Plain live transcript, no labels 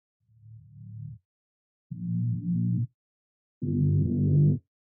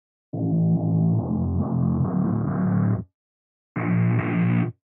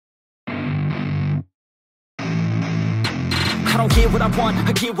don't get what I want,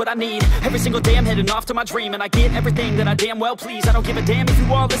 I get what I need. Every single day I'm heading off to my dream, and I get everything that I damn well please. I don't give a damn if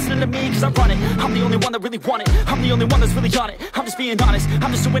you all listening to me, cause I run it. I'm the only one that really want it, I'm the only one that's really on it. I'm just being honest,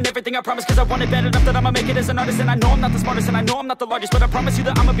 I'm just doing everything I promise, cause I want it bad enough that I'ma make it as an artist. And I know I'm not the smartest, and I know I'm not the largest, but I promise you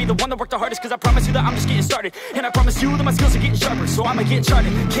that I'ma be the one that worked the hardest. Cause I promise you that I'm just getting started, and I promise you that my skills are getting sharper. So I'ma get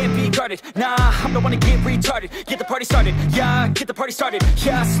charted, can't be guarded. Nah, I'm the one to get retarded. Get the party started, yeah, get the party started.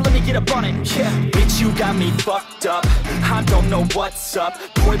 Yeah, so let me get up on it, yeah. Bitch, you got me fucked up, I don't know what's up.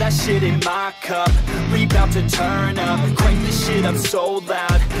 Pour that shit in my cup, we bout to turn up. Crank this shit up so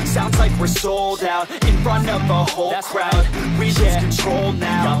loud, sounds like we're sold out. In front of a whole crowd, we lose control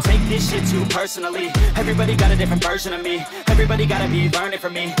now. Y'all take this shit too personally, everybody got a different version of me. Everybody gotta be learning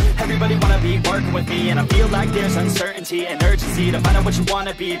from me, everybody wanna be working with me. And I feel like there's uncertainty and urgency to find out what you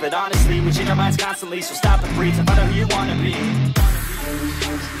wanna be. But honestly, we change our minds constantly, so stop and breathe and find out who you wanna be.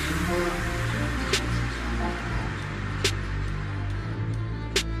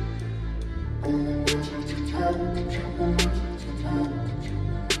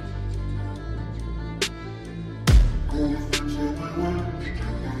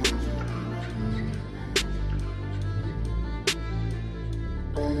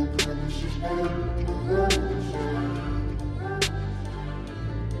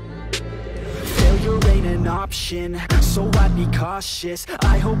 Failure ain't an option, so I'd be cautious.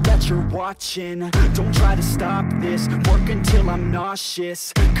 I hope that you're watching, don't try to stop this. Work until I'm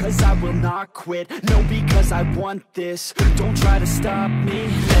nauseous, cause I will not quit. No, because I want this, don't try to stop me.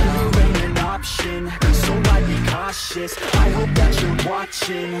 Failure ain't an option, so I'd be cautious. I hope that you're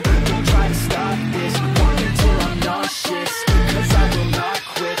watching, don't try to stop this. Work until I'm nauseous, cause I will not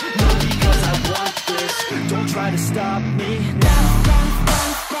quit. No, because I want this, don't try to stop me now.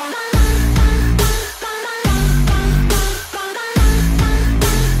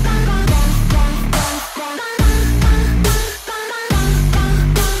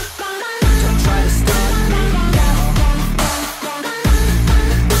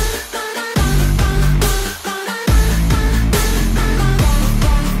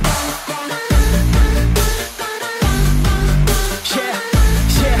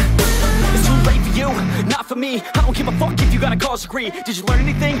 I don't give a fuck if you got a college degree. Did you learn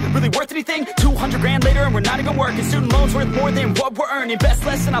anything? Really worth anything? 200 grand later and we're not even working. Student loans worth more than what we're earning. Best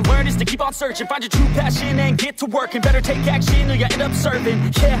lesson I learned is to keep on searching. Find your true passion and get to work. And better take action or you end up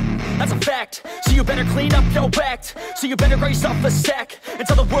serving. Yeah, that's a fact. So you better clean up your act. So you better grow yourself a sack and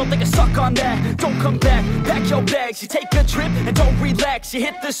tell the world they can suck on that. Don't come back, pack your bags. You take a trip and don't relax. You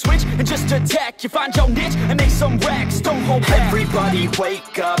hit the switch and just attack. You find your niche and make some racks. Don't hold back. Everybody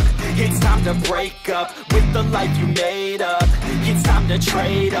wake up, it's time to break up with the life you made up. It's time to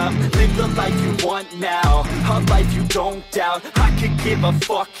trade up, live the life you want now, a life you don't doubt. I could give a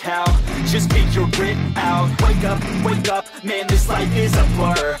fuck how, just figure it out. Wake up, man, this life is a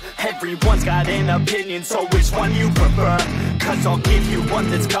blur. Everyone's got an opinion, so which one you prefer? Cause I'll give you one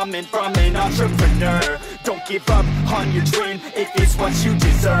that's coming from an entrepreneur. Don't give up on your dream if it's what you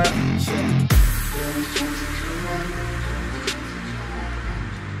deserve.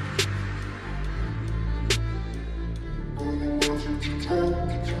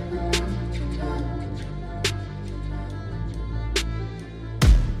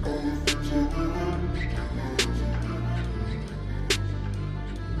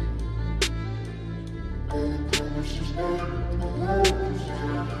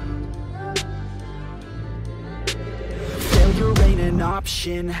 Failure ain't an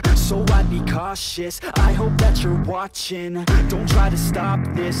option, so I'd be cautious. I hope that you're watching, don't try to stop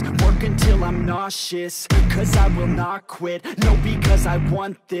this. Work until I'm nauseous, cause I will not quit. No, because I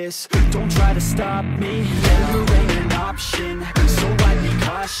want this, don't try to stop me. Failure ain't an option, so I'd be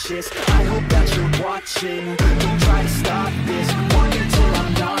cautious. I hope that you're watching, don't try to stop this. Work until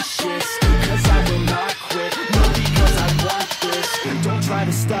I'm nauseous, cause I will not quit. No, because I want this, don't try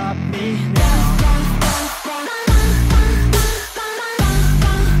to stop me now.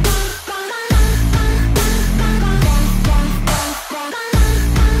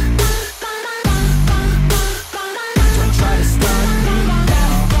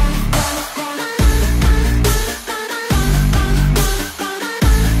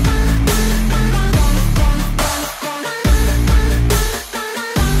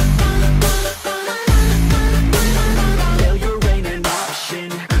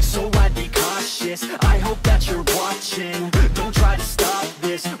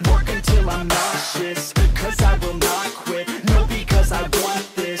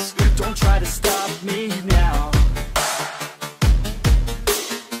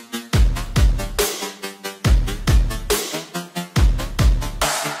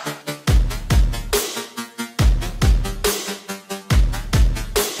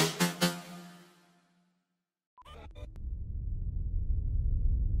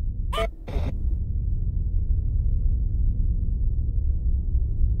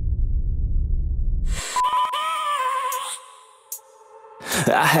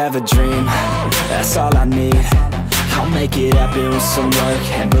 I have a dream, that's all I need. I'll make it happen with some work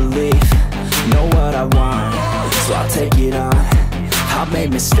and belief. Know what I want, so I'll take it on. I've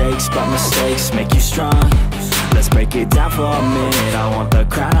made mistakes, but mistakes make you strong. Let's break it down for a minute. I want the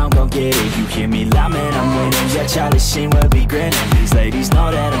crown, I'm gon' get it. You hear me loud, man, I'm winning. Yeah, Charlie Sheen will be grinning. These ladies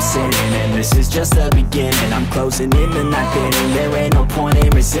know that I'm sinning, and this is just the beginning. I'm closing in the ninth inning. There ain't no point in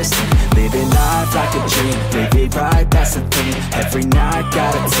resisting. Living life like a dream, live it right, that's the thing. Every night,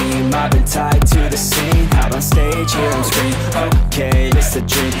 got a team, I've been tied to the scene. Out on stage, here I'm scream. Okay, this a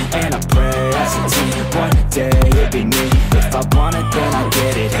dream, and I pray as a team. One day, it'll be me. If I want it, then I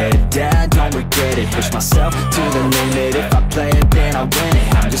get it. Head down, don't regret it. Push myself to the limit. If I play it, then I win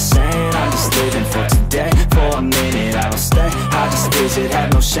it. I'm just saying, I'm just living for today. For a minute, I don't stay, I just visit.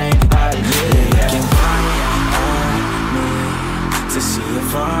 Have no shame, I admit it. Looking right at me to see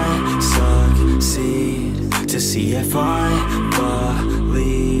if I succeed, to see if I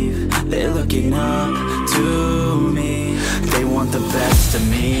believe. They're looking up to me. They want the best of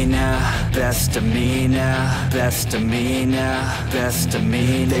me now, best of me now, best of me now, best of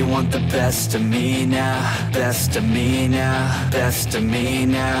me. They want the best of me now, best of me now, best of me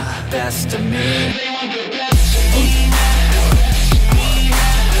now, best of me. They want the best of me now.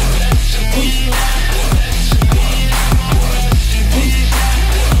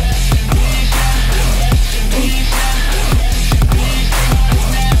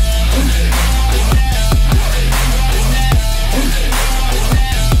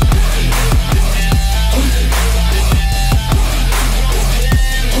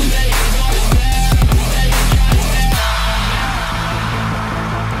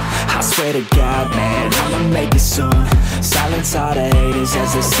 Swear to God, man, I'ma make it soon. Silence all the haters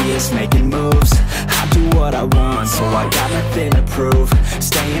as they see us making moves. I do what I want, so I got nothing to prove.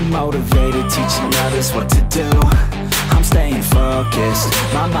 Staying motivated, teaching others what to do. I'm staying focused,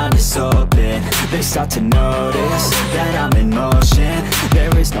 my mind is open. They start to notice that I'm in motion.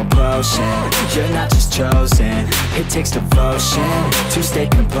 There is no potion, you're not just chosen. It takes devotion to stay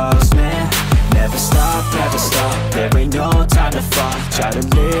composed, man. Never stop, there ain't no time to fall. Try to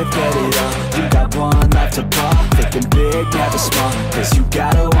live, get it all, you got one life to ball. Thinking big, never small, cause you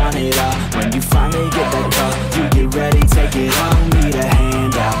gotta want it all. When you finally get that call, you get ready, take it all. Need a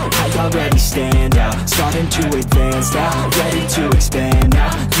handout, I already stand out. Starting to advance now, ready to expand now.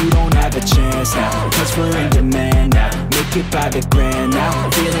 You don't have a chance now, cause we're in demand now. Make it by the grand now,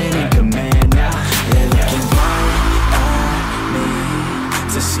 feeling in command now. They're looking right at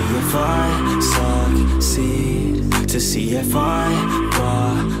me to see if I succeed, to see if I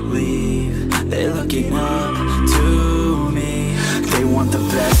believe. They're looking up to me. They want the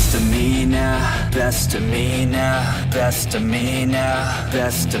best of me now, best of me now, best of me now,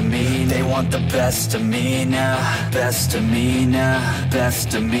 best of me. They want the best of me now, best of me now,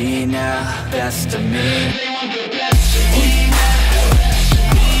 best of me now, best of me. They want the best of me now.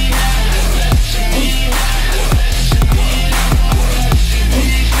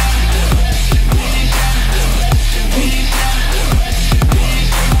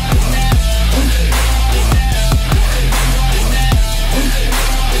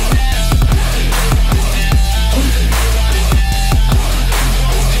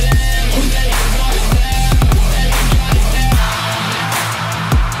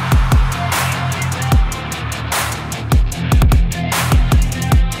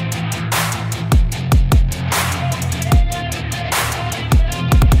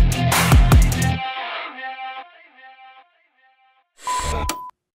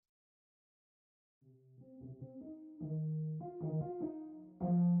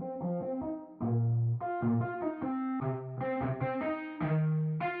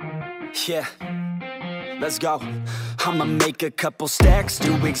 Yeah, let's go. I'ma make a couple stacks,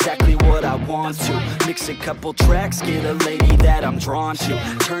 do exactly what I want to. Mix a couple tracks, get a lady that I'm drawn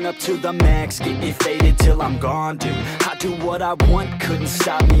to. Turn up to the max, get it faded till I'm gone, dude. I do what I want, couldn't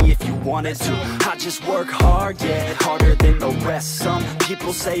stop me if you wanted to. I just work hard, yeah, harder than the rest. Some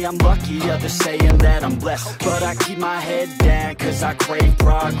people say I'm lucky, others saying that I'm blessed. But I keep my head down, cause I crave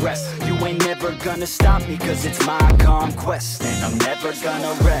progress. You ain't never gonna stop me, cause it's my conquest. And I'm never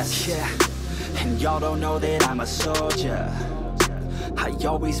gonna rest, yeah. And y'all don't know that I'm a soldier. I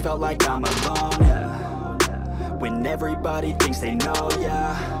always felt like I'm alone, yeah. When everybody thinks they know,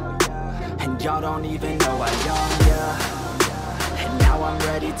 yeah. And y'all don't even know I own, yeah. And now I'm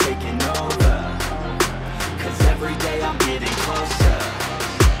ready taking over, cause every day I'm getting closer.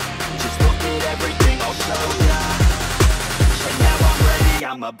 Just look at everything I'll show ya. And now I'm ready,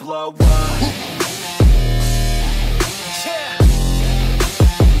 I'ma blow up.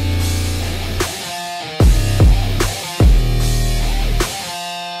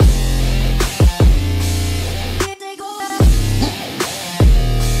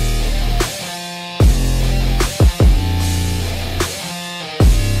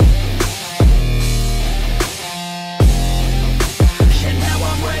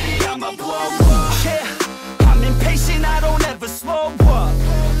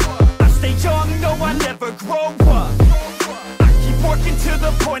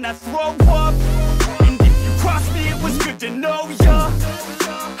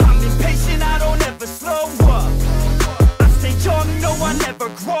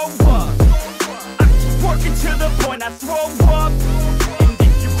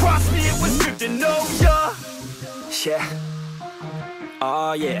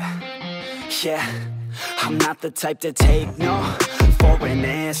 Oh yeah, yeah. I'm not the type to take no for an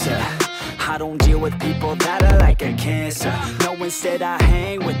answer. I don't deal with people that are like a cancer. No, instead I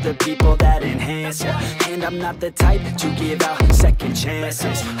hang with the people that enhance ya. And I'm not the type to give out second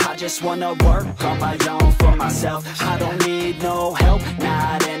chances. I just wanna work on my own for myself. I don't need no help,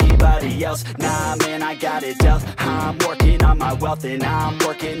 not anybody else. Nah man, I got it dealt. I'm working on my wealth and I'm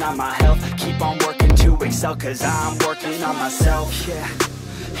working on my health. Keep on working to excel, cause I'm working on myself. Yeah,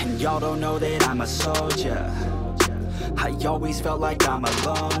 and y'all don't know that I'm a soldier. I always felt like I'm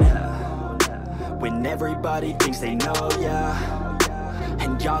alone, yeah. When everybody thinks they know ya,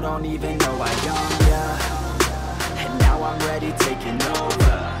 and y'all don't even know I own ya. And now I'm ready taking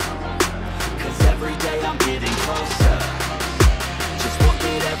over, cause every day I'm getting closer. Just look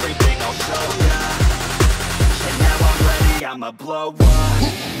at everything I'll show ya. And now I'm ready, I'ma blow up.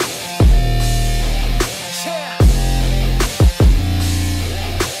 Yeah.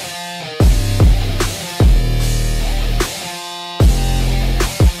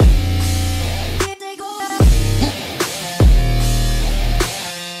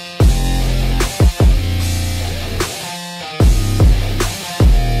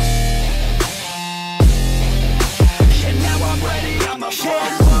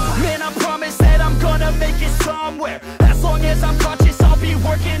 Man, I promise that I'm gonna make it somewhere. As long as I'm conscious, I'll be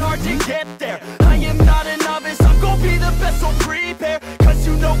working hard to get there. I am not a novice, I'm gonna be the best, so prepare. Cause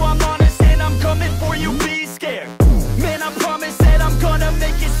you know I'm honest and I'm coming for you, be scared. Man, I promise that I'm gonna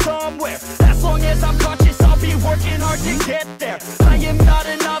make it somewhere. As long as I'm conscious, I'll be working hard to get there. I am not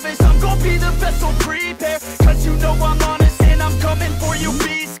a novice, I'm gonna be the best, so prepare. Cause you know I'm honest and I'm coming for you,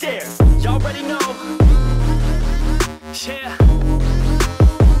 be scared. Y'all already know. Yeah,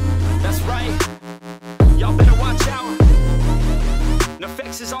 that's right. Y'all better watch out.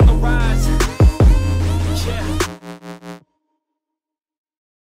 NEFFEX is on the rise. Yeah.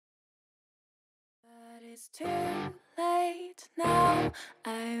 But it's too late now.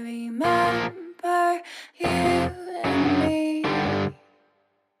 I remember you and me,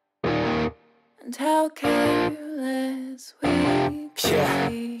 and how careless we could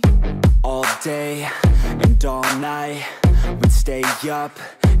be. All day and all night, we'd stay up,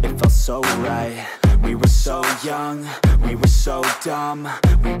 it felt so right. We were so young, we were so dumb.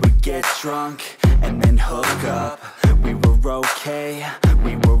 We would get drunk and then hook up. We were okay,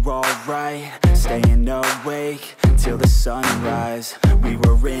 we were alright, staying awake till the sunrise. We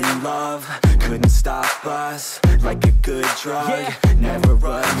were in love, couldn't stop us. Like a good drug, never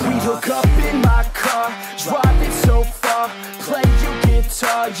run off. We'd hook up in my car, driving so far, play you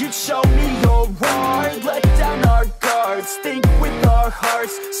guitar, you'd show me your art. Let down our guards, think with our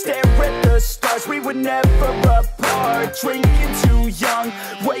hearts, stare at the stars. We were never apart, drinking too young,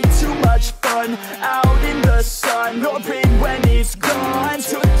 way too much fun, out in the sun, hoping when it's gone.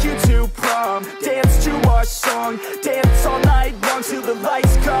 Took you to prom, dance to our song, dance all night long till the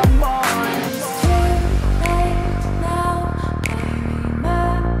lights come on.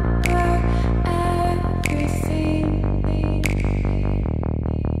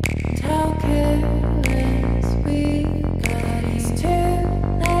 How careless we got. It's too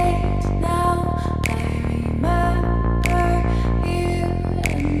late now. I remember you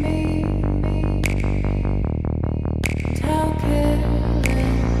and me, and how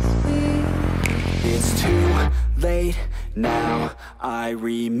careless we. It's too late now. I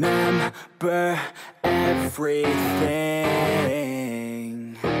remember everything,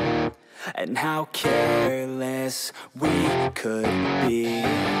 and how careless we could be,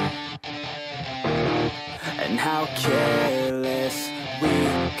 and how careless we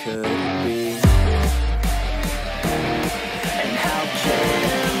could be, and how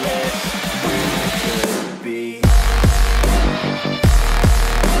careless we could be.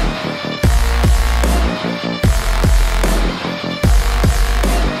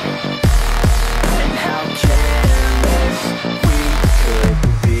 And how careless we could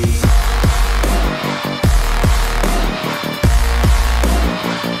be.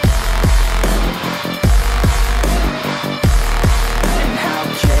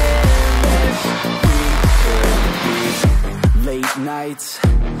 Late nights,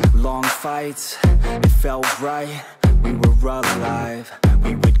 long fights, it felt right, we were alive.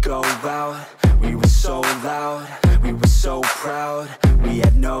 We would go out, we were so loud, we were so proud, we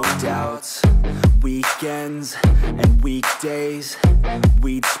had no doubts. Weekends and weekdays,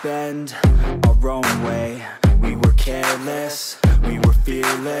 we'd spend our own way. We were careless, we were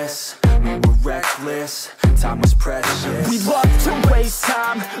fearless, we were reckless, time was precious. We loved to waste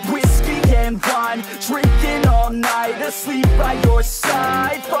time, whiskey and wine, drinking all night, asleep by your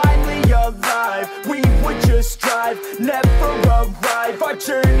side. Finally alive, we would just drive, never arrive,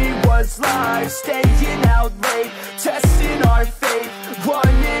 journey was life, staying out late, testing our fate,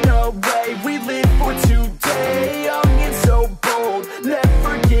 running away. We live for today, young and so bold,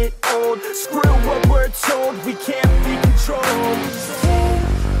 never get old. Screw what we're told, we can't be controlled.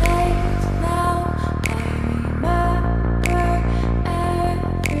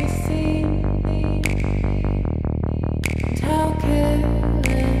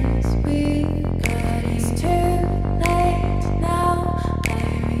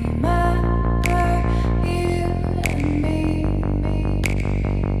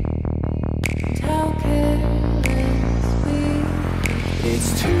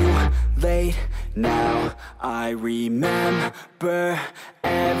 Now I remember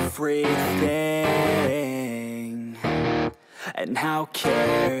everything, and how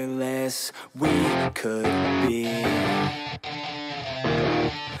careless we could be,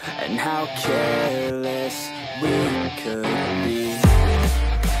 and how careless we could be,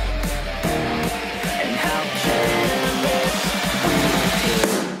 and how careless we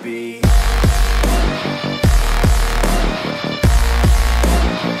could be.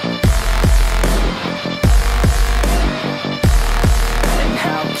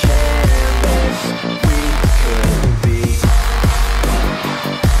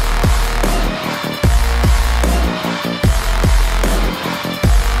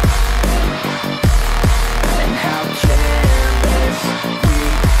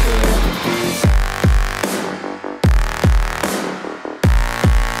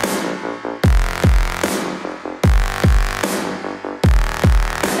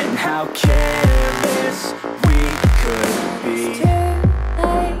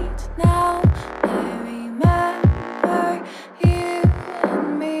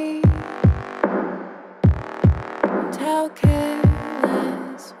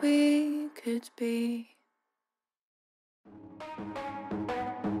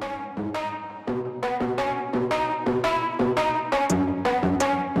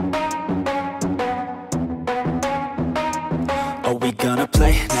 Are we gonna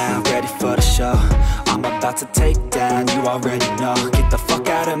play now? Ready for the show? I'm about to take down, you already know. Get the fuck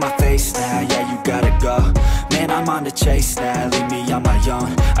out of my face now, yeah, you gotta go. Man, I'm on the chase now, leave me on my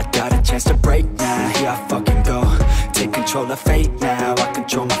own. I got a chance to break now, here I fucking go. Take control of fate now, I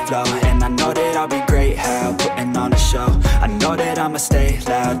control my flow. And I know that I'll be great, how putting on a show. I know that I'ma stay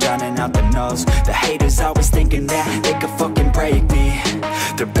loud, drowning out the noise. The haters always thinking that they could fucking break me.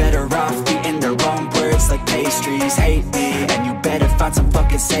 They're better off eating their own words like pastries. Hate me, and you better find some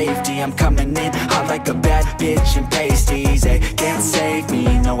fucking safety. I'm coming in hot like a bad bitch in pasties. They can't save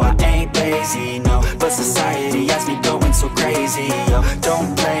me, no I ain't lazy, no. But society has me going so crazy, yo.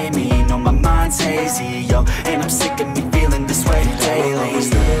 Don't blame me, no my mind's hazy, yo. And I'm sick of me feeling this way daily. I'll always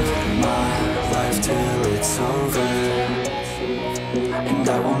live my life till it's over, and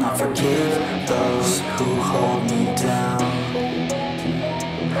I will not forgive those who hold me down.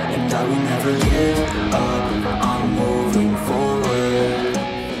 And I will never give up, I'm moving forward.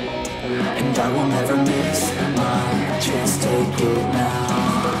 And I will never miss my chance, take it now.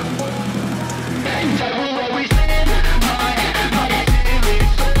 And I will always live my life till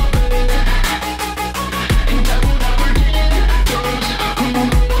it's over, and I will never give those who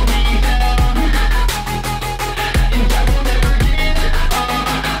hold me down. And I will never give up,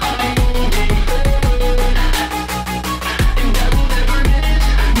 I'm moving forward. And I will never miss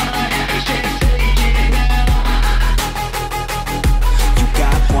my chance, take it now. You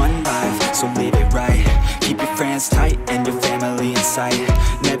got one life, so live it right. Keep your friends tight and your family in sight.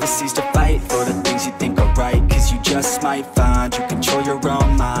 Never cease to fight for the things you think are right, cause you just might find you control your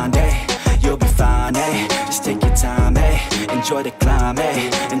own mind, hey. You'll be fine, hey. Just take your time, hey. Enjoy the climb, hey.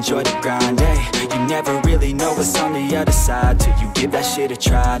 Enjoy the grind, hey. You never really know what's on the other side till you give that shit a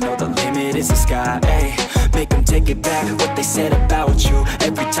try. Know the limit is the sky, hey. Make them take it back, what they said about you.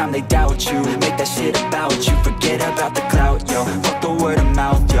 Every time they doubt you, make that shit about you. Forget about the clout, yo. Fuck the word of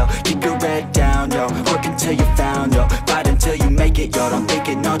mouth, yo. Keep your head down, yo. Work until you're found, yo. Fight until you make it, yo. Don't think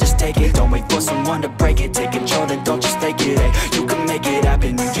it, no, just take it. Don't wait for someone to break it. Take control, then don't just take it, hey. You can make it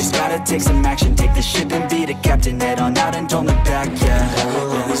happen, you just gotta take some action. Take the ship and be the captain. Head on out and don't look back, yeah. I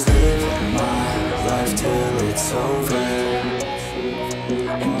will always live my life till it's over,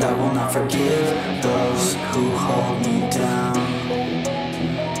 and I will not forgive those who hold me down.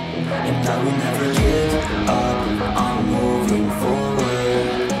 And I will never give up, I'm moving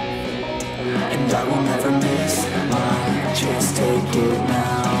forward. And I will never miss my chance, take it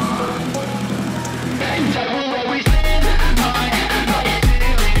now. And I will always live my life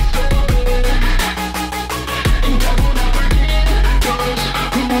till it's over, and I will not forgive those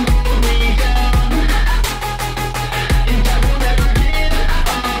who hold me down. And I will never give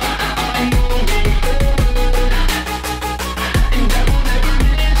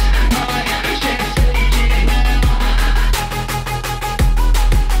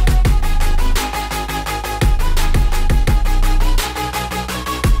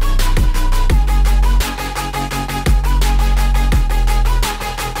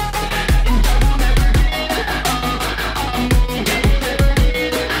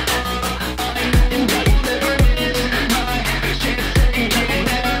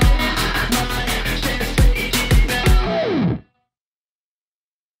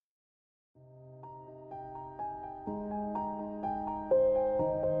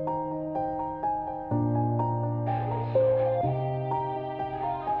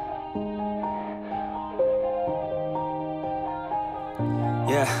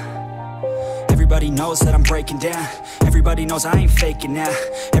Yeah. Everybody knows that I'm breaking down. Everybody knows I ain't faking now.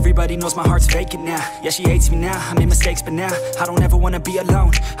 Everybody knows my heart's vacant now. Yeah, she hates me now, I made mistakes, but now I don't ever wanna be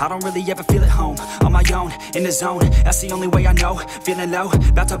alone. I don't really ever feel at home. On my own, in the zone, that's the only way I know. Feeling low,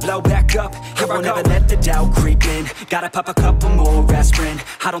 about to blow back up. I won't ever let the doubt creep in. Gotta pop a couple more aspirin.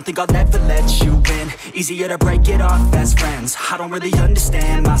 I don't think I'll ever let you in. Easier to break it off as friends. I don't really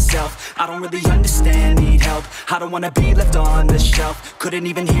understand myself. I don't really understand, need help. I don't wanna be left on the shelf. Couldn't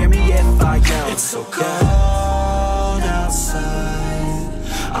even hear me if I yelled. It's so cold outside,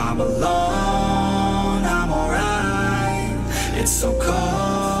 I'm alone, I'm alright. It's so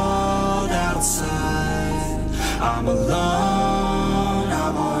cold outside, I'm alone,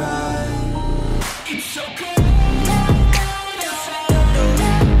 I'm alright. It's so cold.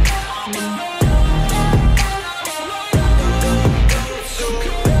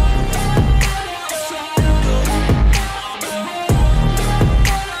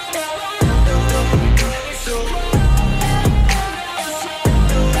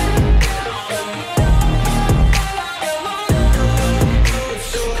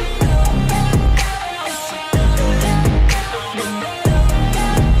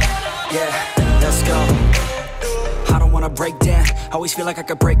 Break down, always feel like I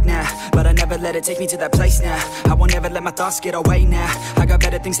could break now, but I never let it take me to that place now. I won't ever let my thoughts get away now. I got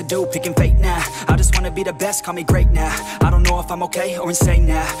better things to do, picking fate now. I just wanna be the best, call me great now. I don't know if I'm okay or insane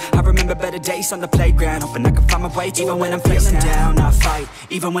now. I remember better days on the playground, hoping I can find my way. Even when I'm feeling down, I fight.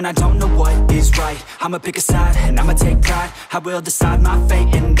 Even when I don't know what is right, I'ma pick a side and I'ma take pride. I will decide my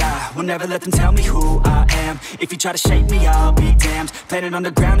fate and I will never let them tell me who I am. If you try to shape me, I'll be damned. Planet on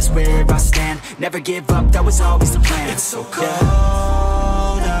the ground is where I stand. Never give up, that was always the plan. It's so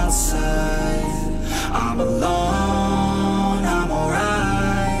cold outside, I'm alone, I'm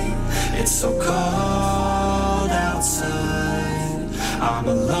alright. It's so cold outside, I'm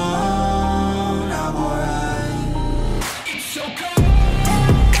alone, I'm alright. It's so cold.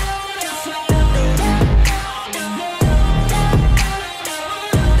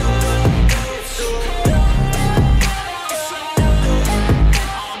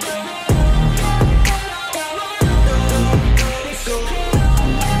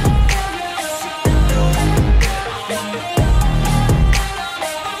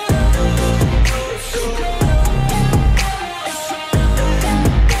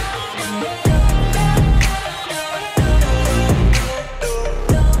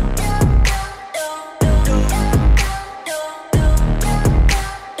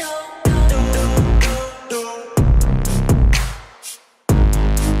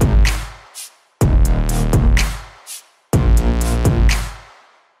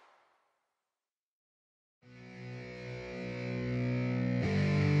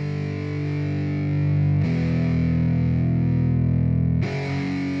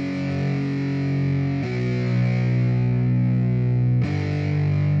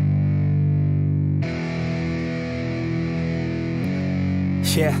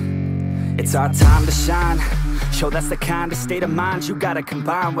 Yeah, it's our time to shine. Show that's the kind of state of mind you gotta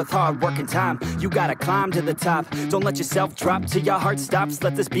combine with hard work and time. You gotta climb to the top. Don't let yourself drop till your heart stops.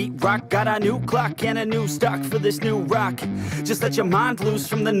 Let this beat rock. Got a new clock and a new stock for this new rock. Just let your mind loose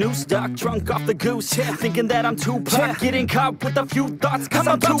from the new stock. Drunk off the goose, thinking that I'm too pop. Getting caught with a few thoughts cause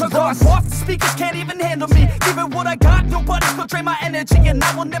I'm too lost. Off the speakers can't even handle me. Give it what I got, nobody's gonna drain my energy. And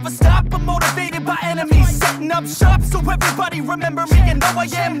I will never stop, I'm motivated by enemies. Setting up shop so everybody remember me. And no, I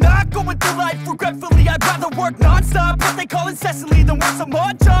am not going through life regretfully. I'd rather work non-stop, what they call incessantly, than work some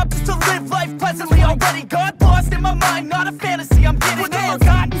odd job just to live life pleasantly. Already got lost in my mind, not a fantasy, I'm getting with all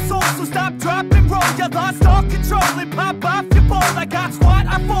forgotten souls, so stop, drop, and roll. You lost all control and pop off your ball. I got squat,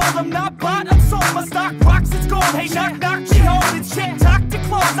 I fold, I'm not bought, I'm sold. My stock rocks, it's gold. Hey, knock, knock, she holding shit, talk to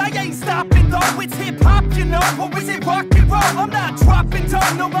close. I ain't stopping though, it's hip-hop, you know. Or is it rock and roll? I'm not dropping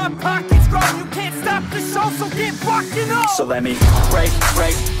down, no, my pocket's grown. You can't stop the show, so get rockin' on. So let me break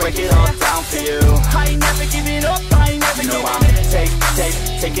it all down for you. I ain't never giving up, I ain't never giving up.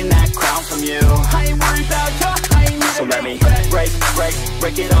 Taking that crown from you. I ain't worried about you, I ain't never. So let me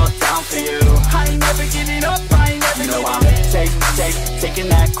break it all down for you. I ain't never giving up, I ain't never giving up. Taking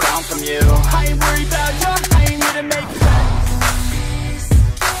that crown from you. I ain't worried about you, I ain't here to make friends.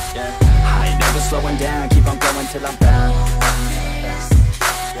 Yeah. I ain't never slowing down, keep on going till I'm found.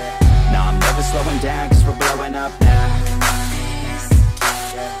 No, I'm never slowing down, cause we're blowing up now.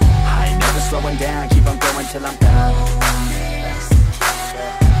 I ain't never slowing down, keep on going till I'm down.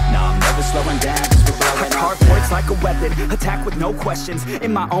 No, I'm never never slowing down, 'cause we're blowing up. Hardpoint's like a weapon, attack with no questions.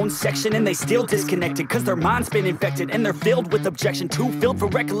 In my own section and they still disconnected, 'cause their mind's been infected and they're filled with objection. Too filled for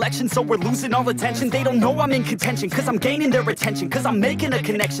recollection, so we're losing all attention. They don't know I'm in contention, 'cause I'm gaining their attention, 'cause I'm making a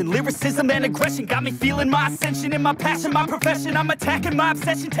connection. Lyricism and aggression got me feeling my ascension. In my passion, my profession, I'm attacking my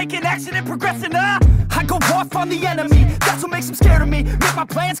obsession, taking action and progressing. I go off on the enemy, that's what makes them scared of me. Make my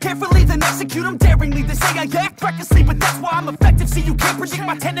plans carefully, then execute them daringly. They say I act recklessly, but that's why I'm effective. See, you can't predict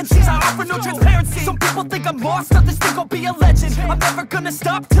my tendencies, I offer no transparency. Some people think I'm lost, others think I'll be a legend. I'm never gonna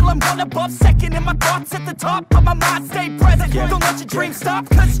stop till I'm one above second. And my thoughts at the top, but my mind stay present. Don't let your dreams stop,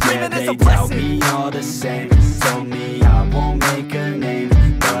 'cause dreaming is a blessing. They tell me all the same, told me I won't make a name,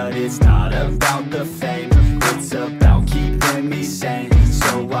 but it's not about the fame, it's about keeping me sane.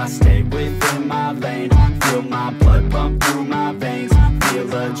 So I stay within my lane, feel my blood pump through my veins, feel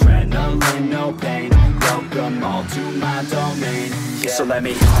adrenaline, no pain. Welcome all to my domain. So let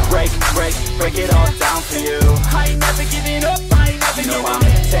me break it all down for you. I ain't never giving up, I ain't never You know giving I'm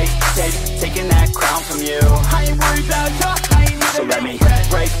up. taking that crown from you. I ain't worried about ya, I ain't never So let me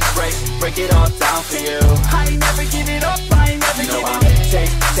break it all down for you. I ain't never giving up, I ain't never You know giving I'm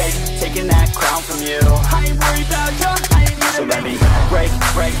up. taking that crown from you. I ain't worried about ya, I ain't never So let me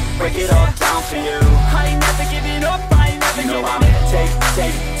break it all down for you. I ain't never giving up, I ain't never You know giving I'm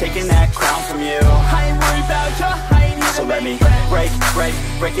up. taking that crown from you. I ain't worried about ya, I ain't never So let me break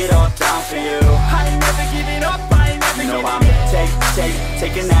break it all down for you. I ain't never giving up, I ain't never You know giving I'm up.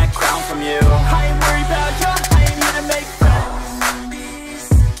 taking that crown from you. I ain't worried about ya, I ain't here to make friends.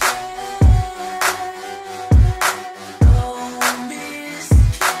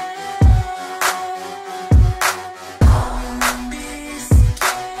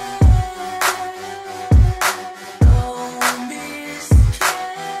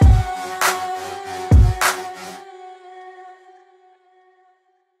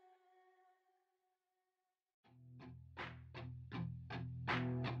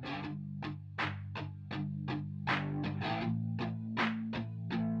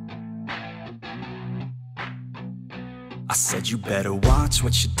 I said you better watch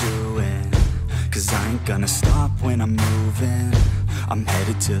what you're doing, 'cause I ain't gonna stop when I'm moving. I'm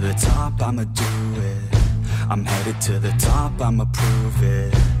headed to the top, I'ma do it. I'm headed to the top, I'ma prove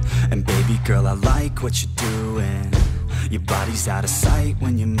it. And baby girl, I like what you're doing. Your body's out of sight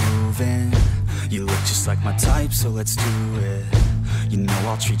when you're moving. You look just like my type, so let's do it. You know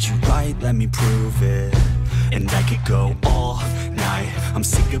I'll treat you right, let me prove it. And I could go all night, I'm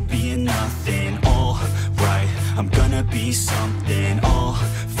sick of being nothing. All right, I'm gonna be something. I'll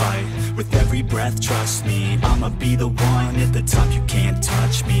fight with every breath, trust me. I'ma be the one at the top, you can't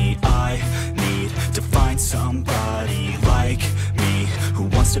touch me. I need to find somebody like me, who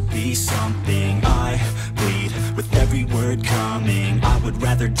wants to be something. I bleed with every word coming. I would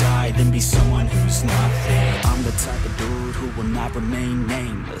rather die than be someone who's nothing. I'm the type of dude who will not remain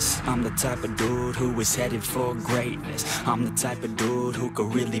nameless. I'm the type of dude who is headed for greatness. I'm the type of dude who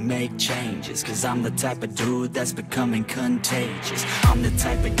could really make changes, 'cause I'm the type of dude that's becoming contagious. I'm the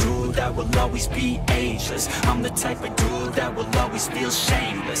type of dude that will always be ageless. I'm the type of dude that will always feel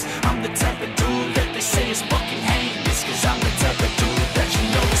shameless. I'm the type of dude that they say is fucking heinous, 'cause I'm the type of dude that you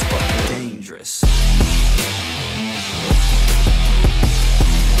know is fucking dangerous.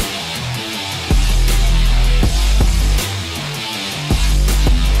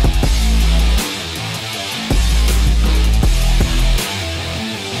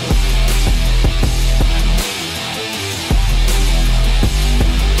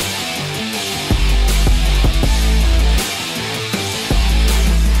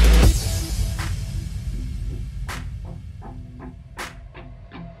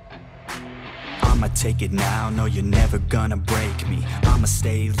 I'ma take it now, no you're never gonna break me. I'ma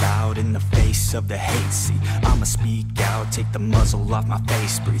stay loud in the face of the hate, see. I'ma speak out, take the muzzle off my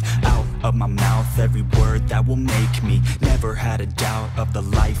face. Breathe out of my mouth every word that will make me. Never had a doubt of the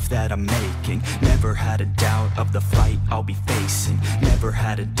life that I'm making. Never had a doubt of the fight I'll be facing. Never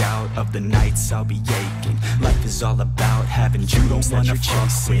had a doubt of the nights I'll be aching. Life is all about having dreams that you're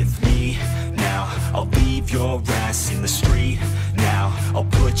chasing. With me now, I'll leave your ass in the street now.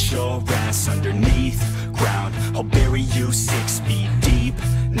 I'll put your ass underneath ground. I'll bury you 6 feet deep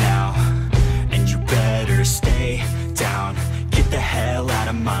now. And you better stay down. Get the hell out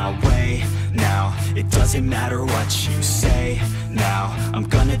of my way now. It doesn't matter what you say now. I'm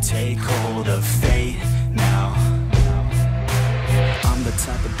gonna take hold of fate now. I'm the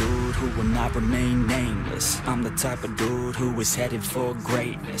type of dude who will not remain nameless. I'm the type of dude who is headed for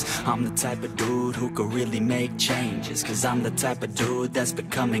greatness. I'm the type of dude who could really make changes, cause I'm the type of dude that's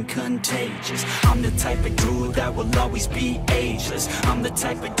becoming contagious. I'm the type of dude that will always be ageless. I'm the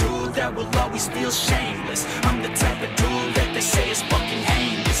type of dude that will always feel shameless. I'm the type of dude that they say is fucking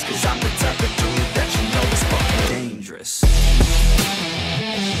heinous, cause I'm the type of dude that you know is fucking dangerous.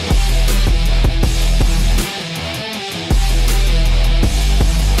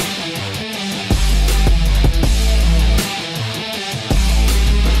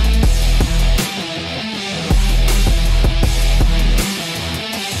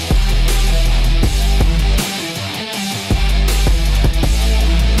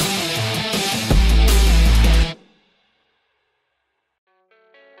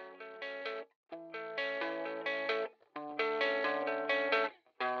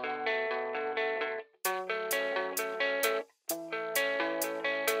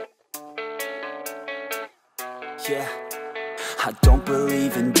 Yeah, I don't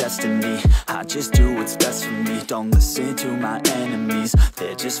believe in destiny, I just do what's best for me. Don't listen to my enemies,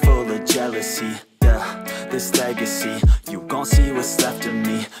 they're just full of jealousy. Yeah, this legacy, you gon' see what's left of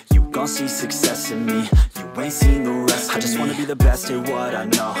me. You gon' see success in me, you ain't seen the rest of me. I just wanna be the best at what I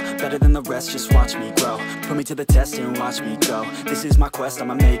know, better than the rest, just watch me grow. Put me to the test and watch me go. This is my quest,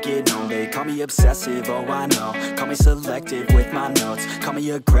 I'ma make it known. They call me obsessive, oh I know. Call me selective with my notes, call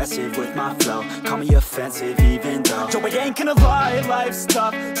me aggressive with my flow, call me offensive even though yo, I ain't gonna lie, life's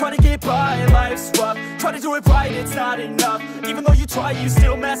tough. Try to get by, life's rough. Try to do it right, it's not enough. Even though you try, you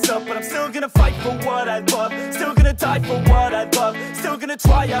still mess up. But I'm still gonna fight for what I love, still gonna die for what I love, still gonna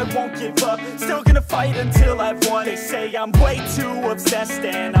try, I won't give up, still gonna fight until I've won. They say I'm way too obsessed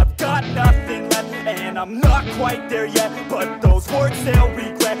and I've got nothing left, and I'm not quite there yet, but those words they'll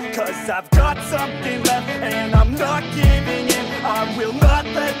regret, cause I've got something left and I'm not giving in. I will not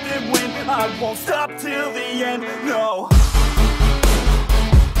let them win, I won't stop till the end, no.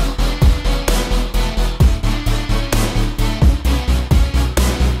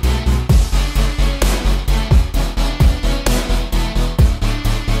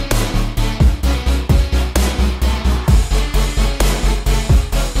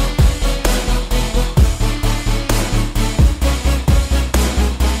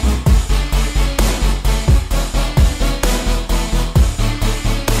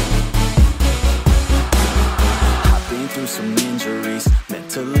 Some injuries,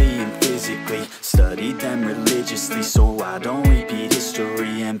 mentally and physically. Studied them religiously so I don't repeat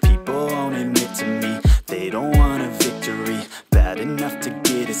history. And people won't admit to me they don't want a victory bad enough to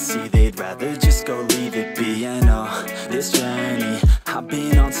get a C. They'd rather just go leave it be. And oh, this journey I've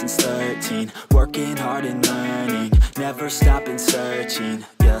been on since 13, working hard and learning, never stopping searching.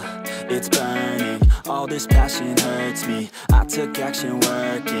 Yeah, it's burning, all this passion hurts me. I took action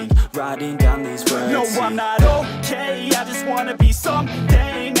working, writing down these words. No, I'm not okay, I just wanna be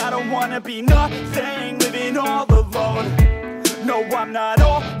something. I don't wanna be nothing, living all alone. No, I'm not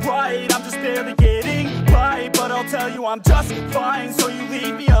alright, I'm just barely getting by. But I'll tell you I'm just fine, so you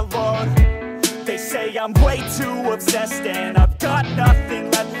leave me alone. They say I'm way too obsessed and I've got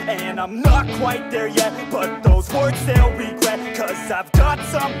nothing left, and I'm not quite there yet, but those words they'll regret, cause I've got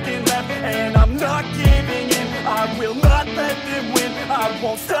something left and I'm not giving in. I will not let them win, I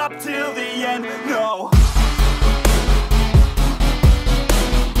won't stop till the end, no.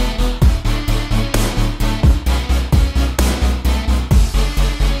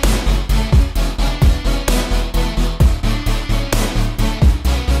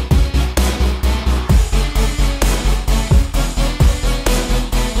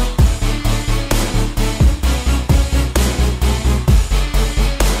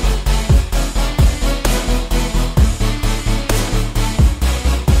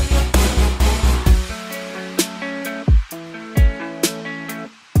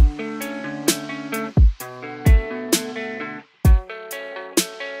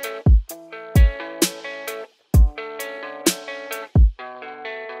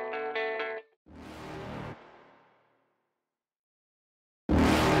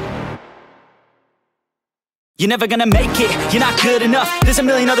 You're never gonna make it, you're not good enough. There's a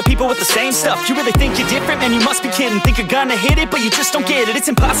million other people with the same stuff. You really think you're different? Man, you must be kidding. Think you're gonna hit it, but you just don't get it. It's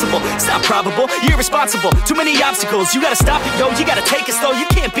impossible, it's not probable, you're irresponsible. Too many obstacles, you gotta stop it, yo. You gotta take it slow, you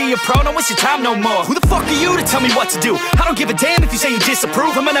can't be a pro. Don't waste your time no more. Who the fuck are you to tell me what to do? I don't give a damn if you say you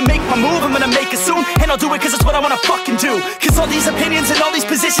disapprove. I'm gonna make my move, I'm gonna make it soon, and I'll do it cause it's what I wanna fucking do. Cause all these opinions and all these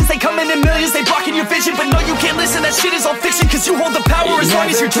positions, they come in millions, they blocking your vision. But no, you can't listen, that shit is all fiction. Cause you hold the power as long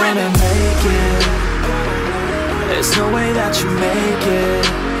as you're dreaming. There's no way that you make it,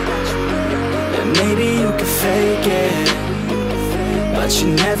 and maybe you can fake it, but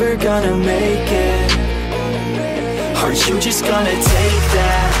you're never gonna make it. Are you just gonna take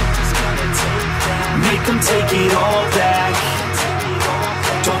that? Make them take it all back.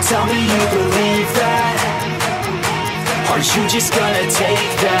 Don't tell me you believe that. Are you just gonna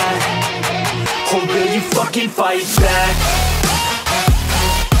take that? Or will you fucking fight back?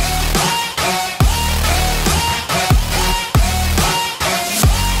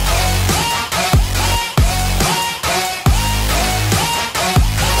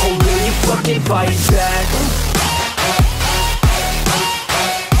 Or will you fucking fight back?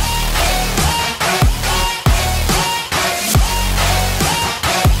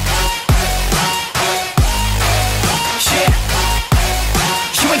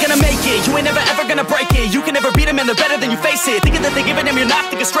 You ain't never ever gonna break it. You can never beat them and they're better than you face it. Thinking that they give a damn, you're not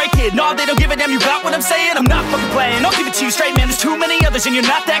thinking straight, kid. No, they don't give a damn, you got what I'm saying? I'm not fucking playing, I'll give it to you straight, man. There's too many others and you're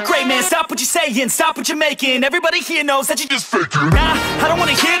not that great, man. Stop what you're saying, stop what you're making. Everybody here knows that you just faking. Nah, I don't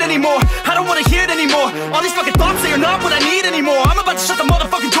wanna hear it anymore. I don't wanna hear it anymore. All these fucking thoughts, they are not what I need anymore. I'm about to shut the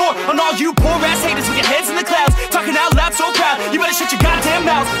motherfucking door on all you poor ass haters with your heads in the clouds, talking out loud so proud. You better shut your goddamn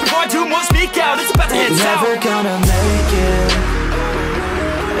mouth before I do more speak out. It's about to head south. You're never gonna make it.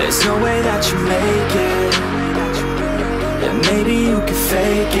 There's no way that you make it. And maybe you can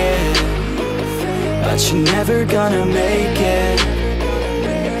fake it, but you're never gonna make it.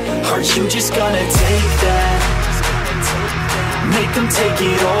 Are you just gonna take that? Make them take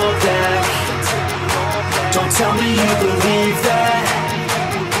it all back. Don't tell me you believe that.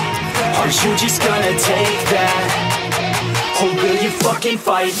 Are you just gonna take that? Or will you fucking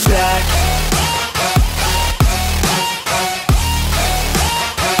fight back?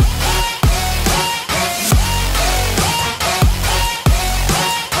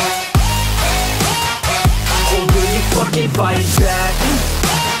 Fight back.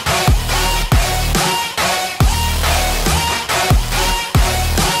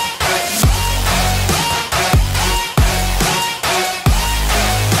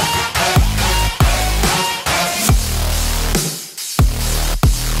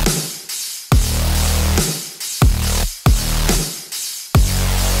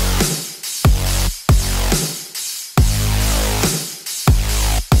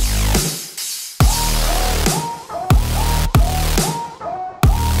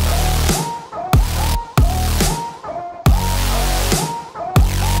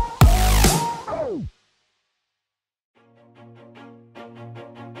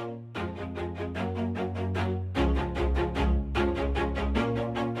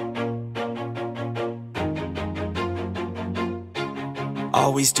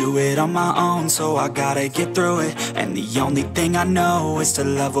 Always do it on my own, so I gotta get through it. And the only thing I know is to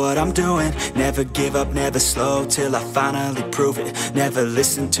love what I'm doing. Never give up, never slow, till I finally prove it. Never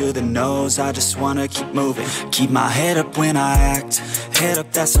listen to the no's, I just wanna keep moving. Keep my head up when I act, head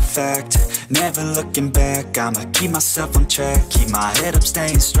up, that's a fact. Never looking back, I'ma keep myself on track. Keep my head up,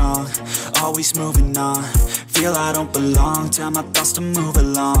 staying strong, always moving on. Feel I don't belong, tell my thoughts to move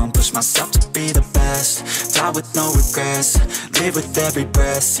along. Push myself to be the best, die with no regrets. Live with every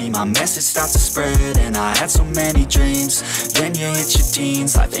breath, see my message start to spread. And I had so many dreams, then you hit your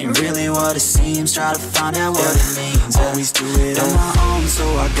teens. Life ain't really what it seems, try to find out what it means. Always do it on my own, so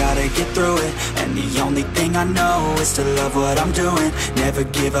I gotta get through it. And the only thing I know is to love what I'm doing. Never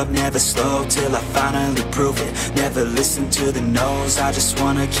give up, never slow, till I finally prove it. Never listen to the no's, I just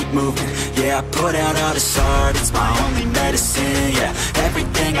wanna keep moving. Yeah, I put out all this art, it's my only medicine. Yeah,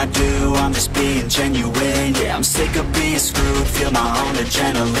 everything I do, I'm just being genuine. Yeah, I'm sick of being screwed, feel my own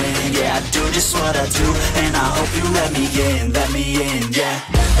adrenaline. Yeah, I do just what I do, and I hope you let me in, yeah.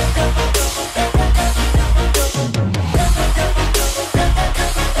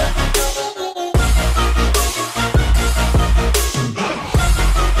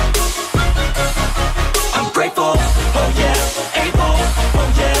 I'm grateful, oh yeah, able,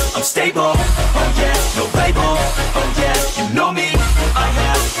 oh yeah, I'm stable, oh yeah, no label, oh yeah, you know me, I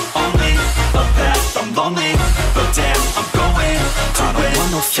have only a path, I'm lonely, but damn, I'm going to win. I don't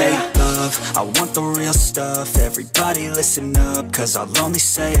want no fake love, I want the real stuff. Everybody listen up, cause I'll only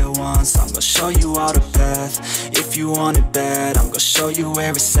say it once. I'm gonna show you all the path, if you want it bad. I'm gonna show you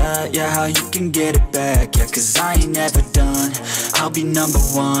where it's at, yeah, how you can get it back. Yeah, cause I ain't never done, I'll be number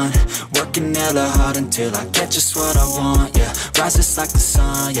one. Working hella hard until I get just what I want. Yeah, rises like the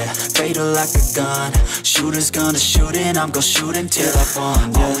sun, yeah, fatal like a gun. Shooter's gonna shoot and I'm gonna shoot until I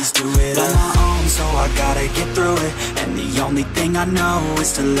won. Yeah. Always do it on my own, so I gotta get through it. And the only thing I know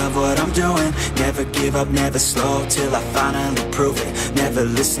is to love what I'm doing. Never give up, never slow, till I finally prove it. Never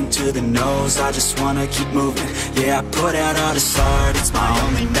listen to the no's, I just wanna keep moving. Yeah, I put out all this art, it's my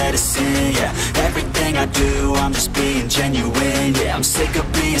only medicine. Yeah, everything I I do, I'm just being genuine. Yeah, I'm sick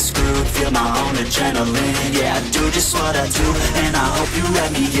of being screwed, feel my own adrenaline. Yeah, I do just what I do, and I hope you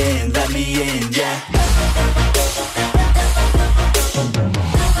let me in, yeah.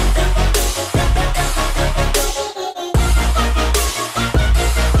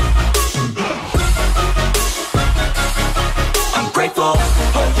 Grateful,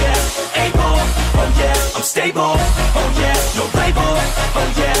 oh yeah, able, oh yeah, I'm stable, oh yeah, no label, oh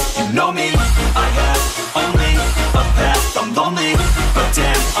yeah, you know me, I have only a path, I'm lonely, but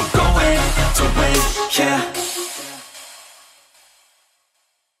damn, I'm going to win, yeah.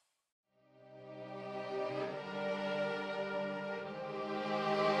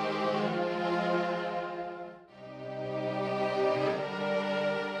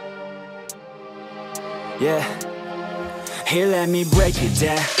 Yeah. Here, let me break it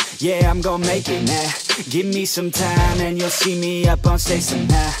down. Yeah, I'm gonna make it now. Give me some time and you'll see me up on stage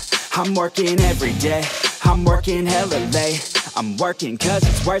somehow. I'm working every day, I'm working hella late. I'm working cause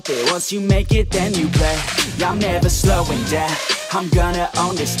it's worth it. Once you make it, then you play. Yeah, I'm never slowing down, I'm gonna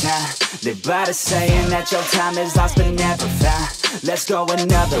own this town. Live by the saying that your time is lost but never found. Let's go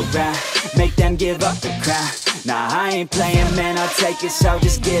another round, make them give up the crown. Nah, I ain't playing, man, I'll take it, so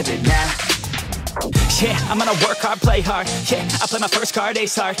just give it now. Yeah, I'm gonna work hard, play hard. Yeah, I play my first card,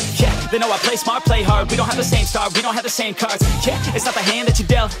 ace hard. Yeah, they know I play smart, play hard. We don't have the same star, we don't have the same cards. Yeah, it's not the hand that you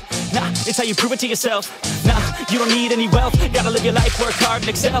dealt. Nah, it's how you prove it to yourself. Nah, you don't need any wealth. Gotta live your life, work hard and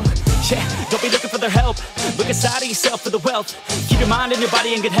excel. Yeah, don't be looking for their help. Look inside of yourself for the wealth. Keep your mind and your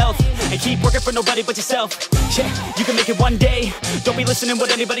body in good health, and keep working for nobody but yourself. Yeah, you can make it one day. Don't be listening what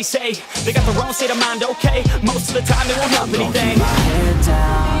anybody say. They got their own state of mind, okay. Most of the time they won't help anything. Keep my head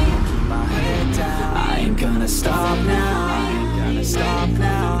down, keep my head down. I ain't gonna stop now, I ain't gonna stop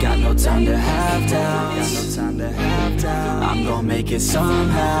now. Got no time to have doubts, got no time to have doubts. I'm gonna make it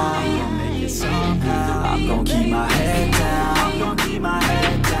somehow, I'm gonna make it somehow. I'm gonna keep my head down, I'm gonna keep my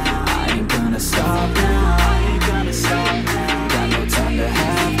head down. I ain't gonna stop now, I ain't gonna stop now. Got no time to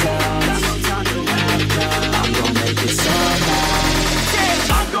have doubts, got no time to have doubts. I'm gonna make it somehow.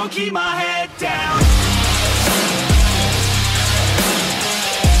 Yeah, I'm gonna keep my head down.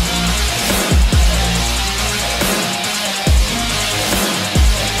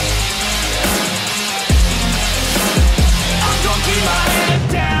 Keep my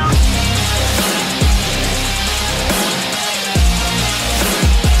head down.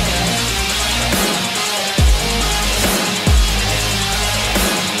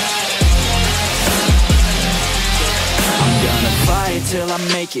 I'm gonna fight till I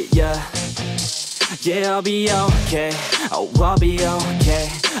make it, yeah. Yeah, I'll be okay. Oh, I'll be okay.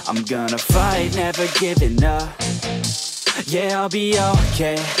 I'm gonna fight, never giving up. Yeah, I'll be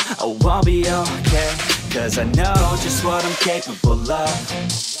okay. Oh, I'll be okay. Cause I know just what I'm capable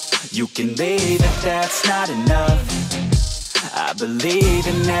of. You can leave if that's not enough. I believe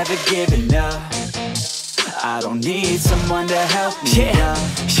in never giving up. I don't need someone to help me up.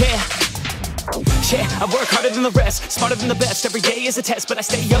 Yeah, I work harder than the rest, smarter than the best. Every day is a test, but I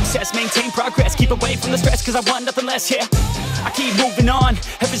stay obsessed. Maintain progress, keep away from the stress, cause I want nothing less, yeah. I keep moving on,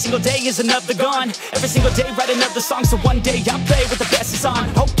 every single day is another gone. Every single day write another song, so one day I'll play with the best is on.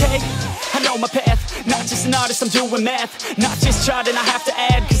 Okay, I know my path, not just an artist, I'm doing math. Not just charting, I have to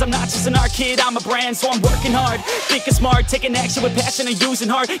add, cause I'm not just an art kid, I'm a brand. So I'm working hard, thinking smart, taking action with passion and using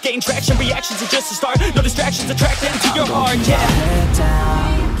heart. Getting traction, reactions are just a start. No distractions, attract them to your heart, yeah. Keep my head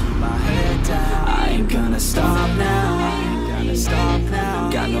down, keep my head down. I ain't gonna stop now, I ain't gonna stop now.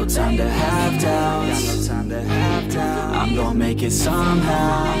 Got no time to have doubts, got no time to have doubts. I'm gonna make it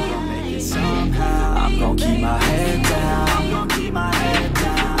somehow, I'm gonna make it somehow. I'm gonna keep my head down, I'm gonna keep my head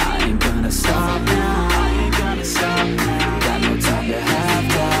down. I ain't gonna stop now, I ain't gonna stop now. Got no time to have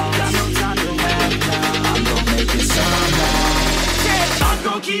doubts, got no time to have doubts. I'm gonna make it somehow. Yeah, I'm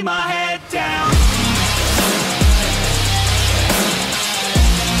gonna keep my head down.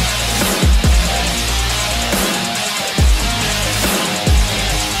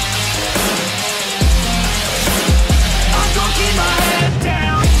 Keep my head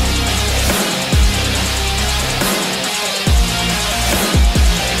down.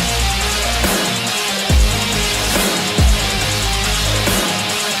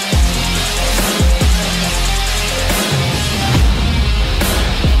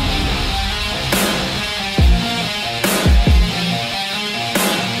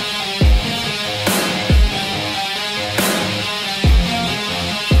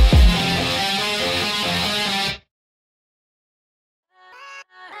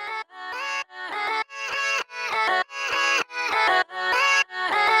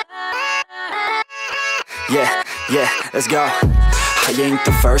 Yeah, let's go. I ain't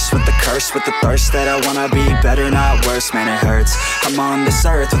the first with the curse, with the thirst that I wanna be better, not worse, man it hurts. I'm on this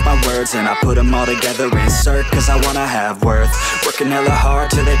earth with my words and I put them all together, insert, cause I wanna have worth. Working hella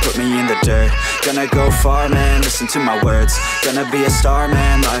hard till they put me in the dirt. Gonna go far, man, listen to my words. Gonna be a star,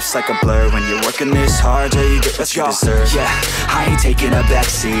 man, life's like a blur. When you're working this hard, yeah, you get what you deserve. Yeah, I ain't taking a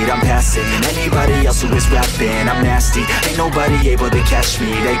backseat, I'm passing anybody else who is rapping. I'm nasty, ain't nobody able to catch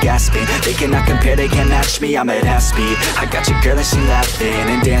me. They gasping, they cannot compare, they can't match me. I'm at half speed, I got your girl and she laughing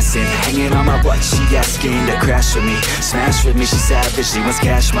and dancing, hanging on my butt, she asking to crash with me, smash with me. She savage, she wants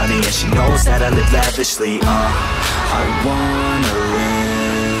cash money and she knows that I live lavishly. I wanna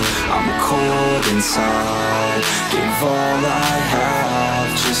live, I'm cold inside. Give all I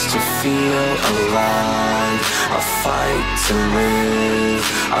have just to feel alive. I fight to live,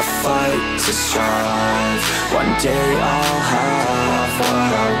 I fight to strive. One day I'll have what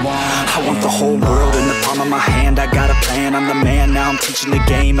I want. I want the whole world in the palm of my hand. I got a plan, I'm the man. Now I'm teaching the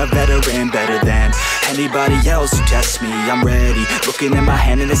game, a veteran, better than anybody else who tests me. I'm ready, looking at my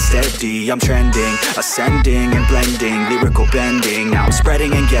hand and it's steady. I'm trending, ascending and blending, lyrical bending. Now I'm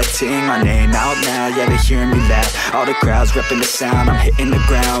spreading and getting my name out now. Yeah, they hearing me laugh, all the crowds repping the sound. I'm hitting the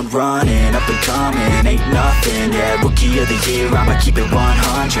ground, running, up and coming, ain't nothing. Yeah, rookie of the year, I'ma keep it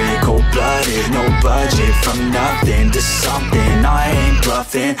 100. Cold-blooded, no budget, from nothing to something. I ain't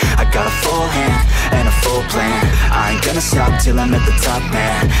bluffing, I got a full hand and a full plan. I ain't gonna stop till I'm at the top,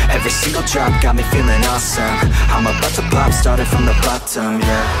 man. Every single drop got me feeling awesome. I'm about to pop, started from the bottom,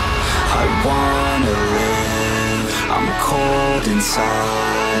 yeah. I wanna live, I'm cold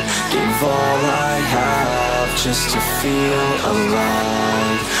inside. Give all I have just to feel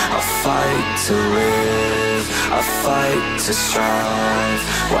alive. I fight to live, I fight to strive.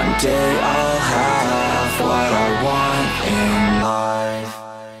 One day I'll have what I want in life.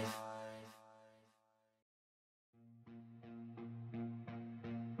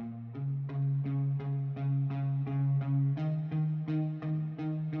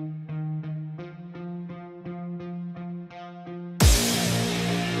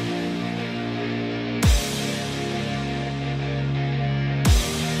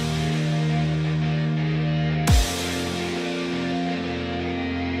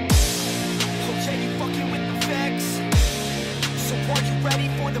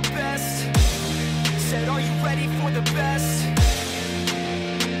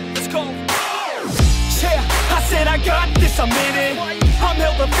 I'm in it. I'm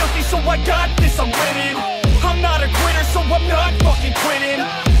hella filthy, so I got this, I'm winning. I'm not a quitter, so I'm not fucking quitting.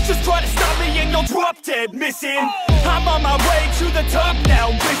 Just try to stop me and you'll drop dead missing. I'm on my way to the top now,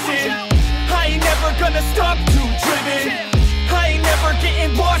 listen. I ain't never gonna stop, too driven. I ain't never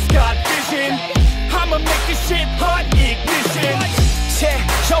getting lost, got vision. I'ma make this shit hot, ignition. Yeah,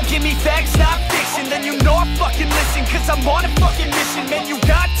 y'all give me facts, not fiction. Then you know I fucking listen, cause I'm on a fucking mission. Man, you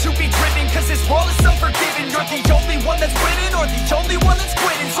got to be driven, cause this world is unforgiving. You're the only one that's winning, or the only one that's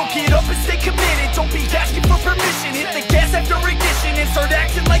quitting. So get up and stay committed, don't be asking for permission. Hit the gas after ignition and start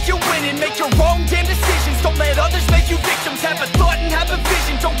acting like you're winning. Make your own damn decisions, don't let others make you victims. Have a thought and have a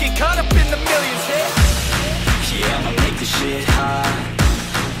vision, don't get caught up in the millions. Yeah, I'ma make this shit hot.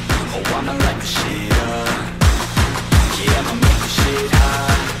 Oh, I'ma light this shit up. Yeah, I'ma make this shit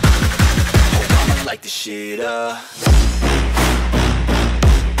hot. Oh, I'ma light this shit up.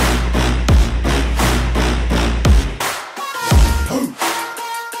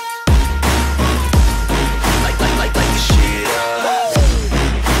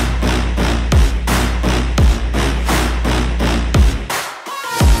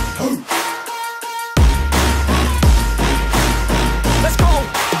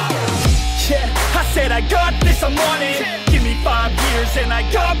 I'm on it. Give me 5 years and I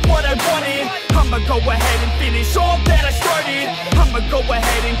got what I wanted. I'ma go ahead and finish all that I started. I'ma go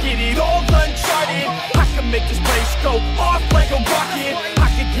ahead and get it all uncharted. I can make this place go off like a rocket.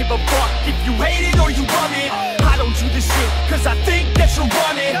 I can give a fuck if you hate it or you love it. I don't do this shit cause I think that you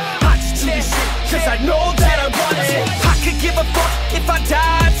want it. I just do this shit cause I know that I want it. I could give a fuck if I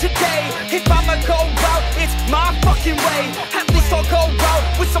died today. If I'ma go out, it's my fucking way. At least I'll go out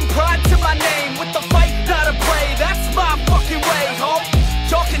with some pride to my name. With the fight not a play, that's my fucking way, ho.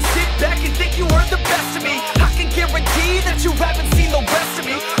 Y'all can sit back and think you heard the best of me. I can guarantee that you haven't seen the rest of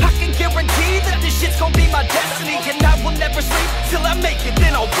me. I can guarantee that this shit's gonna be my destiny. And I will never sleep till I make it,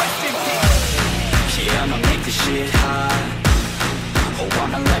 then I'll rest in peace. Yeah, I'ma make this shit hot. Oh,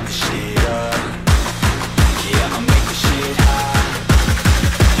 I'ma light this shit up. Yeah, I'ma make this shit hot.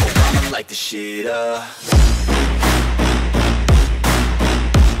 Oh, I'ma light this shit up.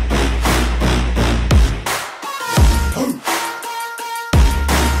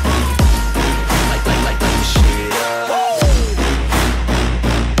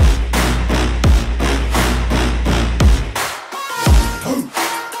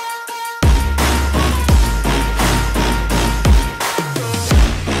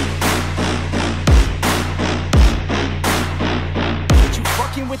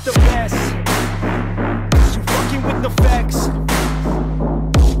 fucking with the best. You fucking with NEFFEX.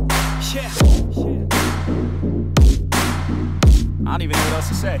 Yeah. I don't even know what else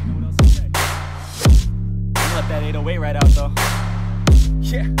to say. Let that 808 right out though.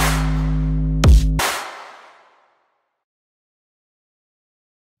 Yeah.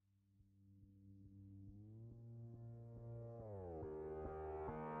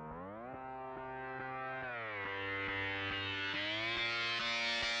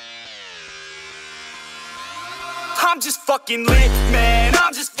 I'm just fucking lit, man,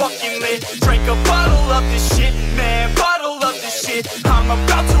 I'm just fucking lit. Drink a bottle of this shit, man, bottle of this shit. I'm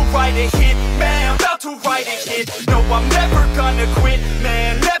about to write a hit, man, about to write a hit. No, I'm never gonna quit,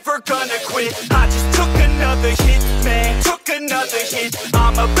 man, never gonna quit. I just took another hit, man, took another hit.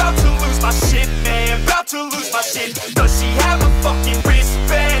 I'm about to lose my shit, man, about to lose my shit. Does she have a fucking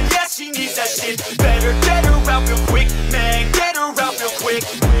wristband? Yeah, she needs that shit. Better get her out real quick, man, get her out real quick.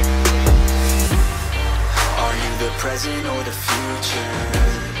 Are you the present or the future?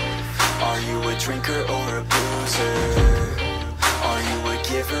 Are you a drinker or a boozer? Are you a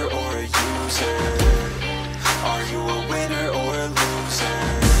giver or a user? Are you a winner or a loser?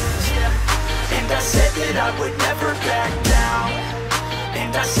 Yeah. And I said that I would never back down.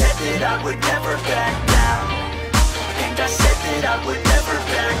 And I said that I would never back down. And I said that I would never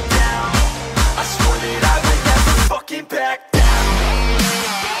back down. I swore that I would never fucking back down.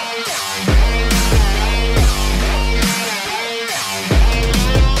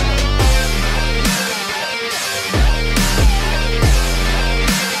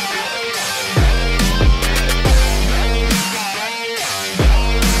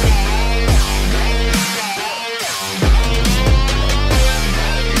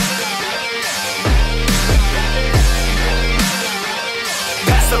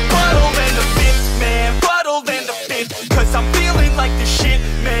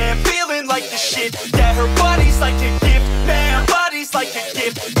 Yeah, her body's like a gift, man, body's like a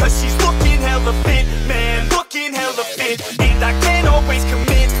gift. Cause she's looking hella fit, man, looking hella fit. And I can't always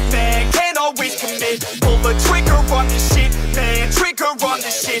commit, man, can't always commit. Pull the trigger on this shit, man, trigger on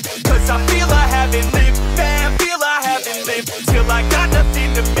this shit. Cause I feel I haven't lived, man, feel I haven't lived. Till I got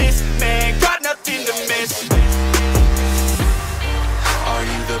nothing to miss, man, got nothing to miss. Are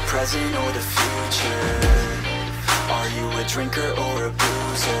you the present or the future? Are you a drinker or a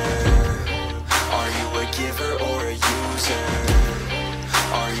boozer? Are you a giver or a user?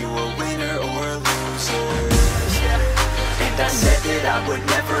 Are you a winner or a loser? Yeah. And I said that I would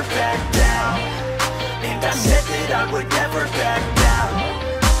never back down. And I said that I would never back down.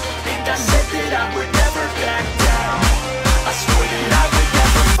 And I said that I would never back down. I swore that I would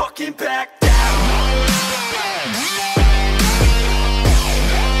never fucking back down.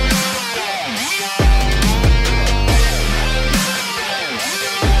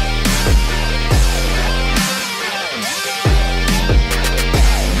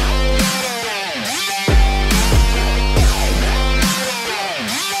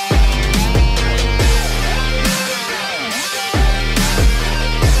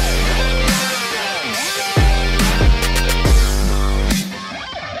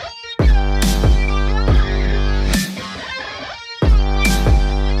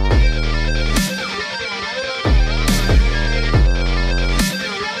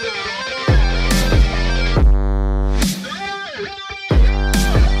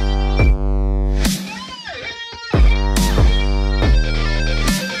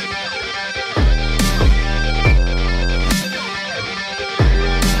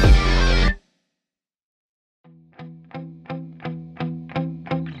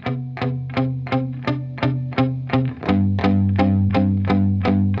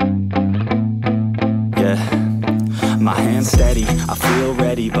 Steady, I feel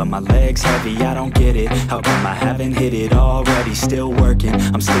ready, but my legs heavy, I don't get it. How come I haven't hit it already? Still working,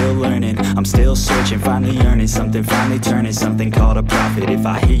 I'm still learning, I'm still searching, finally earning something, finally turning something called a profit. If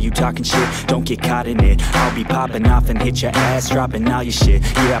I hear you talking shit, don't get caught in it. I'll be popping off and hit your ass, dropping all your shit.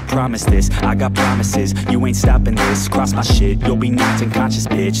 Yeah, I promise this, I got promises, you ain't stopping this. Cross my shit, you'll be knocked unconscious,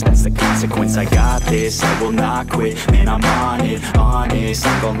 bitch. That's the consequence, I got this, I will not quit. Man, I'm on it, honest,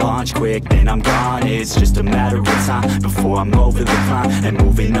 I'm gon' launch quick, then I'm gone. It's just a matter of time before I'm over the climb and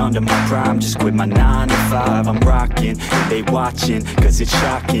moving under my prime. Just quit my 9 to 5, I'm rocking, and they watching, cause it's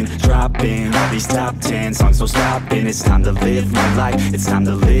shocking. Dropping all these top 10 songs, no stopping. It's time to live my life, it's time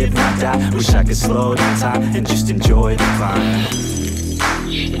to live, not die. Wish I could slow down time and just enjoy the climb.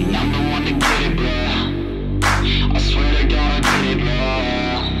 And I'm the one to get it, bro. I swear to God I get it,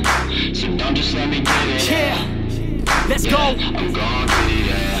 bro. So don't just let me get it. Yeah, let's go. I'm gon' get it,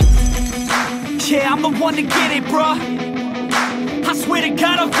 yeah. Yeah, I'm the one to get it, bruh. I swear to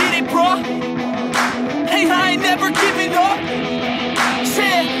God I'll get it, bro. Hey, I ain't never giving up.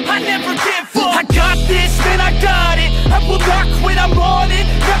 Said I never give up. I got this, man, I got it. I will not quit, I'm on it.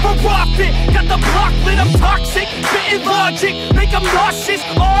 Never off it. Got the block lit, I'm toxic. Spitting logic, make them nauseous.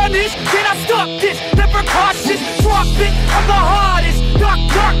 Honest, can I stop this? Never cautious, drop it. I'm the hardest. Knock,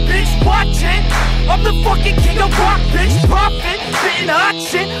 knock, bitch, watch it. I'm the fucking king of rock, bitch. Profit, spitting hot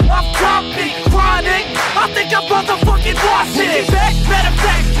shit. Off topic, chronic. I think I'm motherfucking lost it. Taking back, matter of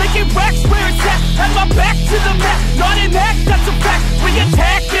fact, making racks where it's at. Have my back to the mat, not an act, that's a fact. We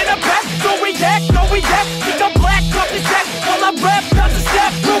attack in a back, no react, no react. Think I'm black, off his back. While I rap, not a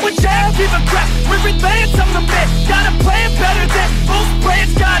snap, throw a jab, give a crap. We're advanced, I'm the man. Got a plan better than most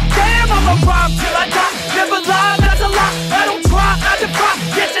brands. Goddamn, I'm a rhyme till I die. Never lie, that's a lie. I don't try, I defy.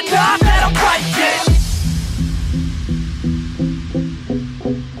 Yes and nah, that I'm right, yeah.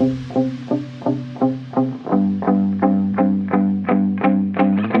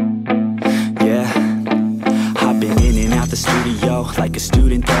 The studio like a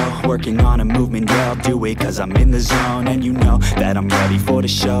student though, working on a movement, yeah, I'll do it cause I'm in the zone. And you know that I'm ready for the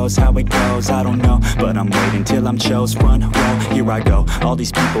shows. How it goes, I don't know, but I'm waiting till I'm chose. Run, roll, here I go. All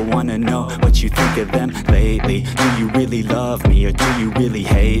these people wanna know what you think of them lately. Do you really love me or do you really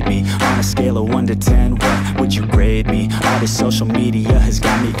hate me? On a scale of 1 to 10, what would you grade me? All this social media has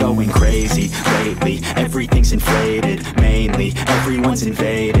got me going crazy lately. Everything's inflated, mainly everyone's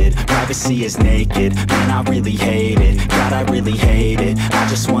invaded. Privacy is naked, man, I really hate it. God, I really hate it. I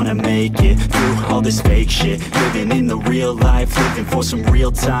just wanna make it through all this fake shit. Living in the real life, living for some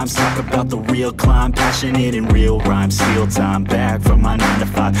real times. Talk about the real climb, passionate in real rhymes. Steal time back from my 9 to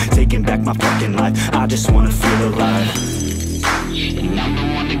 5, taking back my fucking life. I just wanna feel alive. And I'm the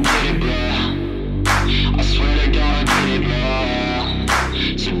one to get it, bro. I swear to God I'll get it,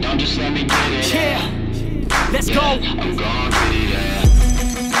 bro. So don't just let me get it. Yeah, let's go. I'm gonna get it, yeah.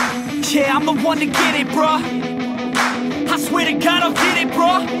 Yeah, I'm the one to get it, bro. I swear to God I'll get it,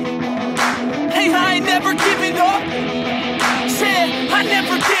 bro. Hey, I ain't never giving up. Said I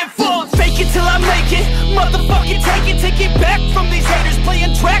never give up. Fake it till I make it. Motherfucking take it back from these haters.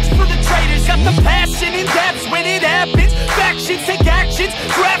 Playing tracks for the traitors. Got the passion in depths when it happens. Factions take actions,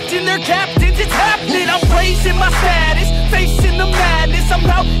 drafting their captains. It's happening, I'm raising my status. Facing the madness, I'm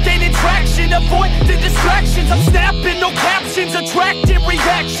out gaining traction. Avoid the distractions, I'm snapping, no captions. Attracting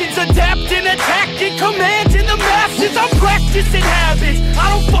reactions, adapting, attacking, commanding the masses. I'm practicing habits, I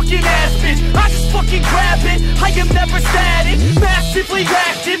don't fucking ask bitch, I just fucking grab it. I am never static, massively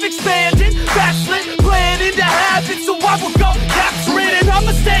active, expanding, backslid, planning to have it. So I will go capture it and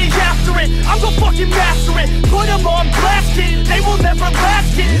I'ma stay after it. I'm gonna fucking master it, put them on blast, kid. They will never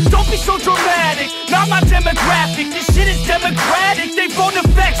last, kid. Don't be so dramatic, not my demographic. This shit is democratic, they vote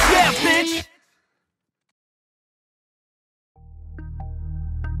NEFFEX, yeah bitch.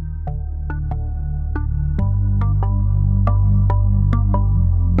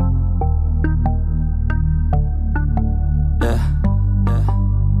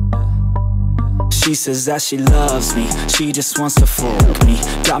 She says that she loves me, she just wants to fuck me.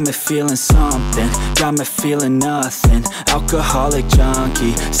 Got me feeling something, got me feeling nothing. Alcoholic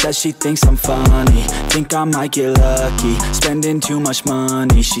junkie, says she thinks I'm funny. Think I might get lucky, spending too much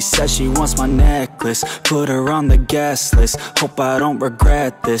money. She says she wants my necklace, put her on the guest list. Hope I don't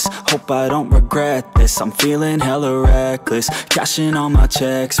regret this, hope I don't regret this. I'm feeling hella reckless, cashing all my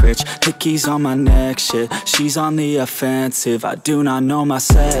checks rich. Hickeys on my neck, shit, she's on the offensive. I do not know my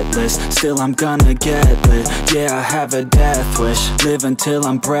set list, still I'm gonna get lit. Yeah, I have a death wish, live until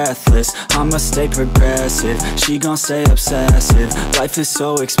I'm breathless. I'ma stay progressive, she gon' stay obsessive. Life is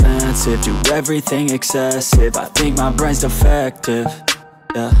so expensive, do everything excessive. I think my brain's defective,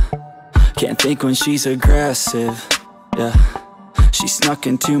 yeah. Can't think when she's aggressive, yeah. She snuck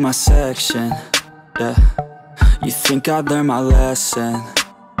into my section, yeah. You think I'd learn my lesson,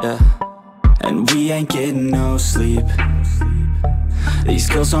 yeah. And we ain't getting no sleep. These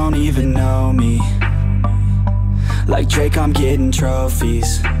girls don't even know me. Like Drake, I'm getting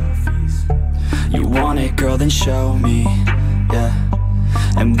trophies. You want it, girl, then show me, yeah.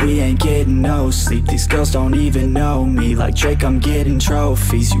 And we ain't getting no sleep. These girls don't even know me. Like Drake, I'm getting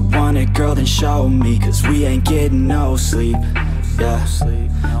trophies. You want it, girl, then show me. Cause we ain't getting no sleep, yeah.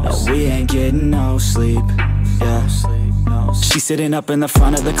 No, we ain't getting no sleep, yeah. She's sitting up in the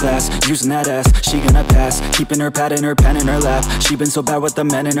front of the class, using that ass, she gonna pass. Keeping her pad and her pen in her lap. She been so bad with the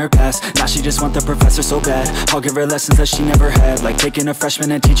men in her past. Now she just want the professor so bad. I'll give her lessons that she never had, like taking a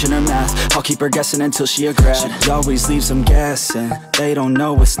freshman and teaching her math. I'll keep her guessing until she a grad. She always leaves them guessing, they don't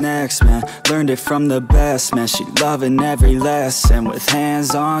know what's next, man. Learned it from the best, man. She loving every lesson, with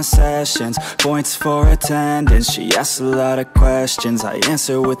hands-on sessions, points for attendance. She asks a lot of questions, I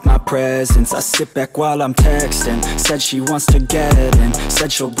answer with my presence. I sit back while I'm texting, said she wants to get in,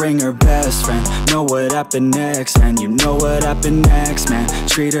 said she'll bring her best friend. Know what happened next, man, you know what happened next, man.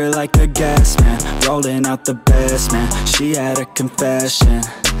 Treat her like a guest, man, rolling out the best, man. She had a confession,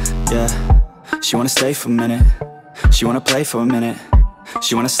 yeah. She wanna stay for a minute, she wanna play for a minute,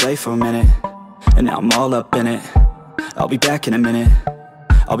 she wanna slay for a minute, and now I'm all up in it. I'll be back in a minute,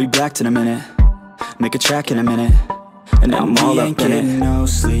 I'll be back in a minute, make a track in a minute, and now I'm all up in it. No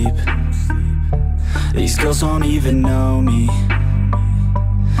sleep, these girls don't even know me.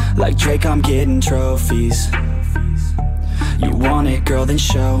 Like Drake, I'm getting trophies. You want it, girl, then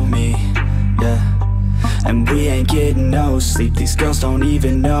show me, yeah. And we ain't getting no sleep, these girls don't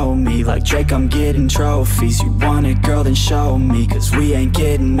even know me. Like Drake, I'm getting trophies. You want it, girl, then show me, cause we ain't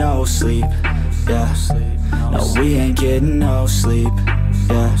getting no sleep, yeah. No, we ain't getting no sleep,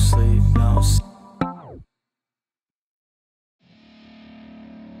 yeah.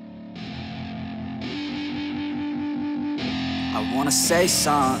 I wanna say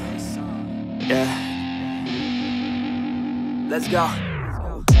something, yeah. Let's go.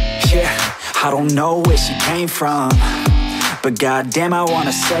 Yeah, I don't know where she came from, but goddamn, I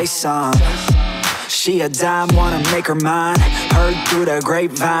wanna say something. She a dime, wanna make her mine. Heard through the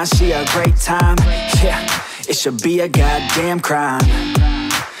grapevine, she a great time. Yeah, it should be a goddamn crime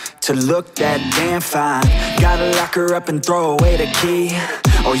to look that damn fine. Gotta lock her up and throw away the key,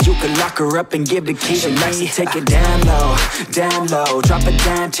 or you could lock her up and give the key to me. Take it down low, drop it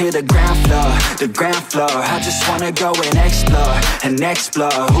down to the ground floor, the ground floor. I just wanna go and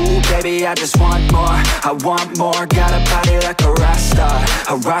explore, ooh baby, I just want more, I want more. Got a body like a rock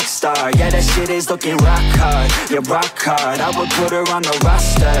star, yeah, that shit is looking rock hard, yeah, rock hard. I would put her on the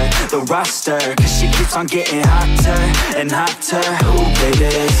roster, cause she keeps on getting hotter and hotter. Ooh baby,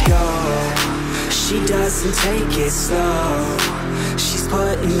 let's go. She doesn't take it slow, she's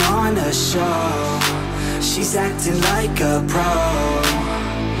putting on a show, she's acting like a pro.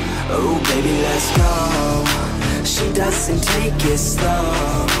 Oh baby, let's go. She doesn't take it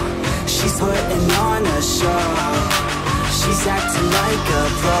slow, she's putting on a show, she's acting like a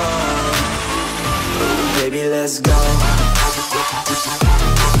pro. Oh baby, let's go.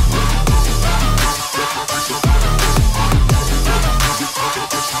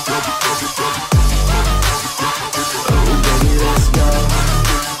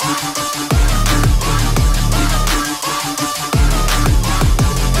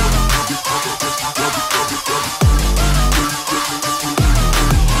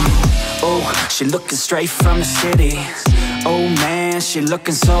 She looking straight from the city. Oh man, she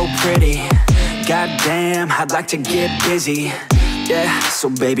looking so pretty. Goddamn, I'd like to get busy. Yeah, so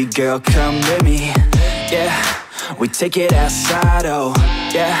baby girl, come with me. Yeah, we take it outside, oh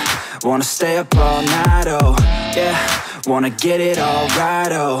yeah. Wanna stay up all night, oh yeah. Wanna get it all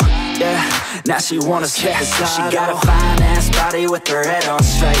right, oh yeah. Now she wanna skip the slide. She got a fine ass body with her head on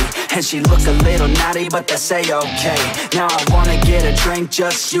straight, and she look a little naughty, but that's a-okay. Now I wanna get a drink,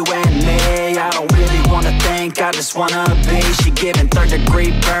 just you and me. I don't really wanna think, I just wanna be. She giving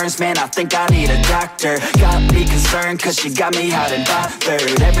third-degree burns, man, I think I need a doctor. Got me concerned, cause she got me hot and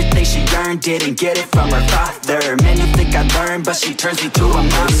bothered. Everything she earned, didn't get it from her father. Man, you think I learned, but she turns me to a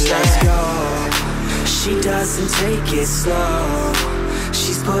monster. Let's go. She doesn't take it slow,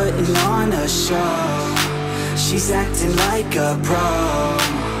 she's putting on a show, she's acting like a pro.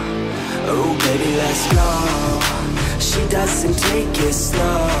 Oh baby, let's go. She doesn't take it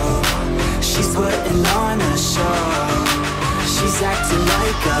slow, she's putting on a show, she's acting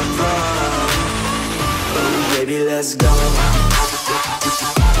like a pro. Oh baby, let's go.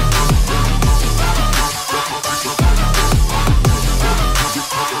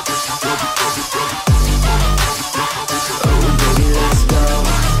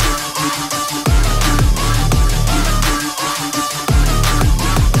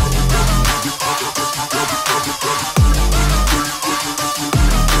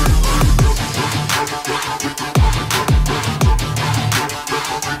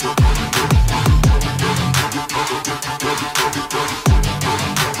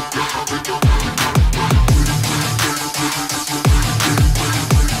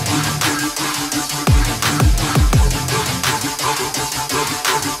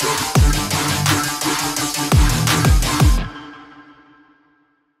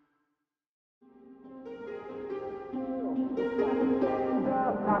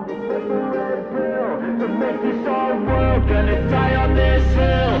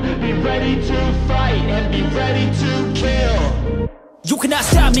 be ready to fight and be ready to kill. You cannot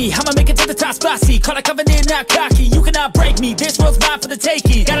stop me, I'ma make it to the top spicy. Call it covenant, not cocky. You cannot break me, this world's mine for the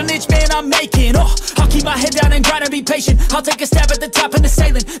taking. Got an itch, man, I'm making. Oh, I'll keep my head down and grind and be patient. I'll take a stab at the top and the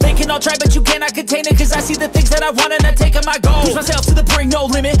sailing. They can all try, but you cannot contain it. Cause I see the things that I want and I take on my goal. Push myself to the brink, no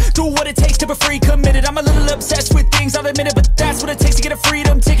limit. Do what it takes to be free, committed. I'm a little obsessed with things, I'll admit it. But that's what it takes to get a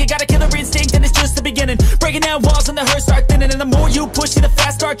freedom ticket. Got a killer instinct and it's just the beginning. Breaking down walls and the hurt start thinning. And the more you push, see the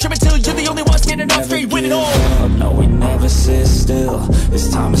fast start trimming. Till you're the only one standing up straight, winning all. No, we never sit still. It's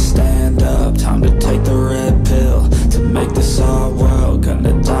time to stand up, time to take the red pill. To make this our world,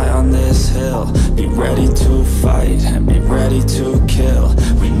 gonna die on this hill. Be ready to fight and be ready to kill.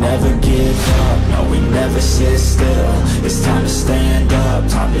 We never give up, no, we never sit still. It's time to stand up,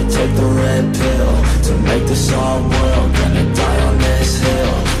 time to take the red pill. To make this our world, gonna die on this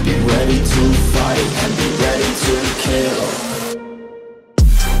hill. Be ready to fight and be ready to kill.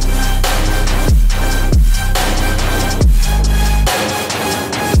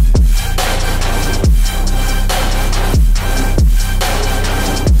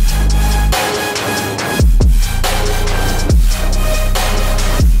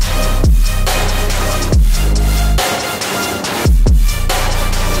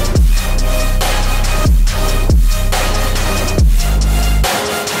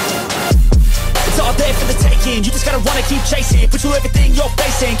 You just gotta wanna keep chasing. Put you everything you're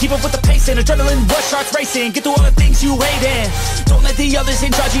facing. Keep up with the pace and adrenaline rush starts racing. Get through all the things you hate in. Don't let the others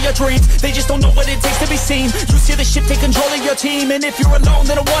in charge of your dreams. They just don't know what it takes to be seen. You see the ship take control of your team. And if you're alone,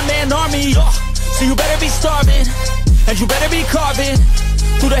 then a one-man army. So you better be starving, and you better be carving.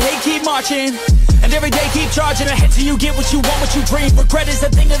 Through the hate, keep marching. And every day keep charging ahead till you get what you want, what you dream. Regret is a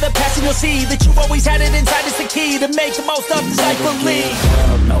thing of the past, and you'll see that you always had it inside. It's the key to make the most of this life. Believe.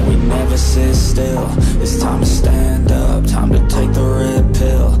 No, we never sit still. It's time to stand up, time to take the red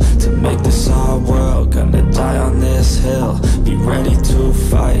pill. To make this our world, gonna die on this hill. Be ready to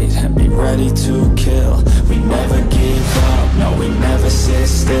fight and be ready to kill. We never give up, no, we never sit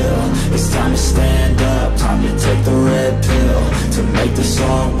still. It's time to stand up, time to take the red pill. To make this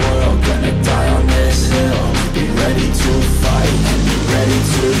our world, gonna die on this hill. Be ready to fight and be ready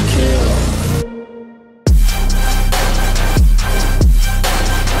to kill.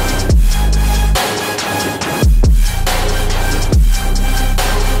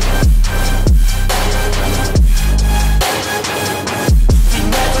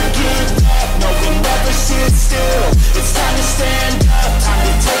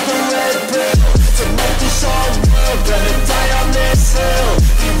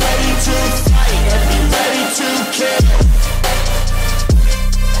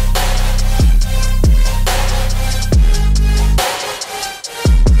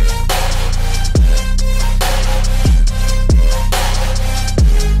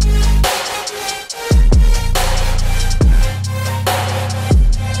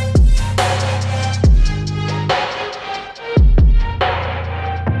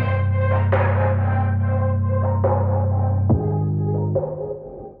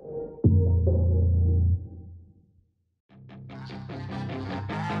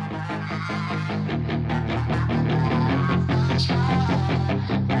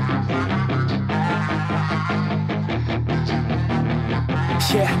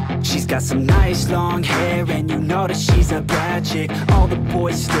 Yeah, she's got some nice long hair, and you know that she's a bad chick. All the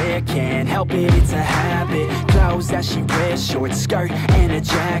boys stare, can't help it, it's a habit. Clothes that she wears, short skirt and a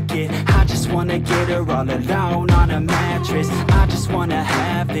jacket. I just wanna get her all alone on a mattress. I just wanna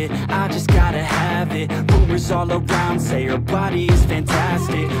have it, I just gotta have it. Rumors all around say her body is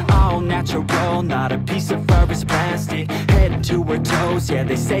fantastic. All natural, not a piece of fur is plastic. Head to her toes, yeah,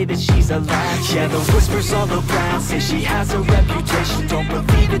 they say that she's a latch. Yeah, the whispers all around say she has a reputation. Don't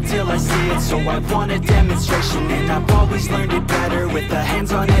believe it till I see it, so I want a demonstration. And I've always learned it better with a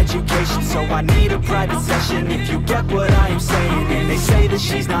hands-on education. So I need a private session, if you get what I am saying. And they say that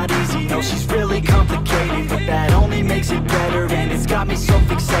she's not easy, no, she's really complicated. But that only makes it better, and it's got me so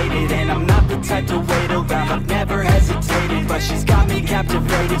fixated. And I'm not the type to wait around, I've never hesitated. But she's got me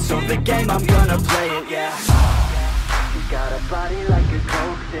captivated, so the game, I'm gonna play it, yeah. She's got a body like a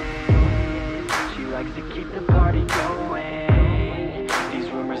cold thing. She likes to keep the party going.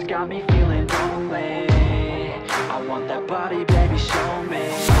 Rumors got me feeling lonely. I want that body, baby, show me.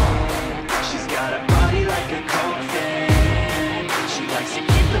 She's got a body like a cold thing. She likes to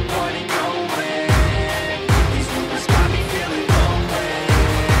keep the party going. These rumors got me feeling lonely.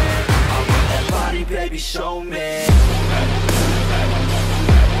 I want that body, baby, show me.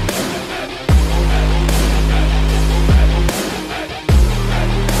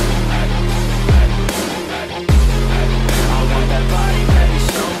 I want that body, baby,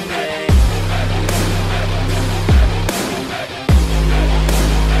 show me.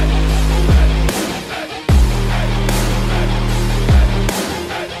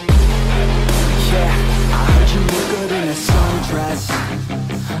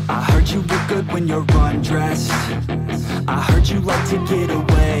 good when you're undressed. I heard you like to get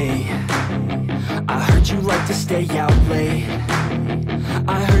away. I heard you like to stay out late.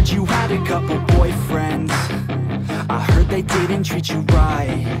 I heard you had a couple boyfriends. I heard they didn't treat you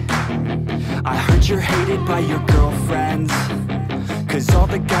right. I heard you're hated by your girlfriends, 'cause all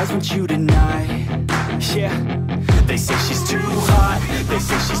the guys want you tonight. Yeah. They say she's too hot, they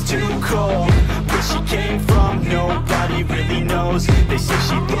say she's too cold. Where she came from, nobody really knows. They say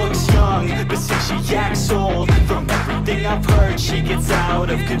she looks young, but say she acts old. From everything I've heard, she gets out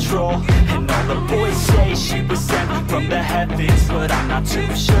of control. And all the boys say she was sent from the heavens, but I'm not too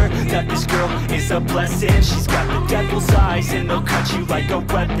sure that this girl is a blessing. She's got the devil's eyes and they'll cut you like a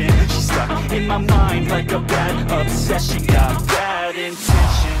weapon. She's stuck in my mind like a bad obsession. Got bad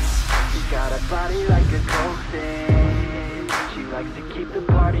intentions. She's got a body like a cold thing. She likes to keep the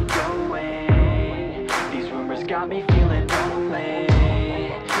party going. These rumors got me feeling lonely.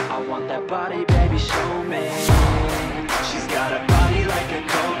 I want that body, baby, show me. She's got a body like a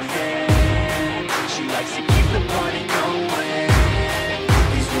cold thing. She likes to keep the party going.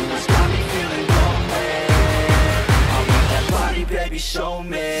 These rumors got me feeling lonely. I want that body, baby, show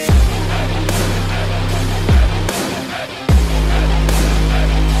me.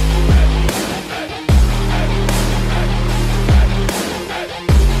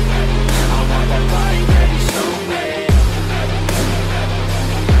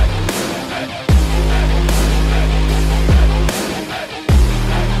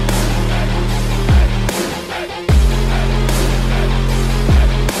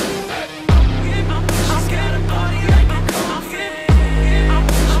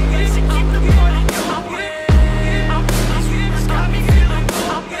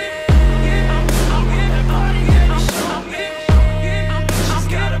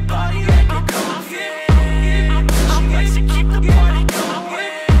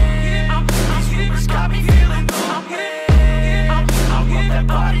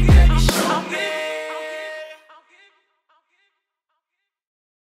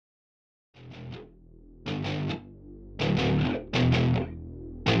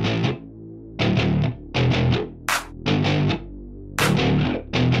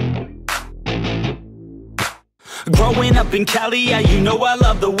 Growing up in Cali, yeah, you know I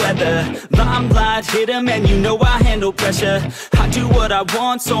love the weather. Limelight hit 'em and you know I handle pressure. I do what I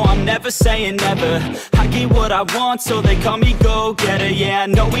want, so I'm never saying never. I get what I want, so they call me go-getter. Yeah, I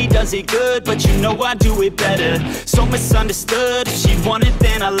know he does it good, but you know I do it better. So misunderstood, if she wanted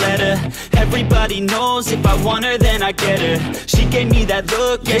then I let her. Everybody knows if I want her then I get her. She gave me that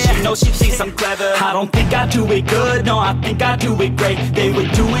look, yeah, she knows she thinks I'm clever. I don't think I do it good, no, I think I do it great. They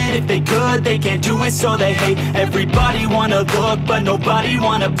would do it if they could, they can't do it so they hate. Everybody wanna look, but nobody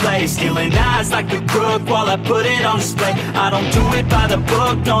wanna play. Stealing eyes like a crook while I put it on display. I don't do it by the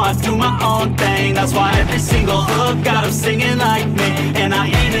book, no, I do my own thing. That's why every single hook got 'em singing like me. And I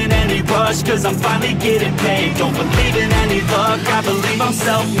ain't in any rush, 'cause I'm finally getting paid. Don't believe in any luck, I believe I'm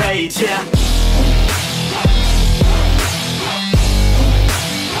self-made, yeah.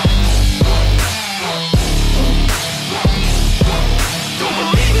 Don't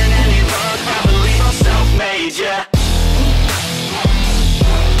believe in any luck, I believe I'm self-made, yeah.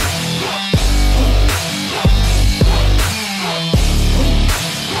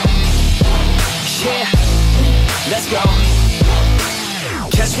 Yeah, let's go.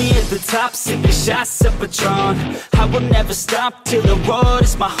 Catch me at the top, sipping shots of Patron. I will never stop till the road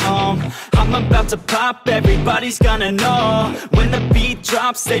is my home. I'm about to pop, everybody's gonna know. When the beat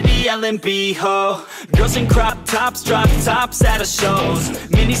drops, they be yelling B-ho. Girls in crop tops, drop tops at our shows.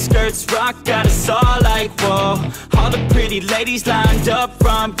 Mini skirts rock, got us all like whoa. All the pretty ladies lined up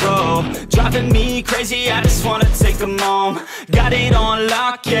front row. Driving me crazy, I just wanna take them home. Got it on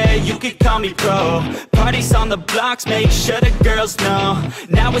lock, yeah, you could call me pro. Parties on the blocks, make sure the girls know.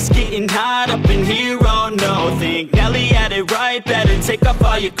 Now it's getting hot up in here, oh no. Think Nelly had it right, better take off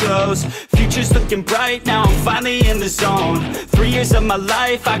all your clothes. Future's looking bright, now I'm finally in the zone. 3 years of my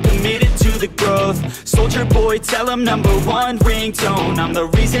life, I committed to the growth. Soldier boy, tell him #1 ringtone. I'm the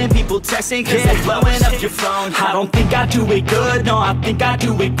reason people texting, 'cause they're blowing up your phone. I don't think I do it good, no, I think I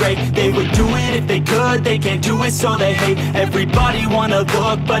do it great. They would do it if they could, they can't do it so they hate. Everybody wanna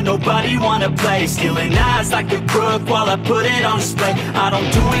look, but nobody wanna play. Stealing eyes like a crook while I put it on display. I don't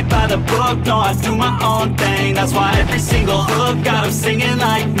do it by the book, no, I do my own thing. That's why every single hook got 'em singing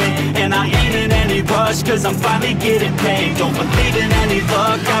like me. And I ain't in any rush, 'cause I'm finally getting paid. Don't believe in any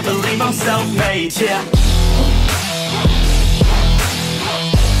luck, I believe I'm self-made, yeah.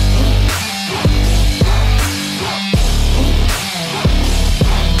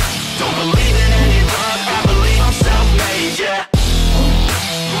 Don't believe in any luck, I believe I'm self-made, yeah.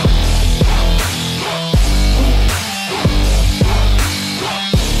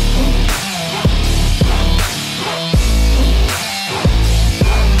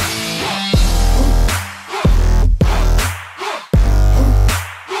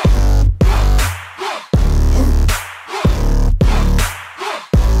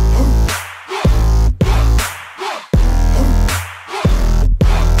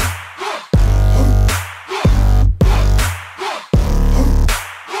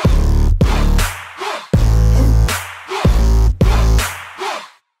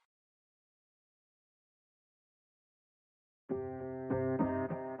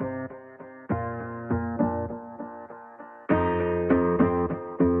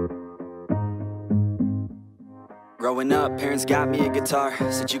 Growing up, parents got me a guitar.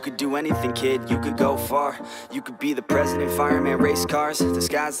 Said you could do anything, kid, you could go far. You could be the president, fireman, race cars. The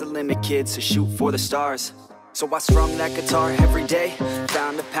sky's the limit, kid, so shoot for the stars. So I strummed that guitar every day.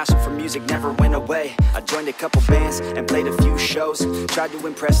 Found a passion for music, never went away. I joined a couple bands and played a few shows. Tried to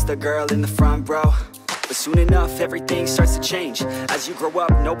impress the girl in the front row. But soon enough, everything starts to change. As you grow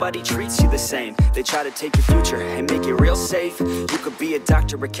up, nobody treats you the same. They try to take your future and make it real safe. You could be a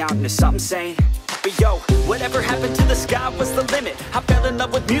doctor, accountant, or something sane. But yo, whatever happened to the sky was the limit. I fell in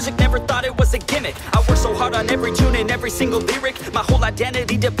love with music, never thought it was a gimmick. I worked so hard on every tune and every single lyric. My whole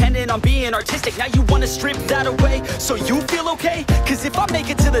identity depended on being artistic. Now you wanna strip that away, so you feel okay? Cause if I make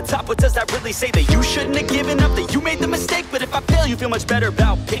it to the top, what does that really say? That you shouldn't have given up, that you made the mistake? But if I fail, you feel much better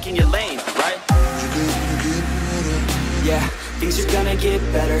about picking your lane, right? Yeah, things are gonna get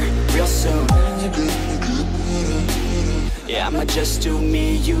better real soon. Yeah, I'ma just do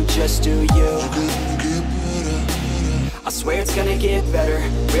me, you just do you. I swear it's gonna get better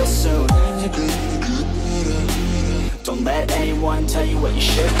real soon. Don't let anyone tell you what you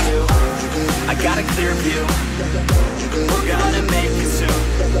should do. I got a clear view, we're gonna make it soon.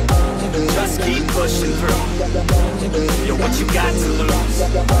 Just keep pushing through. You're what you got to lose.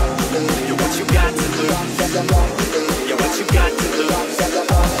 You're what you got to lose. You're what you got to lose.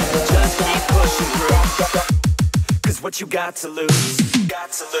 Just keep pushing through. Cause what you got to lose,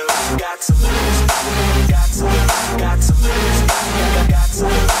 got to lose, got to lose, got to lose, got to lose, got to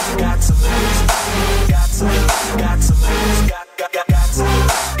lose, got to lose, got to lose, got to lose, got to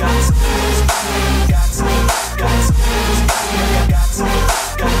lose, got to lose, got to lose,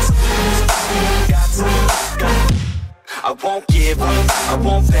 got to lose, got to lose. I won't give up, I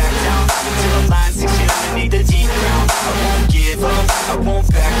won't back down until I'm lying 6 feet underneath the deep ground. I won't give up, I won't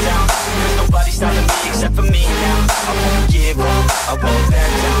back down. There's nobody stopping me except for me now. I won't give up, I won't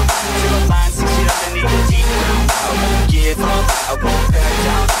back down until I'm lying 6 feet underneath the deep ground. I won't give up, I won't back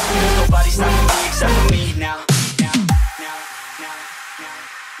down. There's nobody stopping me except for me now.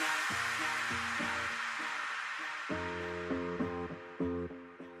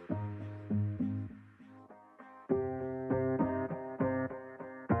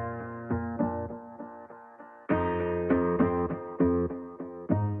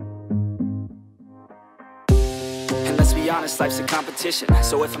 Honest, life's a competition,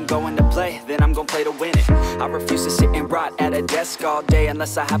 so if I'm going to play, then I'm gonna play to win it. I refuse to sit and rot at a desk all day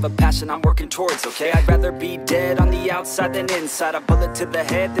unless I have a passion I'm working towards, okay? I'd rather be dead on the outside than inside. A bullet to the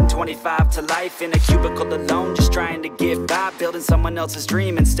head than 25 to life in a cubicle alone, just trying to get by, building someone else's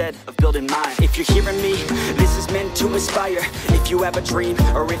dream instead of building mine. If you're hearing me, this is meant to inspire. If you have a dream,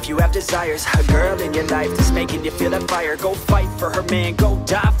 or if you have desires, a girl in your life that's making you feel that fire, go fight for her, man, go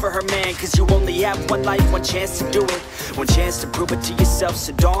die for her, man. Cause you only have one life, one chance to do it, one chance to prove it to yourself,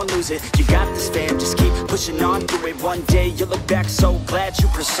 so don't lose it. You got this, fam, just keep pushing on through it. One day you'll look back so glad you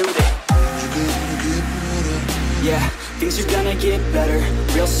pursued it. Yeah, things are gonna get better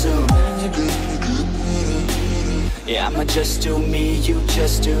real soon. Yeah, I'ma just do me, you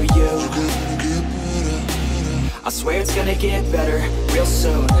just do you. I swear it's gonna get better real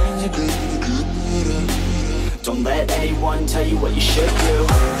soon. Don't let anyone tell you what you should do.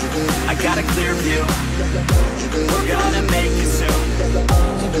 I got a clear view, we're gonna make it soon.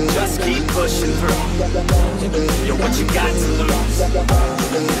 Just keep pushing through. You're what you got to lose.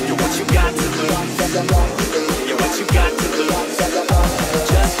 You're what you got to lose. You're what you got to lose.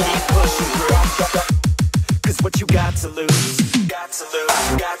 Just keep pushing through. Cause what you got to lose, got to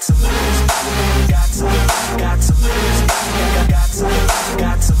lose, got to lose, got to lose, got to lose, got to lose,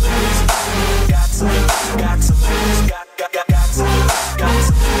 got to lose, got to lose, got to lose, got to lose, got to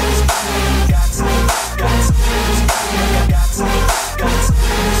lose, got to lose, got to lose, got to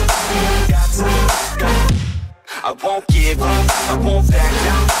lose, got to lose. I won't give up, I won't back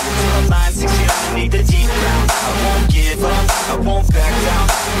down until I'm lying 6 feet underneath the deep ground. I won't give up, I won't back down.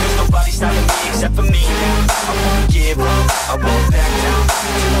 There's nobody stopping me except for me now. I won't give up, I won't back down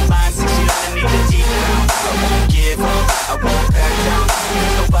until I'm lying 6 feet underneath the deep ground. I won't give up, I won't back down.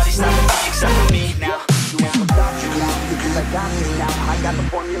 There's nobody stopping me except for me now. You won't stop me now, because I got you now. I got the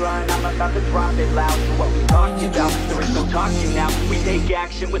formula and I'm about to drop it loud. So what we talking about? There is no talking now. We take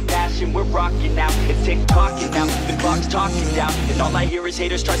action with passion, we're rocking now. It's tick-tocking now, the clock's talking down. And all I hear is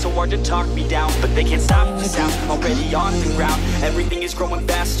haters try so hard to talk me down, but they can't stop the sound, already on the ground. Everything is growing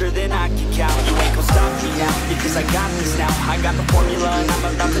faster than I can count. You ain't gon' stop me now, because I got this now. I got the formula and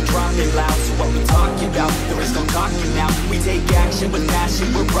I'm about to drop it loud. So what we talking about? There is no talking now. We take action with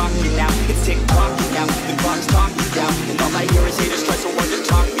passion, we're rocking now. It's tick-tocking now, the clock's talking down. And all I hear is haters try so hard to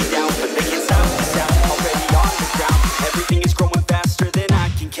talk me down, but they can't stop the sound, already on the ground. Everything is growing faster than I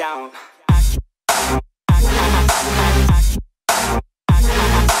can count. I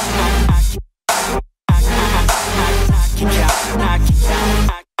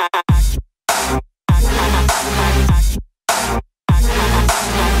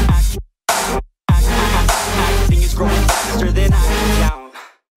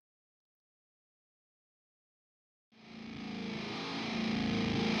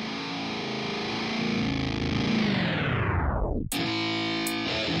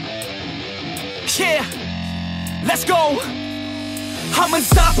Yeah, let's go. I'm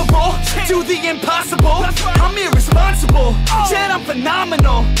unstoppable, do the impossible. I'm irresponsible, yet I'm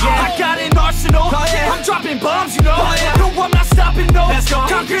phenomenal. I got an arsenal, I'm dropping bombs, you know. No, I'm not stopping, no.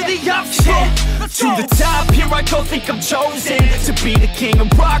 Conquer the obstacle. To the top, here I go, think I'm chosen to be the king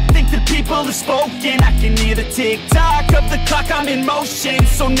of rock, think the people have spoken. I can hear the tick-tock of the clock, I'm in motion.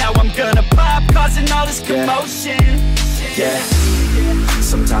 So now I'm gonna pop, causing all this commotion. Yeah,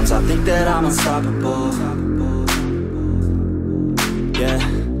 sometimes I think that I'm unstoppable. Yeah,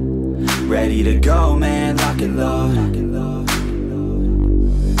 ready to go, man, lock and load.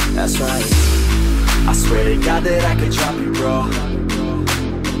 That's right, I swear to God that I could drop you, bro.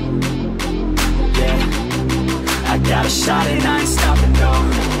 Yeah, I got a shot and I ain't stopping, no.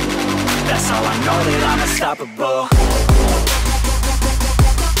 That's how I know that I'm unstoppable.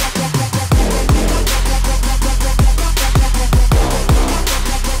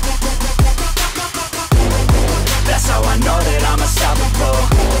 That's how I know that I'm unstoppable.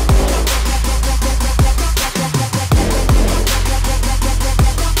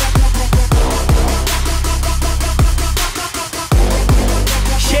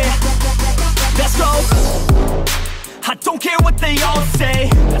 Yeah, let's go. I don't care what they all say.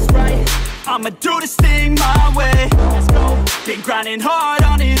 That's right, I'ma do this thing my way. Let's go. Been grinding hard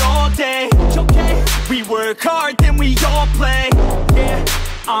on it all day. Okay, we work hard, then we all play. Yeah,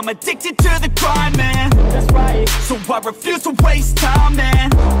 I'm addicted to the grind, man. That's right, so I refuse to waste time,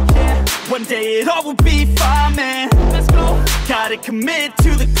 man. Yeah, one day it all will be fine, man. Let's go. Gotta commit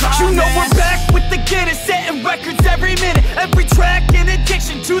to the climb. You know we're back with the Guinness, setting records every minute, every track. In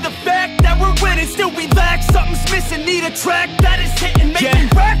addiction to the fact that we're winning, still we lack something's missing. Need a track that is hitting, making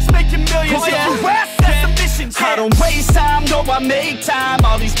racks, making millions. That's the mission. I don't waste time, no, I make time.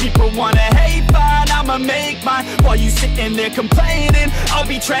 All these people wanna hate, fine, I'ma make mine. While you sitting there complaining, I'll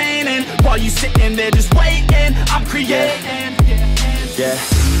be training. While you sitting there just waiting, I'm creating. Yeah,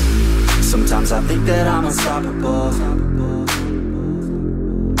 sometimes I think that I'm unstoppable.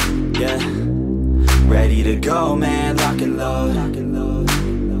 Yeah, ready to go, man, lock and load.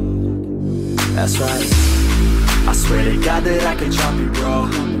 That's right, I swear to God that I could drop you, bro.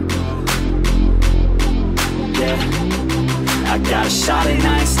 Yeah, I got a shot and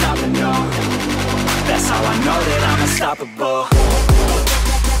I ain't stopping, no. That's how I know that I'm unstoppable.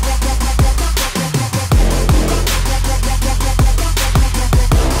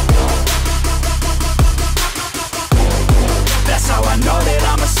 That's how I know that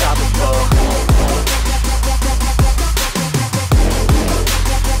I'm unstoppable.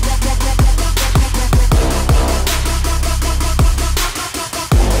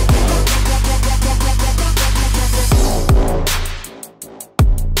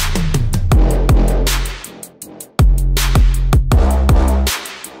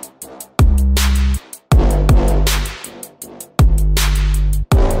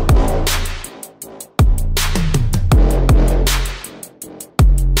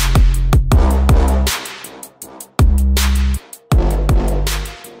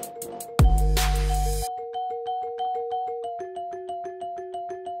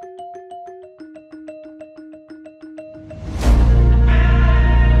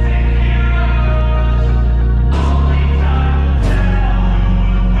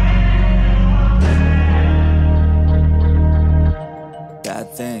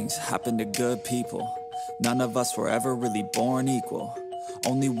 Things happen to good people. None of us were ever really born equal.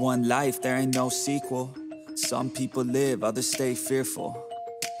 Only one life, there ain't no sequel. Some people live, others stay fearful.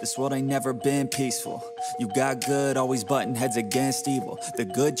 This world ain't never been peaceful. You got good, always butting heads against evil. The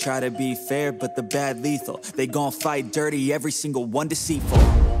good try to be fair, but the bad lethal. They gon' fight dirty, every single one deceitful.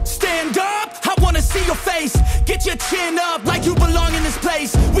 Stand up, I wanna see your face. Get your chin up like you belong in this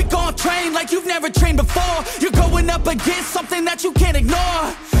place. We gon' train like you've never trained before. You're going up against something that you can't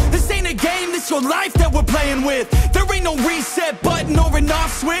ignore. This ain't a game, this your life that we're playing with. There ain't no reset button or an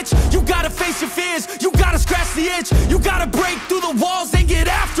off switch. You gotta face your fears, you gotta scratch the itch. You gotta break through the walls and get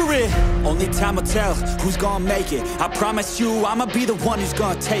after it. Only time will tell who's gonna make it. I promise you, I'ma be the one who's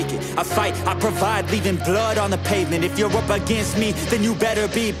gonna take it. I fight, I provide, leaving blood on the pavement. If you're up against me, then you better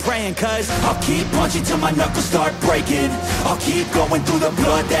be praying. Cause I'll keep punching till my knuckles start breaking. I'll keep going through the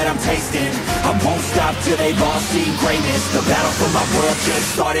blood that I'm tasting. I won't stop till they've all seen greatness. The battle for my world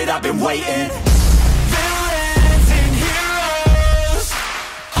just started, I've been waiting. Villains and heroes,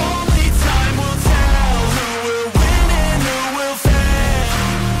 only time will tell who will win and who will fail.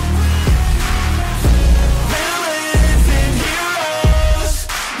 Villains and heroes,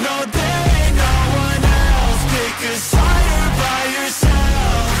 no there ain't no one else. Pick a side by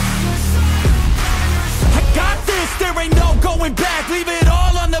yourself. I got this, there ain't no going back. Leave it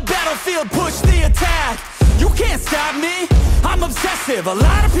all on the battlefield. battlefield, push the attack. You can't stop me, I'm obsessive. A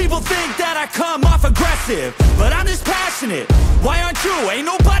lot of people think that I come off aggressive, but I'm just passionate. Why aren't you? Ain't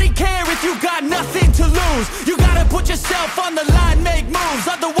nobody care if you got nothing to lose. You gotta put yourself on the line, make moves.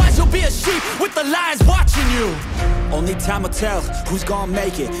 Otherwise you'll be a sheep with the lions watching you. Only time will tell who's gonna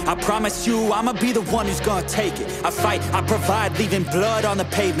make it. I promise you I'ma be the one who's gonna take it. I fight, I provide, leaving blood on the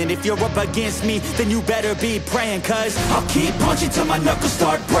pavement. If you're up against me, then you better be praying, cause I'll keep punching till my knuckles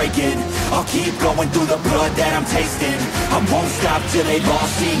start breaking. I'll keep going through the blood that I'm tasting. I won't stop till they've all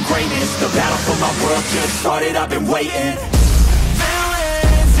seen greatness. The battle for my world just started, I've been waiting.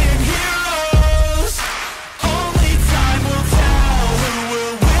 Villains and heroes, only time will tell who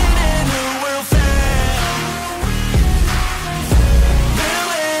will win and who will fail.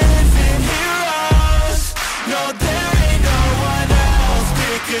 Villains and heroes, no there ain't no one else.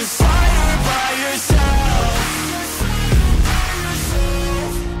 Pick a side or by yourself.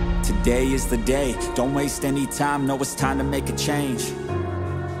 Today is the day, don't waste any time. Know it's time to make a change.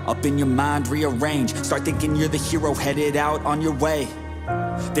 Up in your mind, rearrange. Start thinking you're the hero headed out on your way.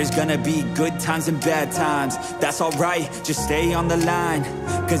 There's gonna be good times and bad times. That's alright, just stay on the line.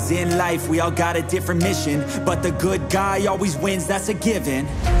 Cause in life we all got a different mission, but the good guy always wins, that's a given.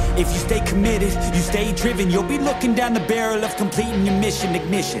 If you stay committed, you stay driven, you'll be looking down the barrel of completing your mission.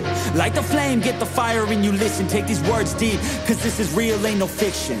 Ignition, light the flame, get the fire and you listen. Take these words deep, cause this is real, ain't no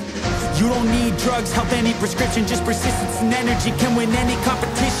fiction. You don't need drugs, help any prescription. Just persistence and energy can win any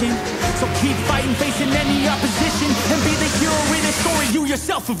competition. So keep fighting, facing any opposition, and be the hero in a story you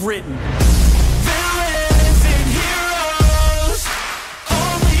yourself have written. Villains and heroes,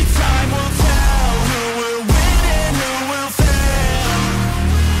 only time will tell who will win and who will fail.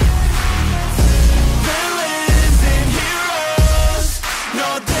 Villains and heroes, no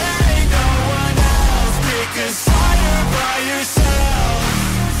there ain't no one else. Pick a side or by yourself.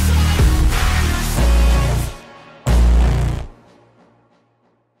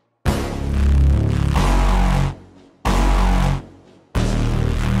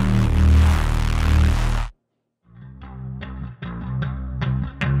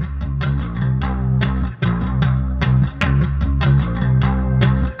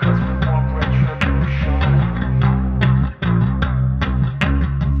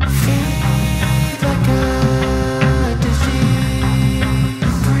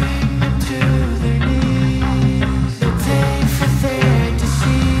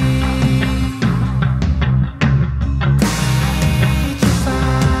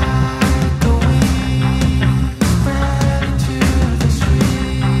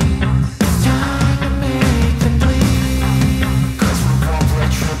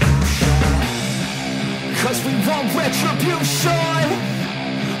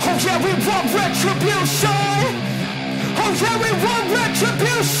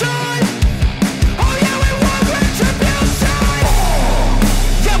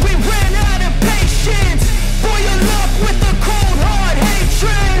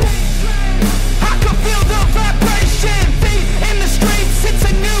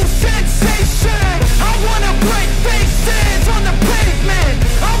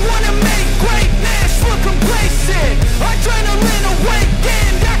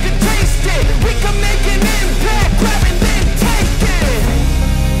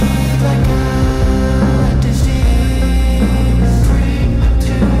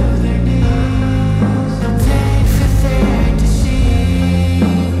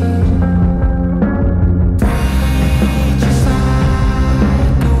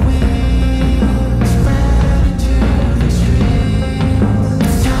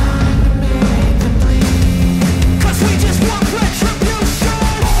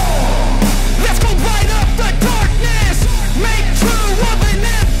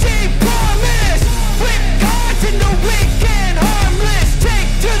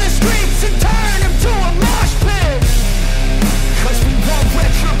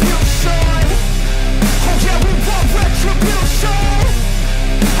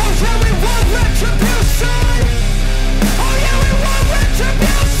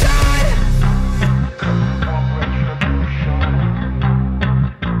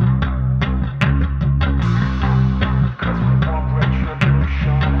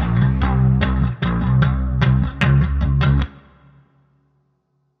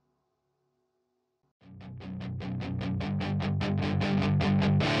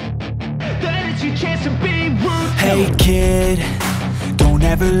 Hey kid, don't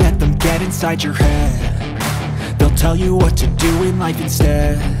ever let them get inside your head. They'll tell you what to do in life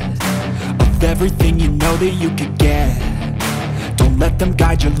instead of everything you know that you could get. Don't let them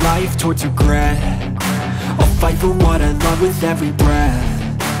guide your life towards regret. I'll fight for what I love with every breath.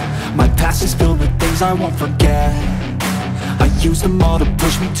 cause I won't forget. I used them all to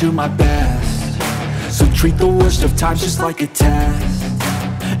push me to my best. So treat the worst of times just like a test.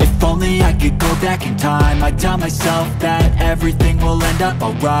 If only I could go back in time, I'd tell myself that everything will end up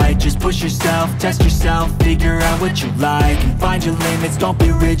alright. Just push yourself, test yourself, figure out what you like, and find your limits, don't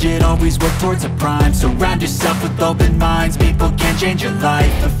be rigid, always work towards a prime. Surround yourself with open minds, people can change your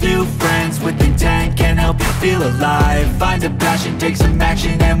life. A few friends with intent can help you feel alive. Find a passion, take some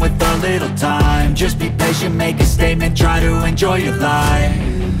action, and with a little time, just be patient, make a statement, try to enjoy your life.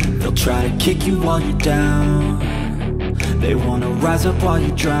 They'll try to kick you while you're down, they wanna rise up while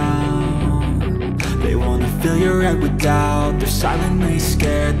you drown. They wanna fill your head with doubt. They're silently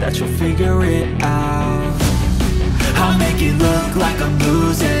scared that you'll figure it out. I'll make it look like I'm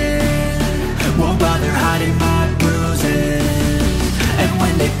losing, won't bother hiding my bruises. And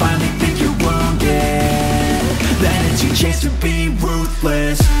when they finally think you're wounded, then it's your chance to be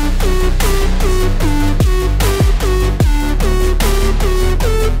ruthless.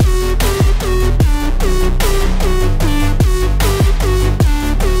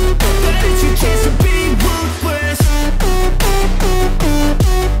 Chance to be ruthless.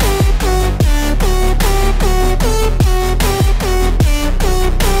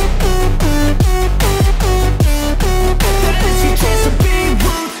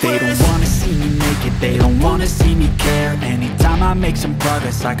 They don't wanna see me make it, they don't wanna see me care. Anytime I make some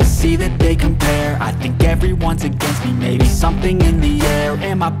progress, I can see that they compare. I think everyone's against me, maybe something in the air.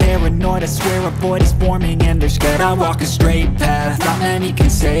 Am I paranoid? I swear a void is forming and they're scared. I walk a straight path, not many can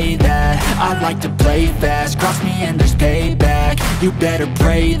say that. I like to play fast, cross me and there's payback. You better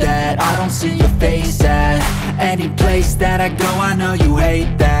pray that I don't see your face at any place that I go. I know you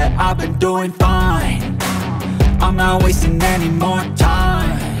hate that. I've been doing fine, I'm not wasting any more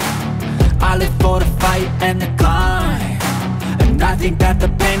time. I live for the fight and the climb, and I think that the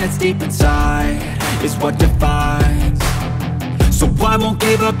pain that's deep inside is what defines. So I won't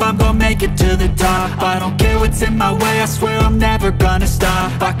give up, I'm gonna make it to the top. I don't care what's in my way, I swear I'm never gonna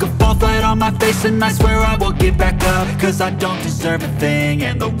stop. I could fall flat on my face and I swear I will get back up, cause I don't deserve a thing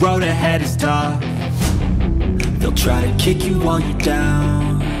and the road ahead is tough. They'll try to kick you while you're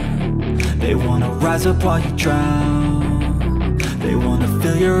down, they wanna rise up while you drown. They wanna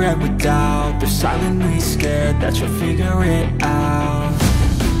fill your head with doubt. They're silently scared that you'll figure it out.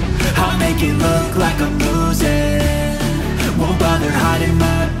 I'll make it look like I'm losing, won't bother hiding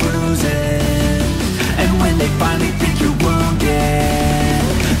my bruises. And when they finally think you're wounded,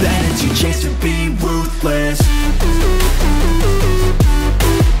 then it's your chance to be ruthless.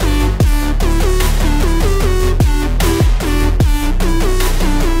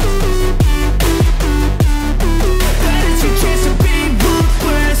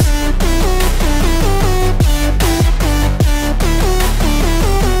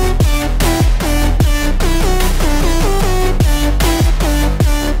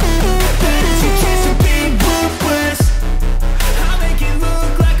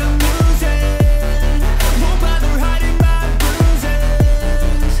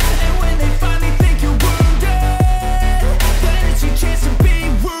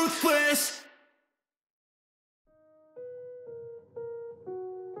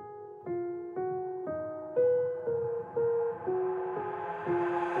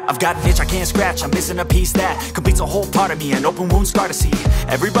 I've got an itch I can't scratch, I'm missing a piece that completes a whole part of me, an open wound scar to see.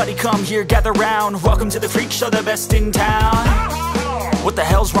 Everybody come here, gather round, welcome to the freak show, the best in town. What the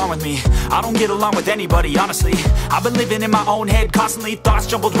hell's wrong with me? I don't get along with anybody, honestly. I've been living in my own head constantly, thoughts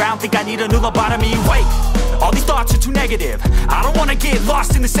jumbled around, think I need a new lobotomy. Wait, all these thoughts are too negative, I don't wanna get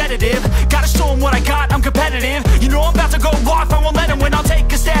lost in the sedative. Gotta show them what I got, I'm competitive. You know I'm about to go off, I won't let them win, I'll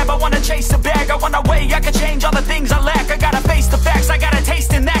take a stab. I wanna chase the bag, I wanna weigh, I can change all the things I lack. I gotta face the facts, I got a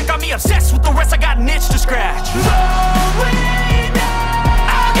taste in that. Got me obsessed with the rest, I got an itch to scratch.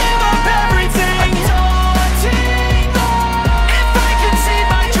 I'll give up everything.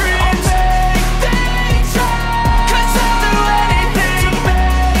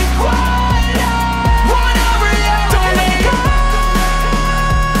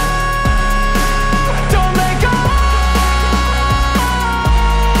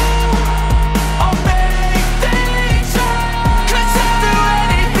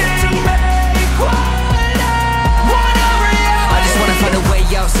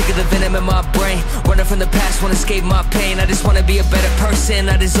 from the past, wanna escape my pain. I just wanna be a better person,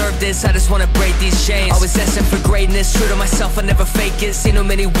 I deserve this, I just wanna break these chains. Always asking for greatness, true to myself, I never fake it. Seen too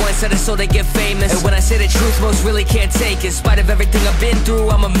many once that I so they get famous. And when I say the truth, most really can't take it. In spite of everything I've been through,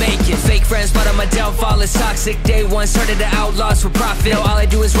 I'ma make it. Fake friends, but on my downfall is toxic. Day one, started the outlaws for profit. Now all I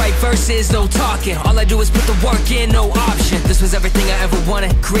do is write verses, no talking. All I do is put the work in, no option. This was everything I ever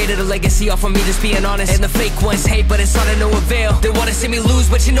wanted. Created a legacy off of me just being honest. And the fake ones hate, but it's all to no avail. They wanna see me lose,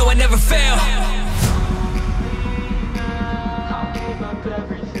 but you know I never fail. I'll give up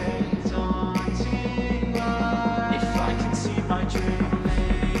everything, daunting if I can see my dream,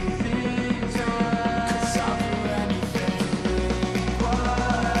 lay things right, 'cause I'll do anything,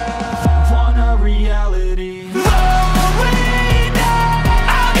 want a reality.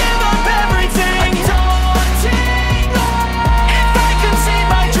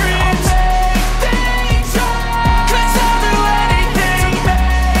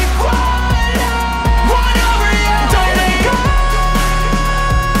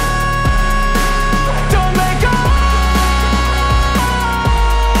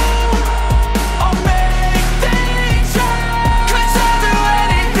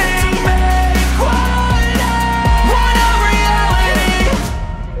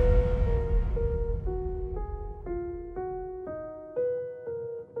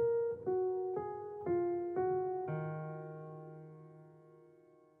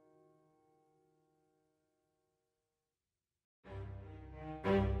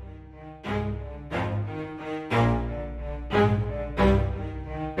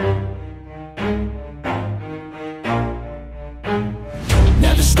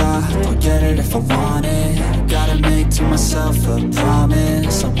 Never stop, I'll get it if I want it. Gotta make to myself a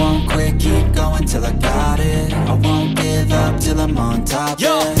promise. I won't quit, keep going till I got it. I won't give up till I'm on top.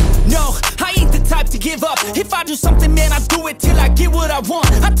 Yo, yeah. no, I ain't the type to give up. If I do something, man, I do it till I get what I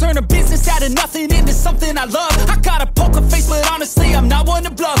want. I turn a business out of nothing into something I love. I got a poker face, but honestly, I'm not one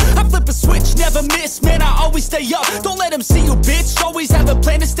to bluff. I flip a switch, never miss, man, I always stay up. Don't let them see you, bitch, always have a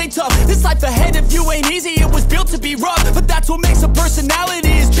plan to stay tough. This life ahead of you ain't easy, it was built to be rough. But that's what makes a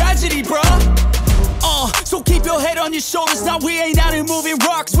personality, is tragedy, bruh. So keep your head on your shoulders. Now we ain't out here moving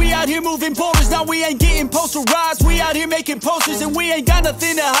rocks, we out here moving boulders. Now we ain't getting posterized, we out here making posters. And we ain't got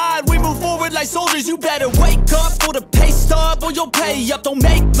nothing to hide, we move forward like soldiers. You better wake up for the pay stub, or you'll pay up. Don't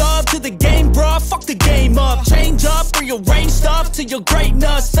make love to the game, bruh, fuck the game up. Change up, rearrange stuff to your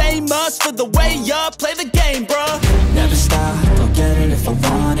greatness. Famous for the way up, play the game, bruh. Never stop, I'll get it if I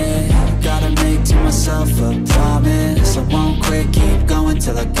want it. Gotta make to myself a promise. I won't quit, keep going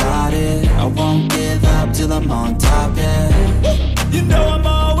till I got it. I won't give up till I'm on top, yeah. You know I'm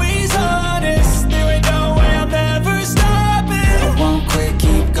always honest, there ain't no way I'm ever stopping. I won't quit,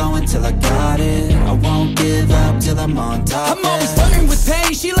 keep going till I got it. I won't give up till I'm on top, I'm always flirting with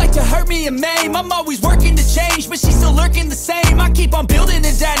pain, she like to hurt me and maim. I'm always working to change, but she's still lurking the same. I keep on building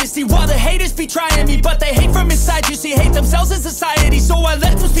a dynasty while the haters be trying me. But they hate from inside, you see, hate themselves in society. So I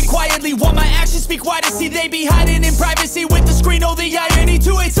let them speak quietly while my actions speak wider. See, they be hiding in privacy with the screen. Oh, the irony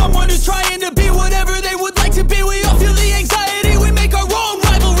to hate someone who's trying to be whatever they would like to be. We all feel the anxiety, we make our own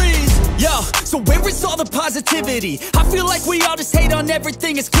rivalries. Yo, so where is all the positivity? I feel like we all just hate on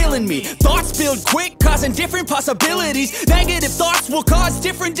everything, it's killing me. Thoughts build quick, causing different possibilities. Negative thoughts will cause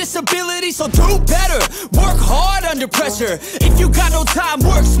different disabilities. So do better, work hard under pressure. If you got no time,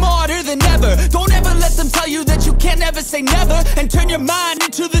 work smarter than ever. Don't ever let them tell you that you can't ever say never. And turn your mind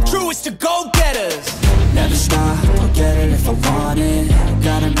into the truest of go-getters. Never stop, I'll get it if I want it.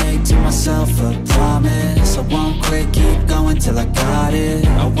 Gotta make to myself a promise. I won't quit, keep going till I got it.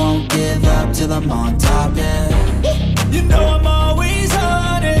 I won't give up till I'm on top, yeah. You know I'm always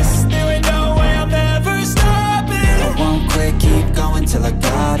honest, there ain't no way I'm ever stopping. I won't quit, keep going till I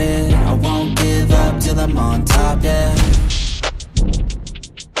got it. I won't give up till I'm on top, yeah.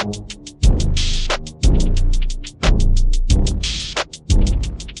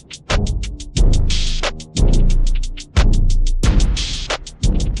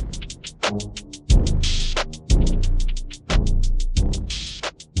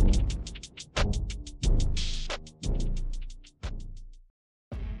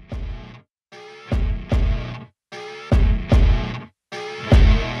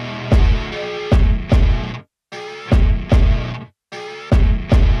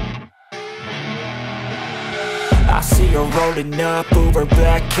 I see her rolling up, Uber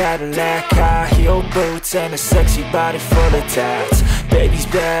black Cadillac, high heel boots and a sexy body full of tats. Baby's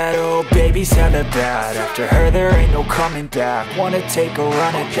bad, oh baby's hella bad. After her there ain't no coming back. Wanna take a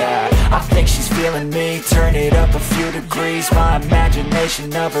run at that. I think she's feeling me, turn it up a few degrees. My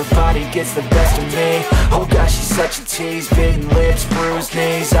imagination of her body gets the best of me. Oh gosh, she's such a tease, bitten lips, bruised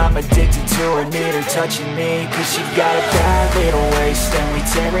knees. I'm addicted to her, need her touching me. Cause she got a bad little waist, and we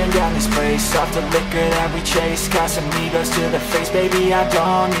tearing down this place. Off the liquor that we chase, got some egos to the face. Baby, I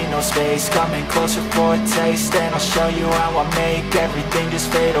don't need no space, coming closer for a taste. And I'll show you how I make everything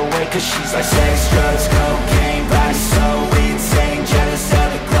just fade away. Cause she's like sex, drugs, cocaine, body so insane. Jealous of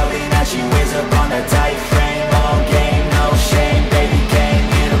the clothing that she wears up on a tight frame. All game, no shame, baby came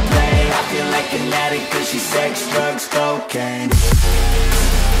here to play. I feel like an addict cause she's sex, drugs, cocaine.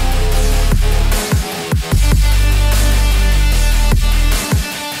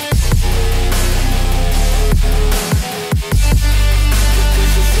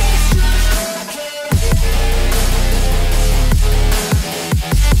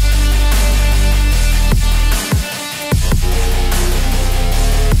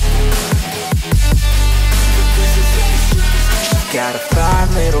 Got a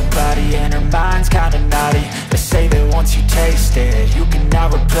fine little body and her mind's kinda naughty. They say that once you taste it, you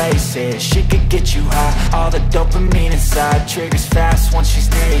cannot replace it. She could get you high, all the dopamine inside triggers fast once she's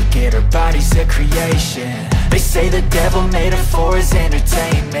naked. Her body's a creation. They say the devil made her for his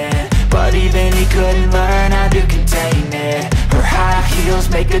entertainment, but even he couldn't learn how to contain it. Her high heels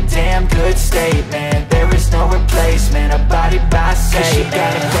make a damn good statement. There is no replacement, a body by Satan. Cause she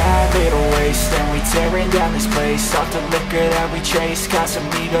got a bad little waist, and we tearing down this place. Off the liquor that we chase, got some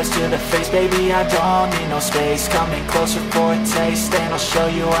egos to the face. Baby, I don't need no space, coming closer for a taste. And I'll show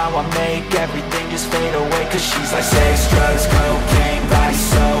you how I make everything just fade away. Cause she's like sex, drugs, cocaine, body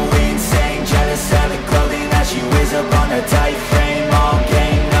so insane. Jealous of the clothing that she wears up on a tight frame. All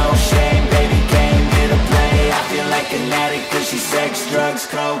game, no shame, baby came here to play. I feel like an addict cause she's sex, drugs,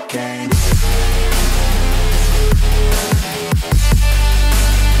 cocaine.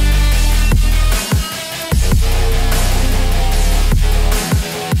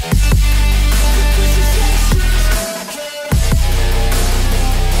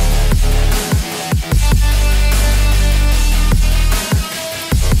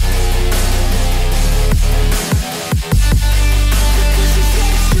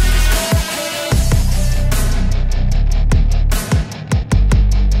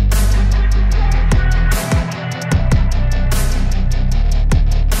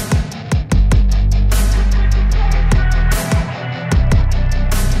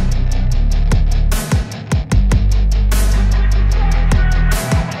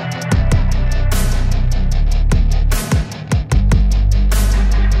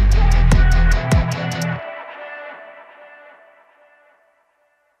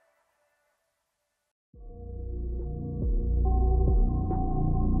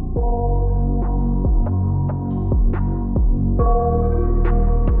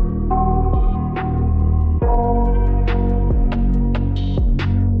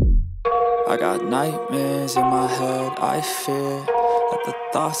 I got nightmares in my head, I fear that the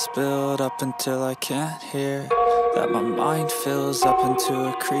thoughts build up until I can't hear, that my mind fills up into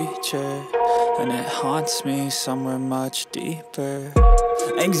a creature, and it haunts me somewhere much deeper.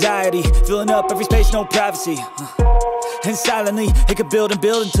 Anxiety, filling up every space, no privacy. And silently, it could build and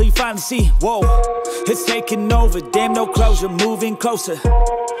build until you finally see, whoa, it's taking over, damn no closure, moving closer.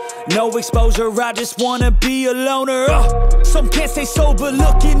 No exposure, I just wanna be a loner. Some can't stay sober,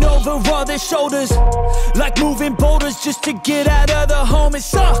 looking over all their shoulders, like moving boulders just to get out of the home. It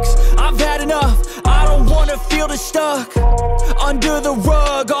sucks, I've had enough, I don't wanna feel the stuck under the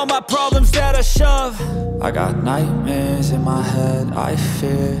rug, all my problems that I shove. I got nightmares in my head, I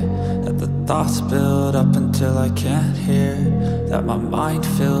fear that the thoughts build up until I can't hear, that my mind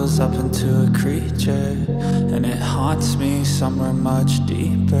fills up into a creature, and it haunts me somewhere much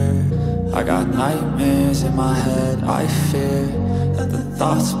deeper. I got nightmares in my head, I fear that the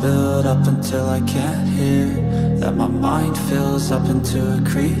thoughts build up until I can't hear, that my mind fills up into a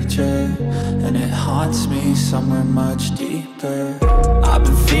creature, and it haunts me somewhere much deeper. I've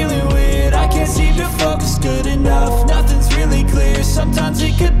been feeling weird, I can't seem to focus good enough. Nothing's really clear, sometimes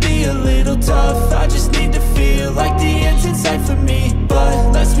it could be a little tough. I just need to feel like the end's in sight for me,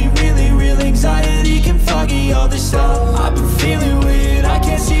 but let's be really real, anxiety can foggy all this stuff. I've been feeling weird, I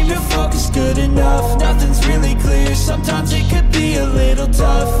can't seem to focus good enough. Nothing's really clear, sometimes it could be a little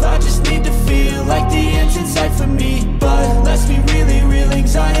tough. I just need to feel like the end's in sight for me, but let's be really real,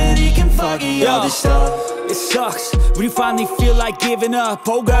 anxiety can foggy all this stuff. It sucks, when you finally feel like giving up.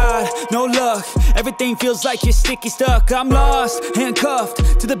 Oh God, no luck, everything feels like you're sticky stuck. I'm lost,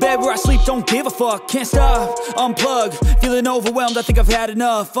 handcuffed to the bed where I sleep, don't give a fuck. Can't stop, unplug, feeling overwhelmed, I think I've had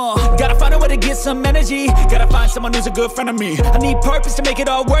enough. Gotta find a way to get some energy, gotta find someone who's a good friend of me. I need purpose to make it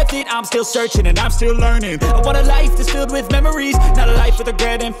all worth it, I'm still searching and I'm still learning. I want a life that's filled with memories, not a life with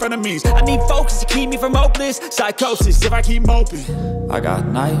regret in front of me. I need focus to keep me from hopeless psychosis if I keep moping. I got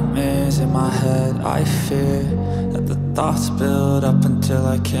nightmares in my head, I fear that the thoughts build up until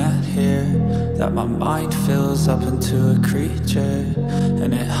I can't hear, that my mind fills up into a creature,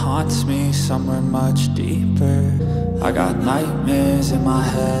 and it haunts me somewhere much deeper. I got nightmares in my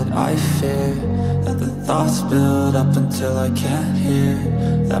head, I fear that the thoughts build up until I can't hear,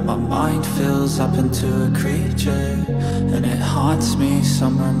 that my mind fills up into a creature, and it haunts me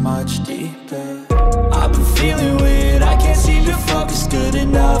somewhere much deeper. I've been feeling weird, I can't seem to focus good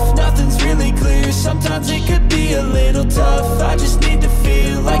enough. Nothing's really clear, sometimes it could be a little tough. I just need to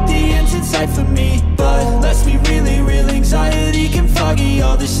feel like the end's in sight for me, but let's be really real, anxiety can foggy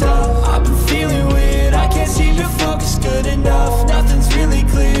all this stuff. I've been feeling weird, I can't seem to focus good enough. Nothing's really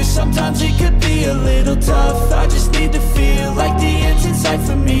clear, sometimes it could be a little tough. I just need to feel like the end's in sight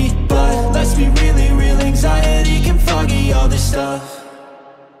for me, but let's be really real, anxiety can foggy all this stuff.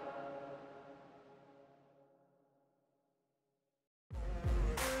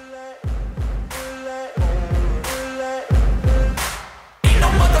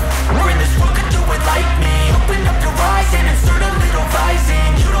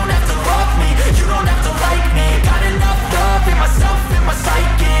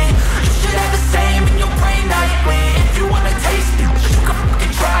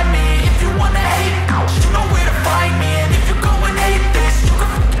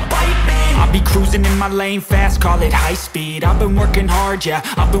 Cruising in my lane fast, call it high speed. I've been working hard, yeah,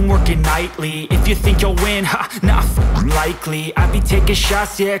 I've been working nightly. If you think you'll win, ha, nah, likely. I be taking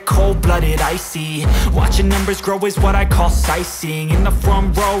shots, yeah, cold-blooded, icy. Watching numbers grow is what I call sightseeing. In the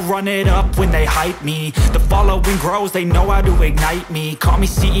front row, run it up when they hype me. The following grows, they know how to ignite me. Call me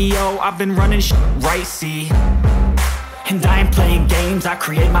CEO, I've been running right, see. And I ain't playing games, I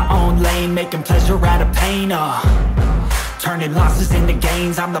create my own lane, making pleasure out of pain, turning losses into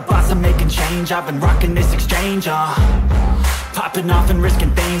gains, I'm the boss, I'm making change. I've been rocking this exchange, popping off and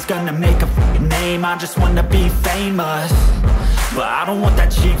risking things, gonna make a f***ing name. I just wanna be famous, but I don't want that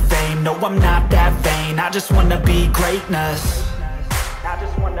cheap fame. No, I'm not that vain, I just wanna be greatness. I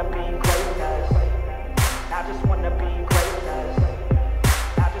just wanna be greatness. I just wanna be greatness.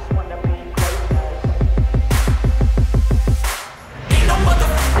 I just wanna be greatness. Ain't no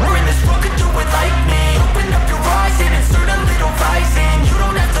motherfucker in this world could do it like me. Open up your eyes and insert a little rising. You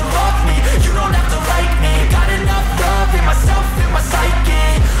don't have to love me, you don't have to like me. Got enough love in myself, in my psyche.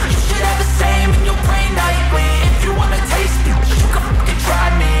 You should have the same in your brain nightly. If you wanna taste me, you can fucking try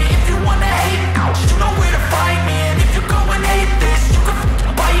me. If you wanna hate, you know where to find me. And if you go and hate this, you can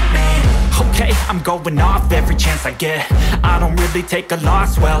fucking bite me. Okay, I'm going off every chance I get. I don't really take a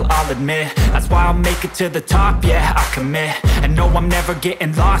loss, well, I'll admit. That's why I'll make it to the top, yeah, I commit. And no, I'm never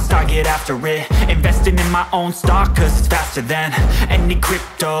getting lost, I get after it. Investing in my own stock, cause it's faster than any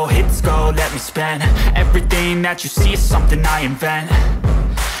crypto hits go, let me spend. Everything that you see is something I invent,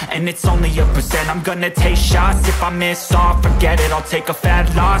 and it's only a percent. I'm gonna take shots, if I miss all, forget it. I'll take a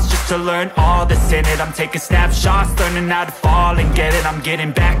fat loss just to learn all that's in it. I'm taking snapshots, learning how to fall and get it. I'm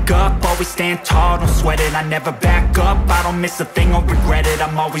getting back up, always stand tall, don't sweat it. I never back up, I don't miss a thing or regret it.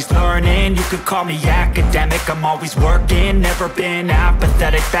 I'm always learning, you could call me academic. I'm always working, never been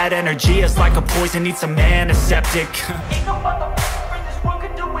apathetic. That energy is like a poison, needs some antiseptic. Ain't no motherfucker in this world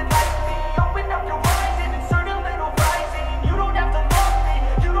could do it like me. Open up your eyes and insert a little rising. You don't have to love me,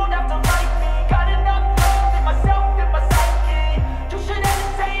 you don't have to like me. Got enough love in myself, in my psyche. You should have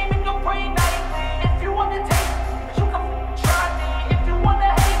the same in your brain nightly. If you want to taste me, you can try me. If you want to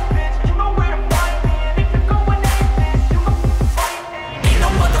hate bitch, you know where to find me. And if you go and hate this, you can fight me. Ain't no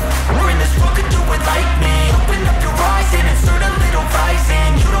motherfucker in this world could do it like me. Open up your eyes and insert a little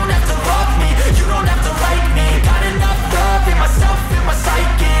rising. You don't have to love me, you don't have to like me. Got enough love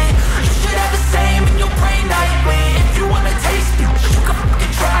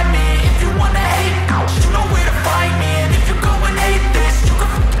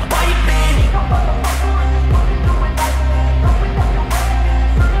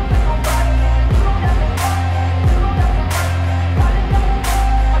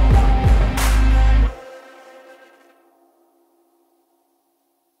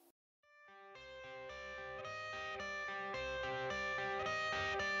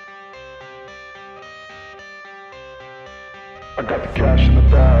I got the cash in the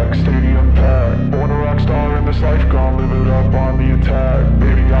bag, stadium packed. Born a rock star in this life, gon' live it up on the attack.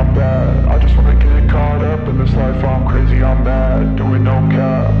 Baby, I'm bad, I just wanna get caught up in this life. I'm crazy, I'm mad, doing no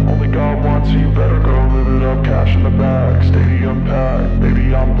cap. Only God wants you, better go live it up. Cash in the bag, stadium packed.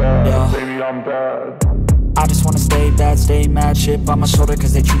 Baby, I'm bad, yeah. Baby, I'm bad. I just wanna stay bad, stay mad. Chip on my shoulder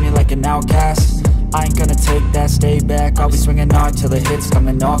cause they treat me like an outcast. I ain't gonna take that, stay back. I'll be swinging hard till the hits come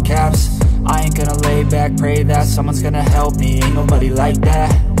in all caps. I ain't gonna lay back, pray that someone's gonna help me. Ain't nobody like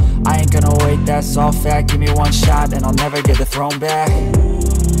that. I ain't gonna wait, that's all fact. Give me one shot and I'll never get the throne back.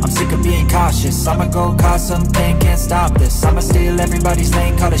 I'm sick of being cautious, I'ma go cause something, can't stop this. I'ma steal everybody's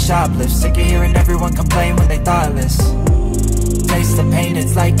lane, call it shoplift. Sick of hearing everyone complain when they thoughtless. Taste the pain,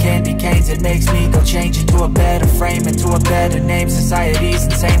 it's like candy canes. It makes me go change into a better frame, into a better name. Society's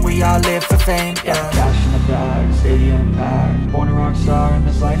insane, we all live for fame, yeah. Cash in the bag, stadium packed. Born a rock star in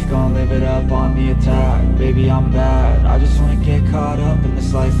this life, gon' live it up on the attack. Baby, I'm bad, I just wanna get caught up in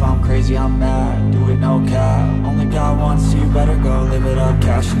this life. I'm crazy, I'm mad, do it no cap. Only God wants you, better go live it up.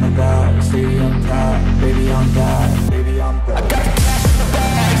 Cash in the bag, stadium packed. Baby, I'm bad, baby, I'm bad. I got the cash in the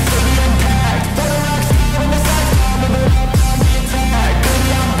bag, stadium packed. Born a rock star in this life, gon' live it up.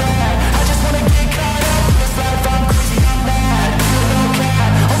 I'm crazy, I'm mad, do it no cap.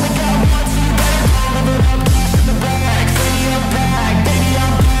 Only God wants you, better go live it up. Cash in the bag, stadium packed.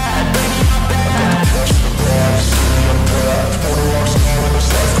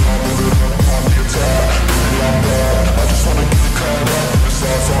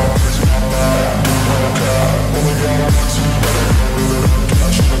 I'm bad,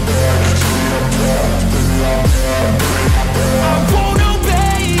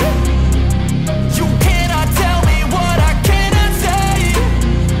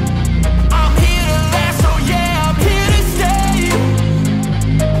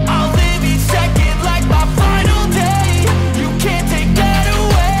 I'm bad. I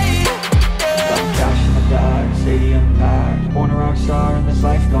got the cash in the bag, stadium packed. Born a rock star in this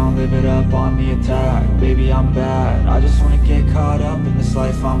life, gon' live it up on the attack. Baby, I'm bad, I just wanna get caught up in this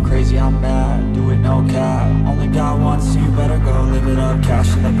life. I'm crazy, I'm mad, do it no cap. Only God wants you, better go live it up.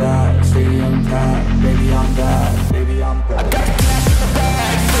 Cash in the bag, stadium packed. Baby, I'm bad, baby, I'm bad. I got the cash in the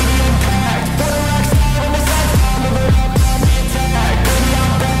bag, stadium packed. Born a rock star in this life.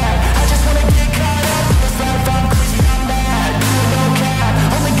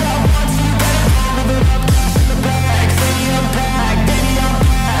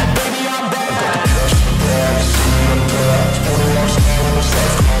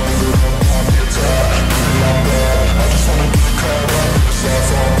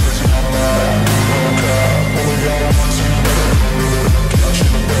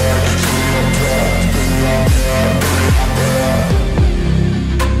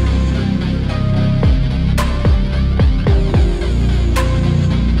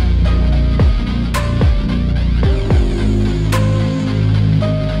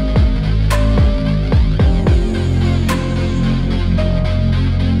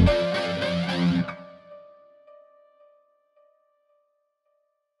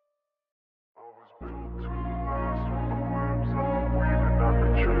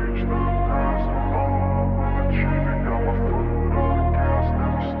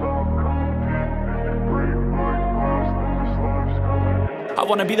 I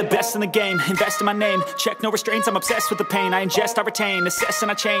wanna be the best in the game, invest in my name. Check no restraints, I'm obsessed with the pain. I ingest, I retain, assess and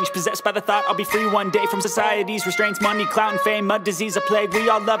I change. Possessed by the thought I'll be free one day from society's restraints. Money, clout and fame, mud, disease, a plague. We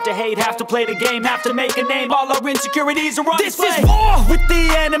all love to hate, have to play the game, have to make a name. All our insecurities are on display. This is war with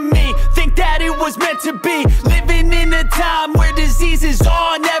the enemy, think that it was meant to be. Living in a time where disease is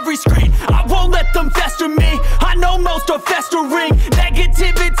on every screen. I won't let them fester me, I know most are festering.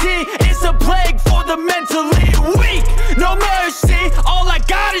 Negativity is a plague for the mentally weak. No mercy, all I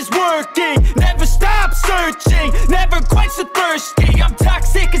got is working. Never stop searching, never quench the thirsty. I'm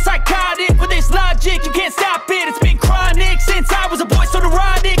toxic and psychotic, with this logic you can't stop it. It's been chronic since I was a boy, so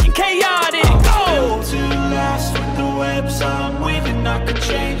neurotic and chaotic. Built to last with the webs I'm weaving. I could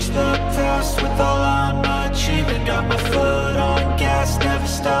change the past with all I'm achieving. Got my foot on gas, never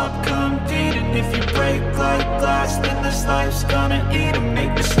stop competing. If you break like glass, then this life's gonna eat 'em.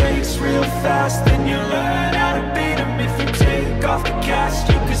 Make mistakes real fast, then you learn how to beat 'em. If you take off the cast,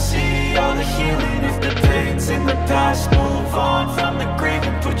 you can see all the healing. If the pain's in the past, move on from the grave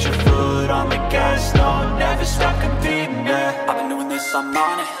and put your foot on the gas. No, never stop competing, yeah. I've been doing this, I'm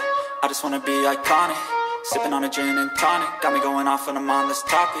on it. I just wanna be iconic. Sipping on a gin and tonic, got me going off when I'm on this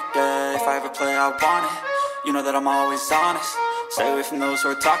topic, yeah. If I ever play, I want it. You know that I'm always honest. Stay away from those who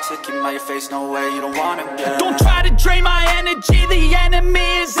are toxic. Keep them out your face, no way, you don't want it, yeah. Don't try to drain my energy. The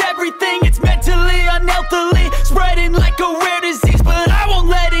enemy is everything. It's mentally, unhealthily, spreading like a rare disease.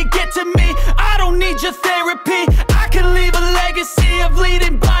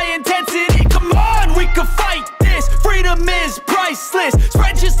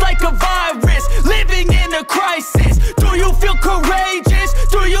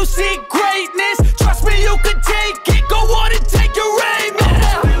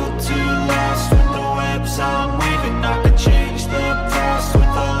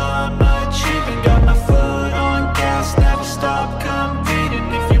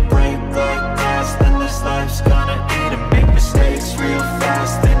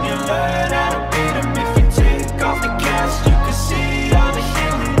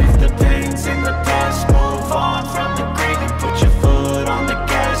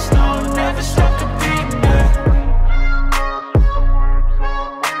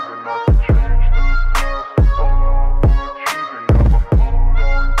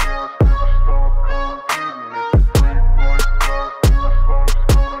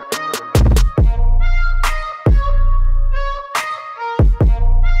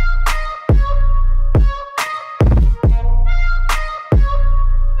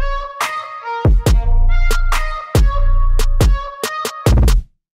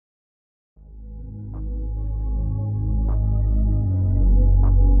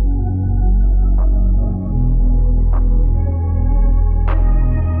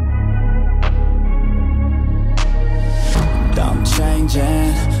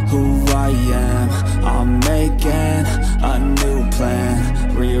 changing who I am. I'm making a new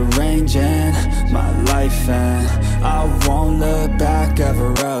plan, rearranging my life, and I won't look back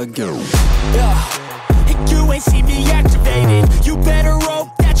ever again. And you ain't see me activated. You better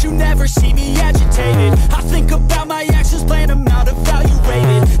hope that you never see me agitated. I think about my actions, plan them out,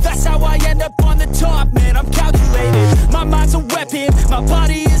 evaluated. That's how I end up on the top, man, I'm calculated. My mind's a weapon, my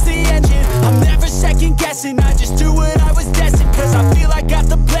body is the engine. I'm never second guessing, I just do what I was destined. Cause I feel I got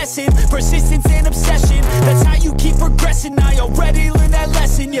the blessing, persistence and obsession. That's how you keep progressing, I already learned that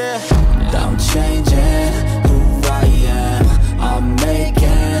lesson, yeah. I'm changing who I am. I'm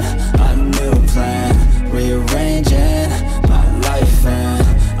making a new plan, rearranging my life, and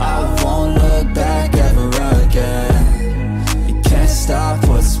I won't look back ever again. You can't stop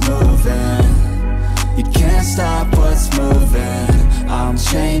what's moving, you can't stop what's moving. I'm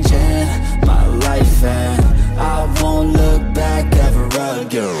changing my life, and I won't look back ever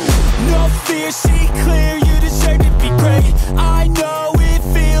again. No fear, see clear, you deserve to be great. I know it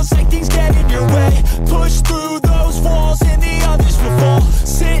feels like things get in your way. Push through those walls and the others will fall.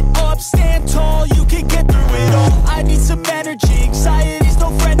 Sit up, stand tall, you can get through it all. I need some energy, anxiety's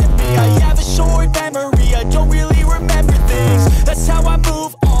no friend to me. I have a short memory, I don't really remember things. That's how I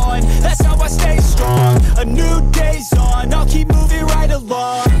move on, that's how I stay strong. A new day's on, I'll keep moving right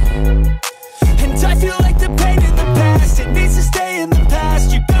along. And I feel like the pain in the past, it needs to stay in the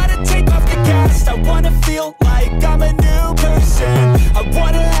past. You gotta take off the cast. I wanna feel like I'm a new person. I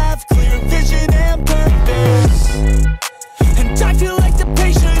wanna have clear vision and purpose. And I feel like the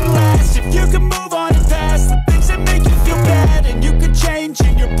pain shouldn't last. If you can move on and past the things that make you feel bad, and you can change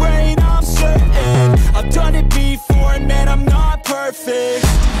in your brain, I'm certain. I've done it before, and man, I'm not perfect.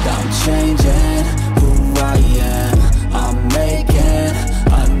 I'm changing who I am. I'm making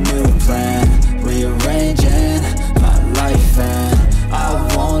a new plan, rearranging my life, and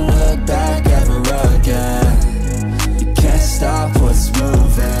I won't look back ever again. You can't stop what's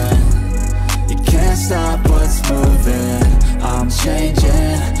moving, you can't stop what's moving. I'm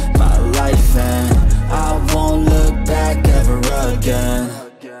changing my life, and I won't look back ever again.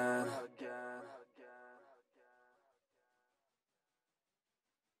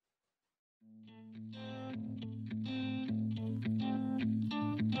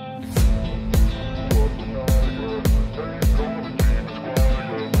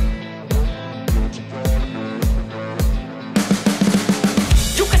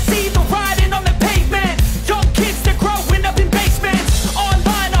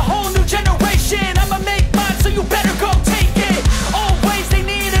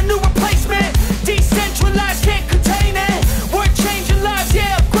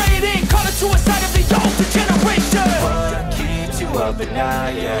 But now,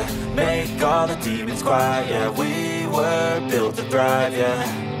 yeah, make all the demons quiet, yeah. We were built to thrive, yeah.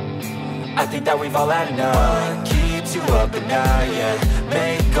 I think that we've all had enough. What keeps you up at night, yeah.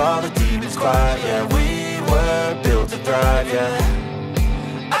 Make all the demons quiet, yeah. We were built to thrive, yeah.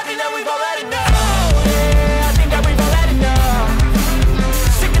 I think that we've all had enough. Oh, yeah, I think that we've all had enough.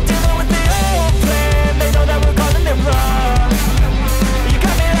 Sick of dealing with the old plan. They know that we're calling it wrong. You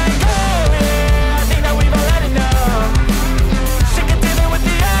got me like, oh, yeah, I think that we've all had enough.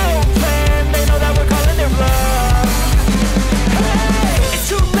 It's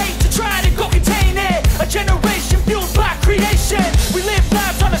too late to try to go contain it. A generation fueled by creation. We live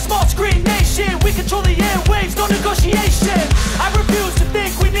lives on a small screen nation. We control the airwaves, no negotiation. I refuse to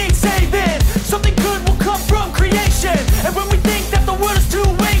think we need saving. Something good will come from creation. And when we think that the world is too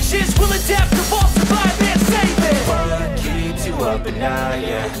anxious, we'll adapt, evolve, survive, and save it. What keeps you up at night,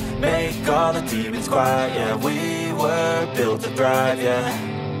 yeah. Make all the demons quiet, yeah. We were built to thrive, yeah.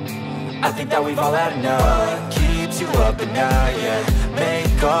 I think that we've all had enough. What keeps you up at night, yeah.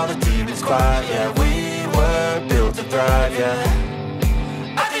 Make all the demons quiet, yeah. We were built to thrive, yeah.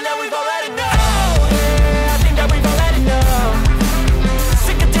 I think that we've all had enough. Oh, yeah, I think that we've all had enough.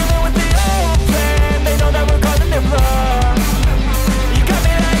 Sick of dealing with the old plan. They know that we're calling it wrong. You got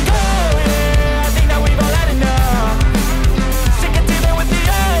me like, oh, yeah, I think that we've all had enough. Sick of dealing with the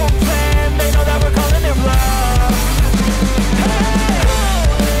old plan. They know that we're calling it wrong.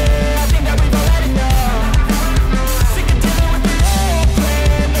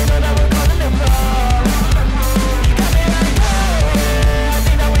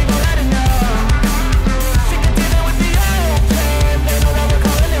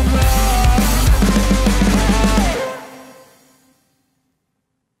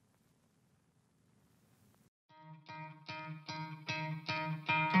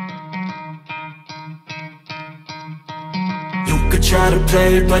 try to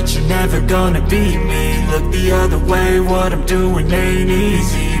play, but you're never gonna beat me. Look the other way, what I'm doing ain't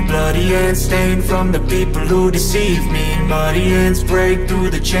easy. Bloody hands stained from the people who deceive me. Muddy hands break through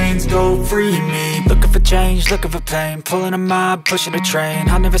the chains, go free me. Looking for change, looking for pain, pulling a mob, pushing a train.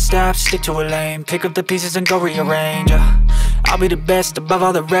 I'll never stop, stick to a lane, pick up the pieces and go rearrange. I'll be the best above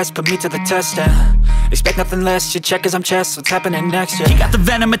all the rest, put me to the test and expect nothing less. You check as I'm chess, what's happening next? He got the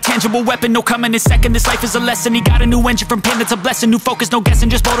venom, a tangible weapon, no coming in second. This life is a lesson, he got a new engine from pain, that's a blessing. New focus, no guessing,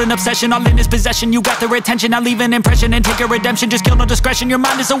 just bold and obsession, all in his possession. You got their attention, I'll leave an impression and take a redemption. Just kill, no discretion, your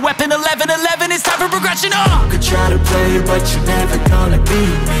mind is a weapon. 11-11, it's time for progression. You could try to play, but you're never gonna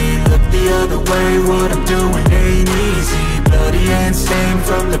beat me. Look the other way, what I'm doing ain't easy. Bloody hands stained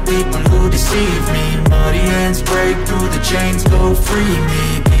from the people who deceive me. Muddy hands break through the chains, go free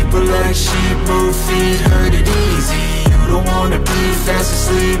me. People like sheep move feet, hurt it easy. You don't wanna be fast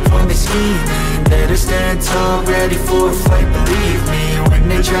asleep when they scheming. Better stand tall, ready for a fight, believe me. When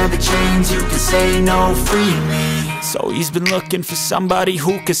they try the chains, you can say no, free me. So he's been looking for somebody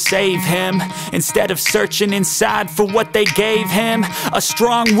who could save him, instead of searching inside for what they gave him. A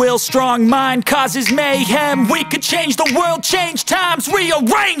strong will, strong mind causes mayhem. We could change the world, change times,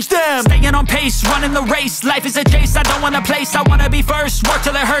 rearrange them. Staying on pace, running the race. Life is a chase, I don't want a place, I wanna be first. Work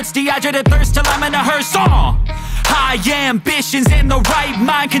till it hurts, dehydrated thirst till I'm in a hearse. High ambitions in the right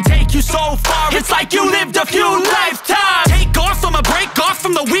mind can take you so far. It's like you lived a few lifetimes. Take off from a break off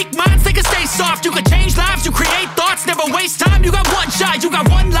from the weak minds, they can stay soft. You can change lives, you create thoughts, never waste time. You got one shot, you got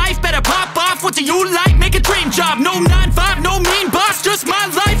one life, better pop off. What do you like? Make a dream job. No 9-5, no mean boss, just my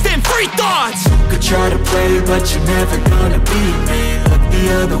life and free thoughts. You could try to play, but you're never gonna beat me. Look the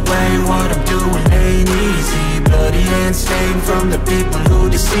other way, what I'm doing ain't easy. Bloody hands stained from the people who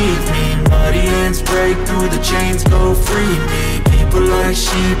deceive me. Muddy hands break through the chains, go free me. People like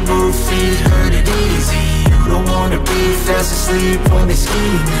sheep move feet, hurt it easy. You don't wanna be fast asleep when they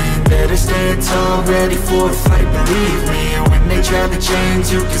scheming. Better stand tall, ready for a fight, believe me. When they try the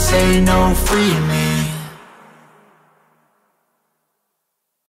chains, you can say no, free me.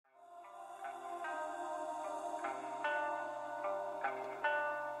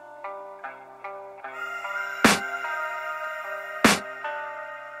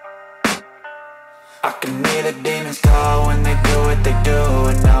 I can hear the demons call when they do what they do.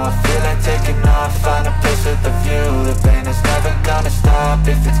 And now I feel like taking off, find a place with a view. The pain is never gonna stop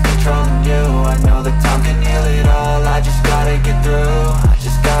if it's controlling you. I know that time can heal it all, I just gotta get through. I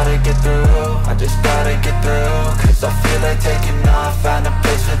just gotta get through, I just gotta get through. Cause I feel like taking off, find a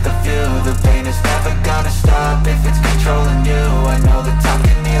place with a view. The pain is never gonna stop if it's controlling you. I know that time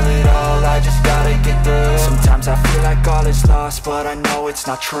can heal it all, I just gotta get through. Sometimes I feel like all is lost, but I know it's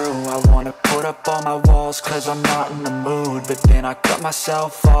not true. I wanna put up all my walls cause I'm not in the mood, but then I cut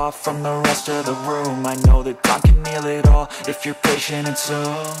myself off from the rest of the room. I know that time can heal it all if you're patient and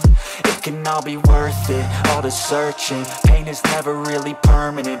soon it can all be worth it, all the searching. Pain is never really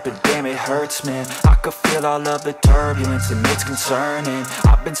permanent, but damn it hurts, man. I could feel all of the turbulence and it's concerning.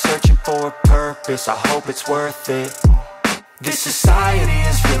 I've been searching for a purpose, I hope it's worth it. This society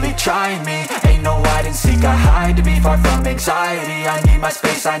is really trying me. Ain't no hide and seek, I hide to be far from anxiety. I need my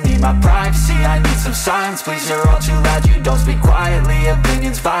space, I need my privacy. I need some silence, please, you're all too loud. You don't speak quietly,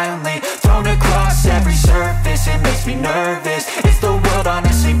 opinions violently thrown across every surface. It makes me nervous, is the world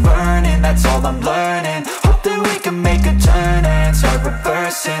honestly burning? That's all I'm learning. Hope that we can make a turn and start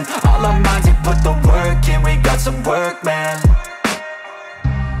reversing all our minds and put the work in. We got some work, man.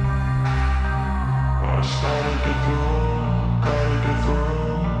 I started to do.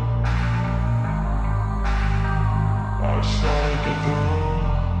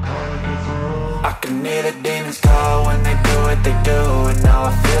 I can hear the demons call when they do what they do. And now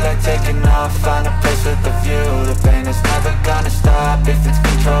I feel like taking off, find a place with a view. The pain is never gonna stop if it's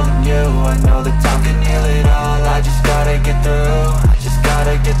controlling you. I know that time can heal it all, I just gotta get through. I just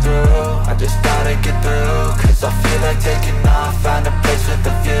gotta get through, I just gotta get through. Cause I feel like taking off, find a place with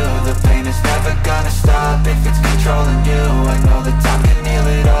a view. The pain is never gonna stop if it's controlling you. I know that time can heal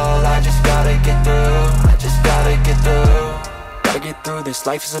it all, I just gotta get through. I just gotta get through. Gotta get through this,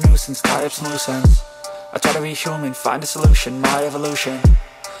 life is a nuisance, tie up some loose ends. I try to be human, find a solution, my evolution.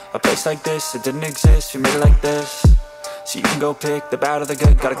 A place like this, it didn't exist, we made it like this. So you can go pick the bad or the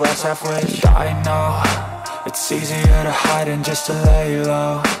good, got a glass half wish. I know, it's easier to hide than just to lay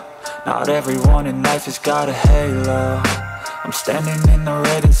low. Not everyone in life has got a halo. I'm standing in the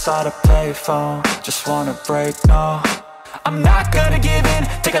red inside a payphone, just wanna break, no. I'm not gonna give in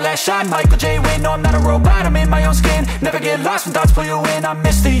take a last shot, Michael J. Win. No, I'm not a robot, I'm in my own skin. Never get lost when thoughts pull you in. I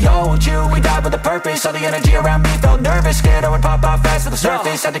miss the old you, we died with a purpose. All the energy around me felt nervous, scared I would pop out fast to the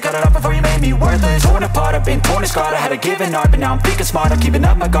surface. Had to cut it off before you made me worthless. Torn apart, I've been torn and scarred. I had a given art, but now I'm thinking smart. I'm keeping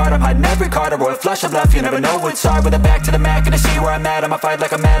up my guard, I'm hiding every card. A royal flush of love, you never know what's hard. With a back to the mat, gonna see where I'm at. I'ma fight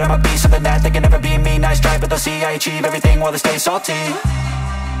like I'm mad, I'ma be something that they can never be me. Nice try, but they'll see I achieve everything while they stay salty. I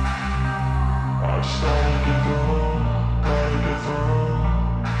just gotta get through, gotta get through.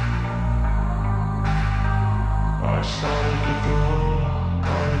 I just gotta get through,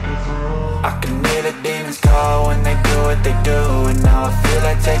 gotta get through. I can hear the demons call when they do what they do. And now I feel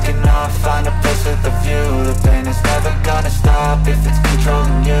like taking off, find a place with a view. The pain is never gonna stop if it's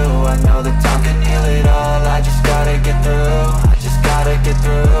controlling you. I know that time can heal it all, I just gotta get through. I just gotta get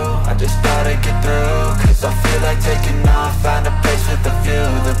through, I just gotta get through. Cause I feel like taking off, find a place with a view.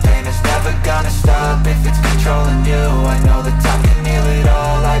 The pain is never gonna stop if it's controlling you. I know that time can heal it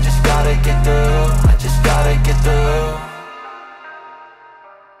all, I just gotta get through. I just gotta get through.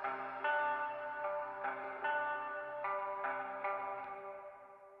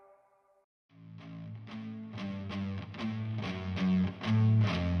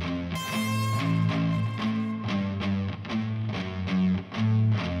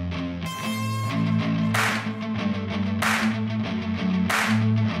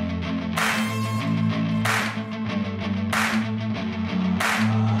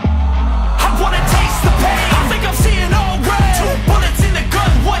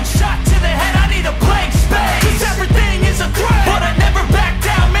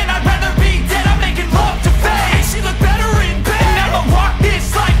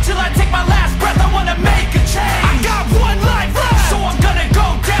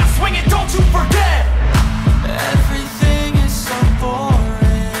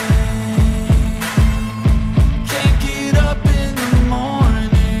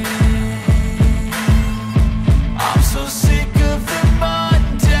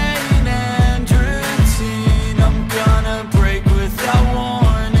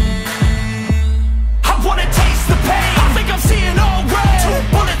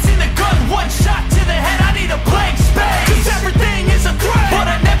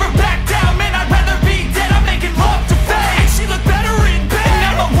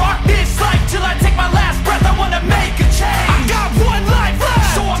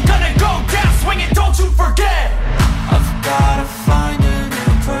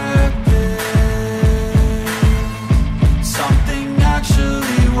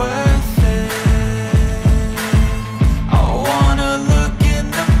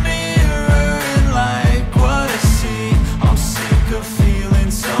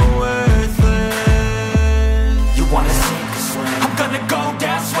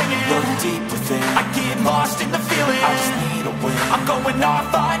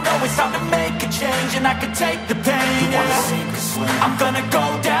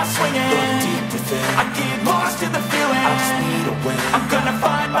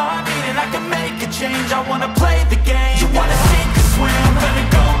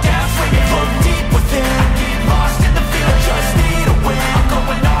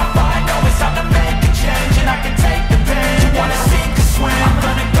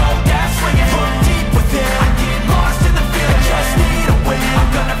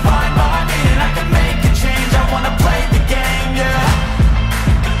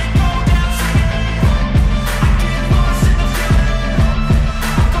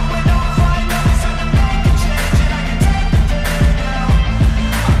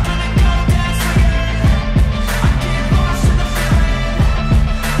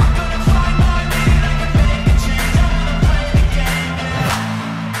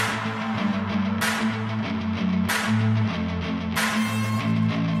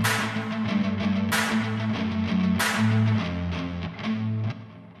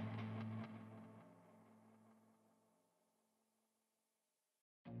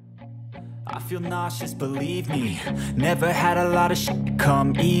 I feel nauseous, believe me. Never had a lot of shit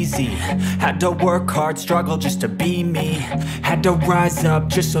come easy. Had to work hard, struggle just to be me. Had to rise up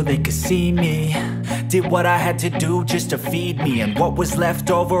just so they could see me. Did what I had to do just to feed me. And what was left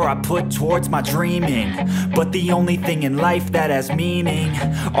over I put towards my dreaming. But the only thing in life that has meaning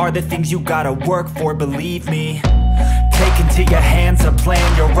are the things you gotta work for, believe me. Take into your hands a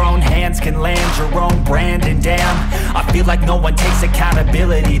plan, your own hands can land your own brand. And damn, I feel like no one takes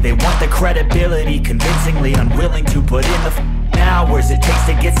accountability. They want the credibility, convincingly unwilling to put in the hours it takes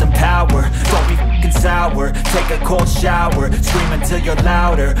to get some power. Don't be f***ing sour, take a cold shower. Scream until you're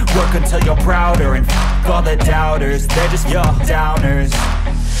louder, work until you're prouder. And f*** all the doubters, they're just your downers.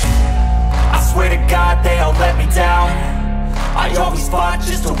 I swear to God they all let me down. I always fought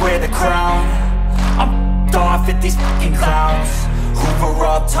just to wear the crown. I'm f***ed off at these fucking clowns who were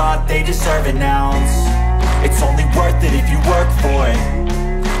all taught they deserve an ounce. It's only worth it if you work for it.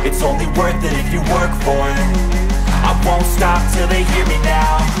 It's only worth it if you work for it. I won't stop till they hear me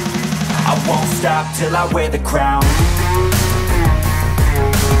now. I won't stop till I wear the crown.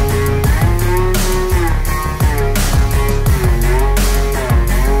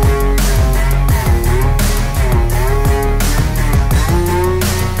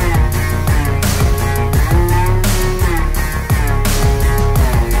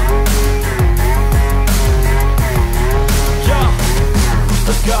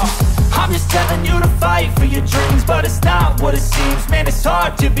 I'm just telling you to fight for your dreams, but it's not what it seems. Man, it's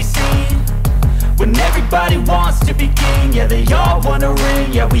hard to be seen when everybody wants to be king. Yeah, they all wanna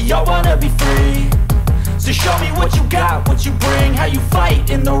ring, yeah, we all wanna be free. So show me what you got, what you bring, how you fight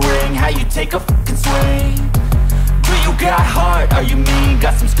in the ring, how you take a fucking swing. Do you got heart, are you mean?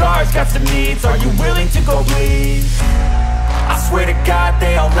 Got some scars, got some needs, are you willing to go bleed? I swear to God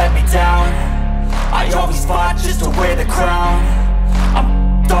they all let me down. I always fought just to wear the crown. I'm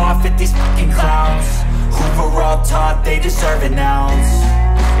off at these fucking clowns who were all taught they deserve an ounce.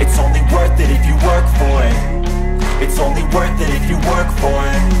 It's only worth it if you work for it. It's only worth it if you work for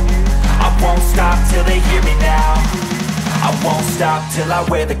it. I won't stop till they hear me now. I won't stop till I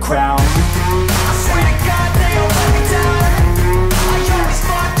wear the crown. I swear to God they all let me down. I always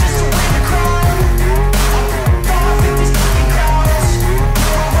fought just to wear the crown. I'm off at these fucking clowns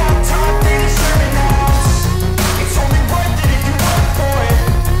who were all taught they deserve an ounce. It's only worth it if you work for it.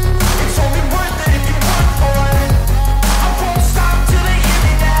 It's only worth it if you work for it. I won't stop till they hear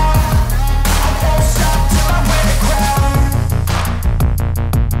me now. I won't stop till I wear the crown.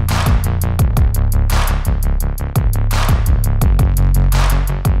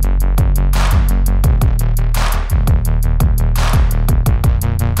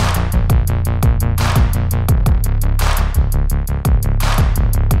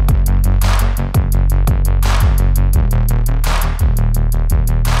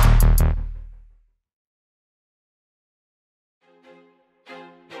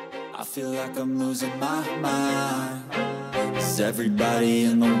 I feel like I'm losing my mind. Is everybody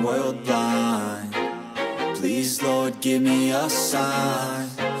in the world blind? Please, Lord, give me a sign,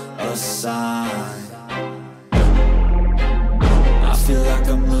 a sign. I feel like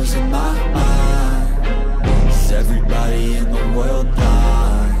I'm losing my mind. Is everybody in the world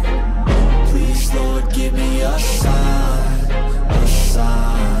blind? Please, Lord, give me a sign, a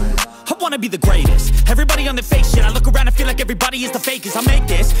sign. I wanna be the greatest. Everybody on the fake shit. I look around and feel like everybody is the fakest. I make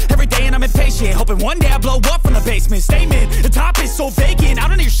this every day and I'm impatient, hoping one day I blow up from the basement. Statement, the top is so vacant. I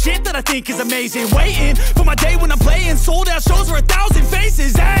don't hear shit that I think is amazing. Waiting for my day when I'm playing sold out shows for 1,000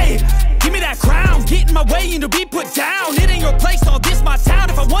 faces. Hey, give me that crown, get in my way and to be put down. It ain't your place, all this my town.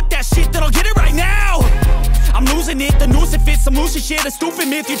 If I want that shit, then I'll get it right now. I'm losing it, the noose it fits. I'm losing shit, a stupid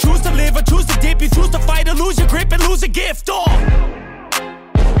myth. You choose to live or choose to dip. You choose to fight or lose your grip and lose a gift.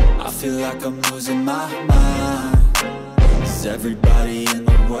 I feel like I'm losing my mind. Is everybody in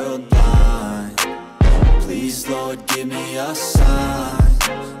the world blind? Please, Lord, give me a sign,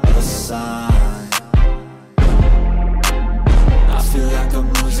 a sign. I feel like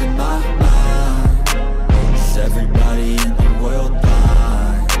I'm losing my mind. Is everybody in the world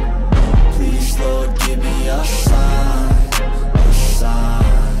blind? Please, Lord, give me a sign, a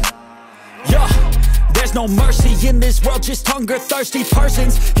sign. Yeah. There's no mercy in this world, just hunger-thirsty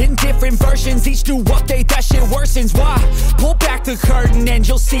persons in different versions. Each new update, that shit worsens. Why? Pull back the curtain and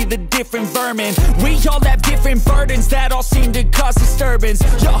you'll see the different vermin. We all have different burdens that all seem to cause disturbance.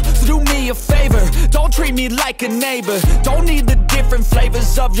 Yo, so do me a favor, don't treat me like a neighbor. Don't need the different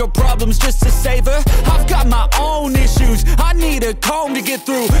flavors of your problems just to savor. I've got my own issues, I need a comb to get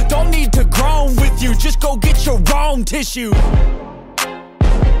through. Don't need to groan with you, just go get your own tissue.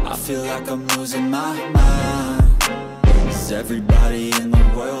 I feel like I'm losing my mind. Is everybody in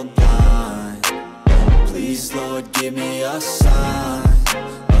the world blind? Please, Lord, give me a sign,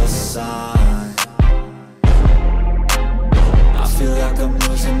 a sign. I feel like I'm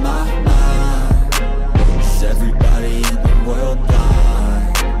losing my mind. Is everybody in the world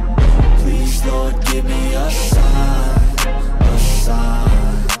blind? Please, Lord, give me a sign, a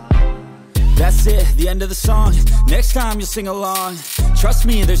sign. That's it, the end of the song. Next time you'll sing along. Trust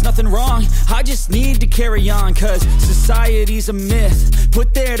me, there's nothing wrong. I just need to carry on, cause society's a myth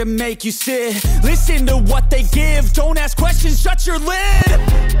put there to make you sit. Listen to what they give. Don't ask questions, shut your lid.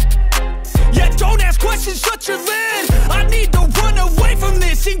 Yeah, don't ask questions, shut your lid. I need to run away from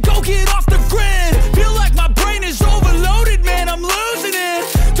this and go get off the grid. Feel like my brain is overloaded, man, I'm losing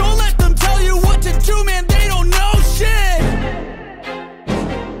it. Don't let them tell you what to do, man, they don't know shit.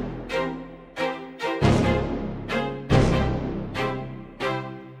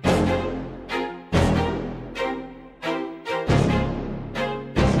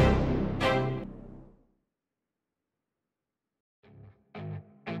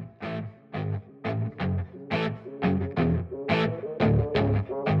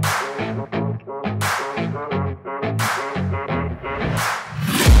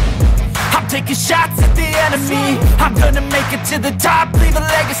 taking shots at the enemy. I'm gonna make it to the top, leave a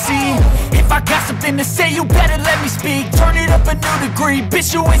legacy. If I got something to say, you better let me speak. Turn it up a new degree,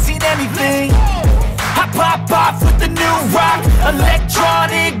 bitch, you ain't seen anything. I pop off with the new rock,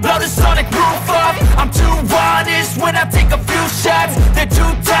 electronic, blow the sonic roof up. I'm too honest when I take a few shots. They're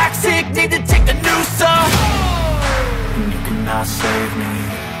too toxic, need to take the noose off. And you cannot save me,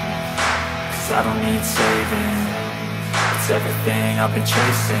 cause I don't need saving. It's everything I've been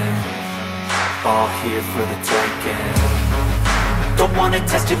chasing, all here for the taking. Don't wanna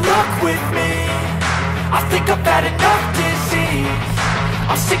test your luck with me, I think I've had enough disease.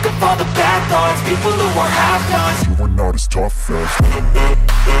 I'm sick of all the bad thoughts, people who are half-nots. You are not as tough as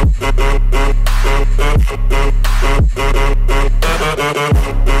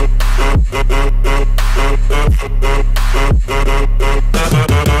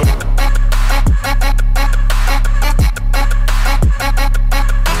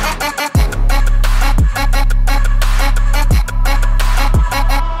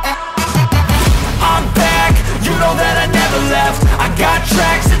I'm back, you know that I never left. I got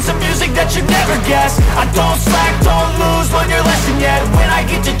tracks and some music that you never guessed. I don't slack, don't lose, learn your lesson yet. When I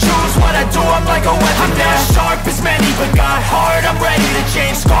get to choose what I do, I'm like a weapon. I'm not sharp as many, but got heart. I'm ready to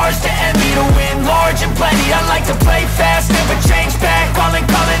change scars to envy, to win large and plenty. I like to play fast, never change back. Calling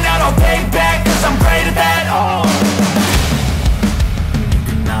out, I'll pay back, cause I'm great at that. Oh, you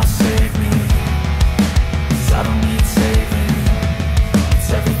cannot save me, cause I don't need saving. It's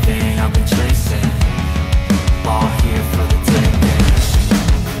everything I've been chasing, all here for the taking.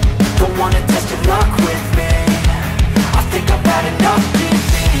 Don't wanna test your luck with me, I think I've had enough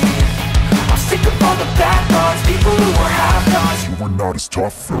disease. I'm sick of all the bad thoughts, people who are half-nots. you are not as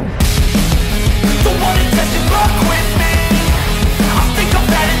tough though. Don't wanna test your luck with me, I think I've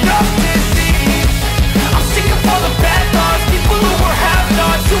had enough disease. I'm sick of all the bad thoughts, people who are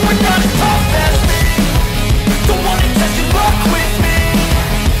half-nots, who are not as tough as me. Don't wanna test your luck with me,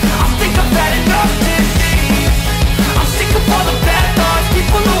 I think I've had enough disease. I'm sick of all the bad thoughts,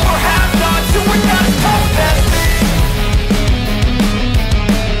 people who are half-nots, who are not as tough as me.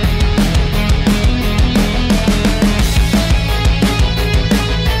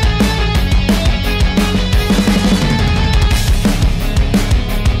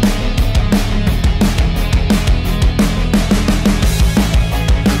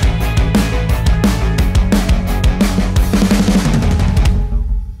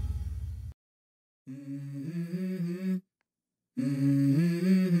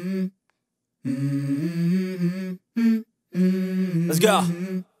 Let's go.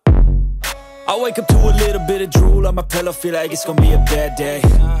 I wake up to a little bit of drool on my pillow, feel like it's gonna be a bad day.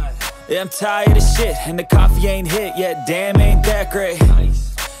 Yeah, I'm tired of shit, and the coffee ain't hit yet, damn, ain't that great.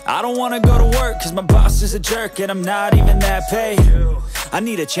 I don't wanna go to work, cause my boss is a jerk, and I'm not even that paid. I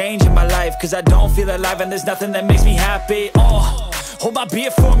need a change in my life, cause I don't feel alive, and there's nothing that makes me happy. Hold my beer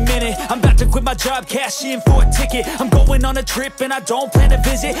for a minute, I'm about to quit my job, cash in for a ticket. I'm going on a trip and I don't plan to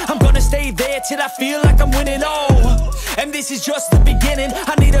visit. I'm gonna stay there till I feel like I'm winning, and this is just the beginning.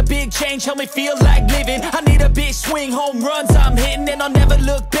 I need a big change, help me feel like living. I need a big swing, home runs I'm hitting, and I'll never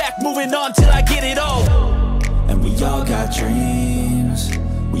look back, moving on till I get it all. And we all got dreams,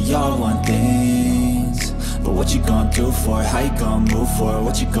 we all want things, but what you gonna do for it? How you gonna move for it?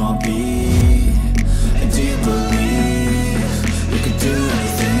 What you gonna be? And do you believe you can do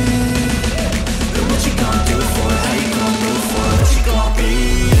anything? But what you gonna do for it? How you gonna move for it? What you gonna be?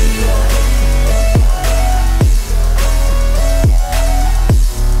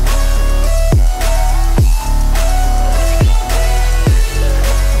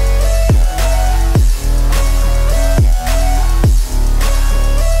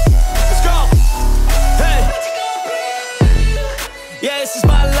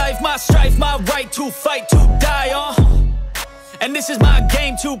 My strife, my right to fight, to die on. And this is my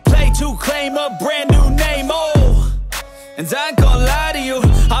game to play, to claim a brand new name, And I ain't gonna lie to you,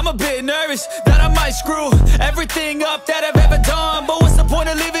 I'm a bit nervous that I might screw everything up that I've ever done. But what's the point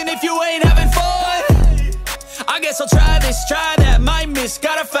of living if you ain't having fun? I guess I'll try this, try that, might miss,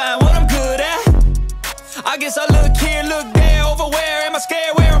 gotta find what I'm good at. I guess I look here, look there, over where am I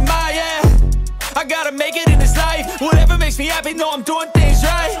scared, where am I at? I gotta make it in this life, whatever makes me happy, know I'm doing things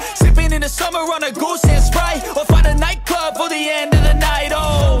right. Sipping in the summer on a goose and Sprite, or find a nightclub for the end of the night,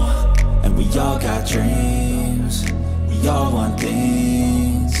 And we all got dreams, we all want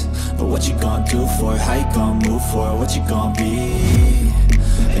things, but what you gonna do for it? How you gonna move for it? What you gonna be?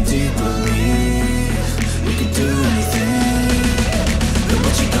 And do you believe you can do anything? But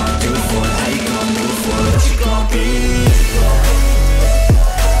what you gonna do for it? How you gonna move for it? What you gonna be?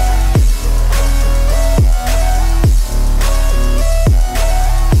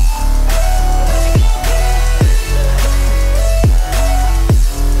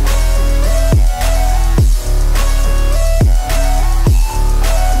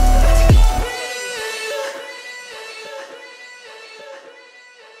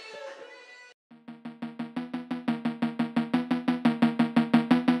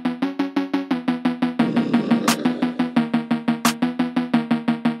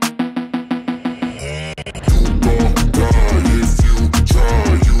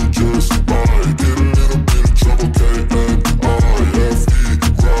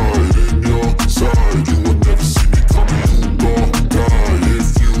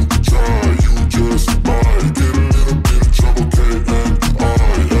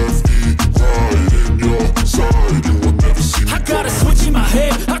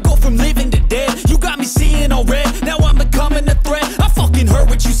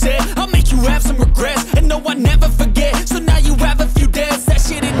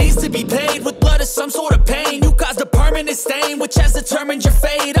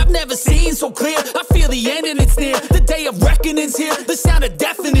 fade I've never seen so clear. I feel the end and it's near. The day of reckoning's here. The sound of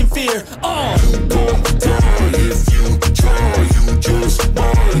deafening fear. You won't die if you try. You just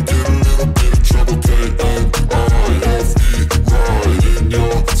might get a little bit of trouble. K-N-I-F-E, right in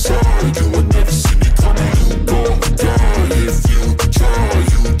your side. You will never see me coming. You won't die if you try.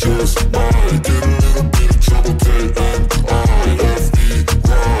 You just might get a little bit of trouble. K-N-I-F-E,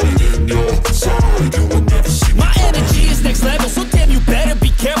 right in your side. You will never see me My energy is next level, so damn you better be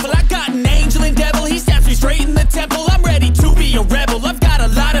careful. I got an angel and devil, he stabs me straight in the temple. I'm ready to be a rebel, I've got a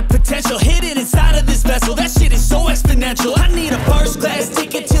lot of potential hidden inside of this vessel. That shit is so exponential. I need a first class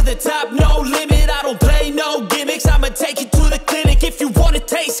ticket to the top, no limit. I don't play no gimmicks, I'ma take you to the clinic. If you want a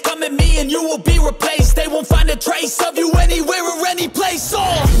taste, come at me and you will be replaced. They won't find a trace of you anywhere or any place. You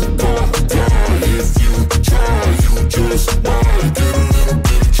won't die if you try. You just might get a little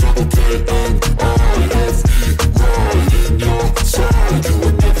bit of trouble. K-N-I-F-E, right in your side. You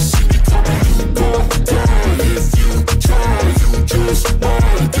will never see me coming. You won't die if you try. You just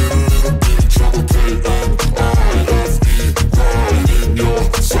might get a little bit of trouble. K-N-I-F-E, right in your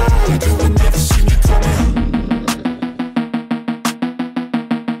side. You will never see me coming.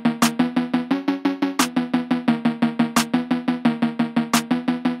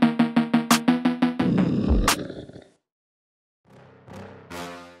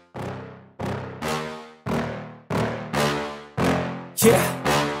 Yeah.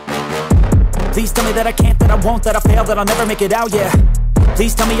 Please tell me that I can't, that I won't, that I fail, that I'll never make it out, yeah.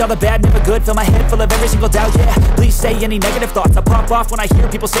 Please tell me all the bad, never good, fill my head full of every single doubt, yeah. Please say any negative thoughts, I pop off when I hear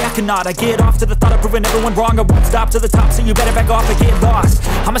people say I cannot. I get off to the thought of proving everyone wrong. I won't stop to the top, so you better back off and get lost.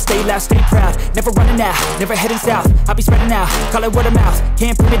 I'ma stay loud, stay proud, never running out, never heading south. I'll be spreading out, call it word of mouth,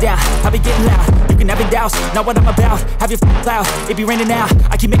 can't put me down, I'll be getting loud. You can have your doubts, not what I'm about, have your cloud, it be raining now.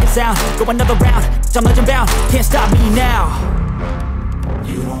 I keep making sound, go another round, I'm legend bound, can't stop me now.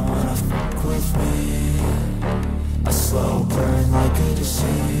 You don't wanna fuck with me. A slow burn like a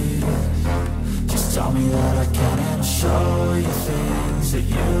disease. Just tell me that I can and I'll show you things that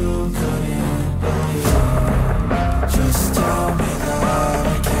you couldn't believe. Just tell me that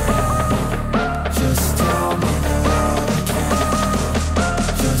I can. Just tell me that I can.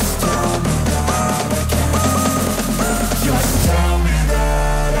 Just tell me that I can. Just tell me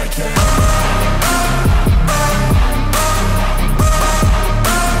that I can.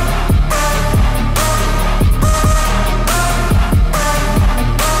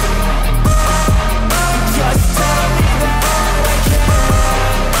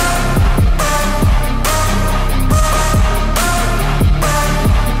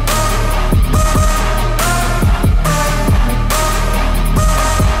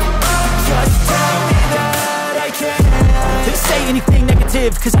 Anything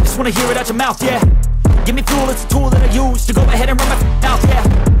negative, cause I just wanna hear it out your mouth, yeah. Give me fuel, it's a tool that I use to go ahead and run my mouth, yeah.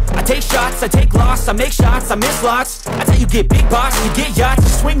 I take shots, I take loss, I make shots, I miss lots. That's how you get big boss, you get yachts, you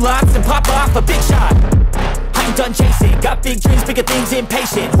swing lots and pop off a big shot. I ain't done chasing, got big dreams, bigger things,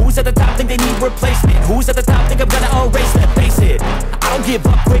 impatient. Who's at the top think they need replacement? Who's at the top think I'm gonna erase them? Face it, I don't give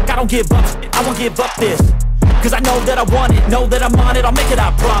up quick, I don't give up shit, I won't give up this. Cause I know that I want it, know that I'm on it, I'll make it,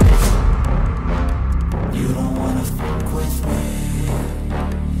 I promise. You don't wanna fuck with me.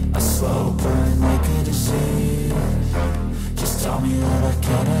 A slow burn like a disease. Just tell me that I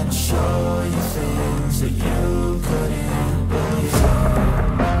can and I'll show you things that you couldn't believe.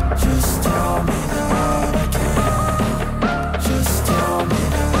 Just tell me that I can. Just tell me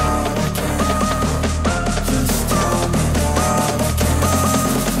that I can. Just tell me that I can.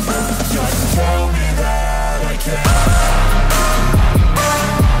 Just tell me that I can.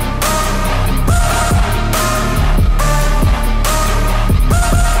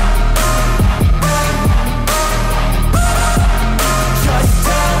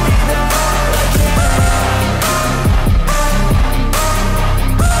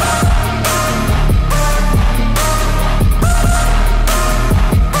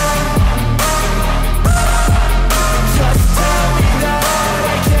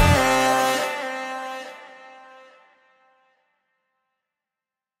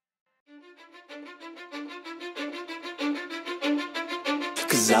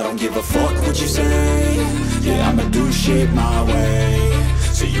 Cause I don't give a fuck what you say. Yeah, I'ma do shit my way.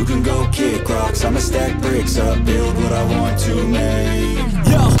 So you can go kick rocks, I'ma stack bricks up, build what I want to make.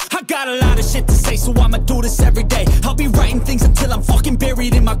 Yo, I got a lot of shit to say, so I'ma do this every day. I'll be writing things until I'm fucking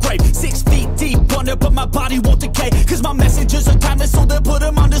buried in my grave. 6 feet deep under, but my body won't decay. Cause my messages are timeless, so they'll put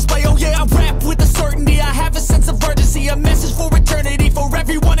them on display. Oh yeah, I rap with a certainty, I have a sense of urgency. A message for eternity, for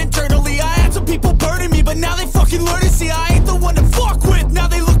everyone internally. I had some people burning me, but now they fucking learn to see I ain't the one to fuck with. Now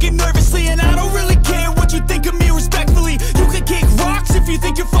they looking nervously, and I don't really care what you think of me respectfully. You can kick rocks if you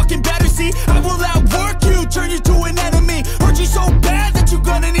think you're fucking better, see. I will outwork you, turn you to an enemy. Hurt you so bad that you're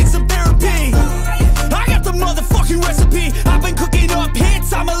gonna need some therapy. I got the motherfucking recipe. I've been cooking up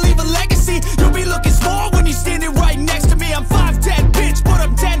hits, I'ma leave a legacy. You'll be looking small when you're standing right next to me. I'm 5'10", bitch, but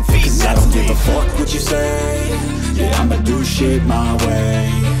I'm 10 feet next to me. I don't give a fuck what you say. Yeah, I'ma do shit my way.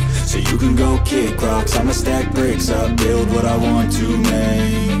 So you can go kick rocks, I'ma stack bricks up, build what I want to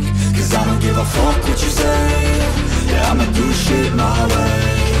make. Cause I don't give a fuck what you say. Yeah, I'ma do shit my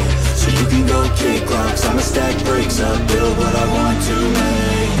way. So you can go kick rocks, I'ma stack bricks up, build what I want to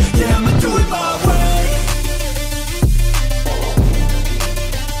make. Yeah, I'ma do it my way.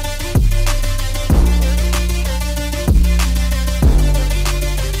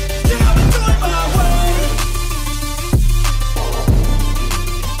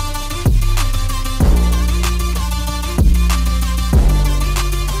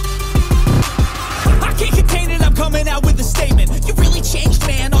 Coming out with a statement. You really changed,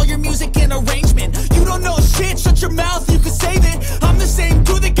 man, all your music and arrangement. You don't know shit, shut your mouth, you can save it. I'm the same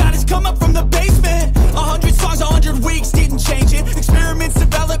dude that got his come up from the basement. 100 songs, 100 weeks, didn't change it. Experiments,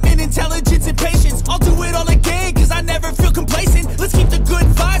 development, intelligence, and patience. I'll do it all again, cause I never feel complacent. Let's keep the good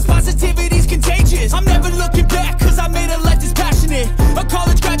vibes, positivity's contagious. I'm never looking back, cause I made a life that's passionate. A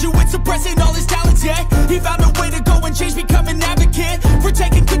college graduate suppressing all his talents, yeah. He found a way to go and change, become an advocate. For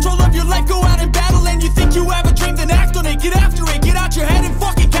taking control of your life, go out and battle. And you think you have a dream, then act on it. Get after it, get out your head and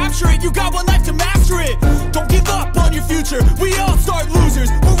fucking capture it. You got one life to master it. Don't give up on your future, we all start losers.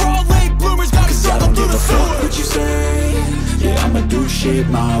 We're all late bloomers, gotta struggle through the sewer. What you say? Yeah, I'ma do shit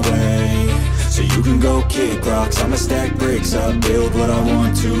my way. So you can go kick rocks, I'ma stack bricks up, build what I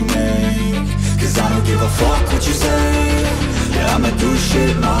want to make. Cause I don't give a fuck what you say. Yeah, I'ma do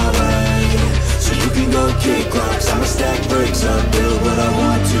shit my way. So you can go kick rocks, I'ma stack bricks up, build what I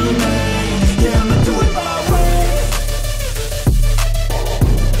want to make. Yeah, I'ma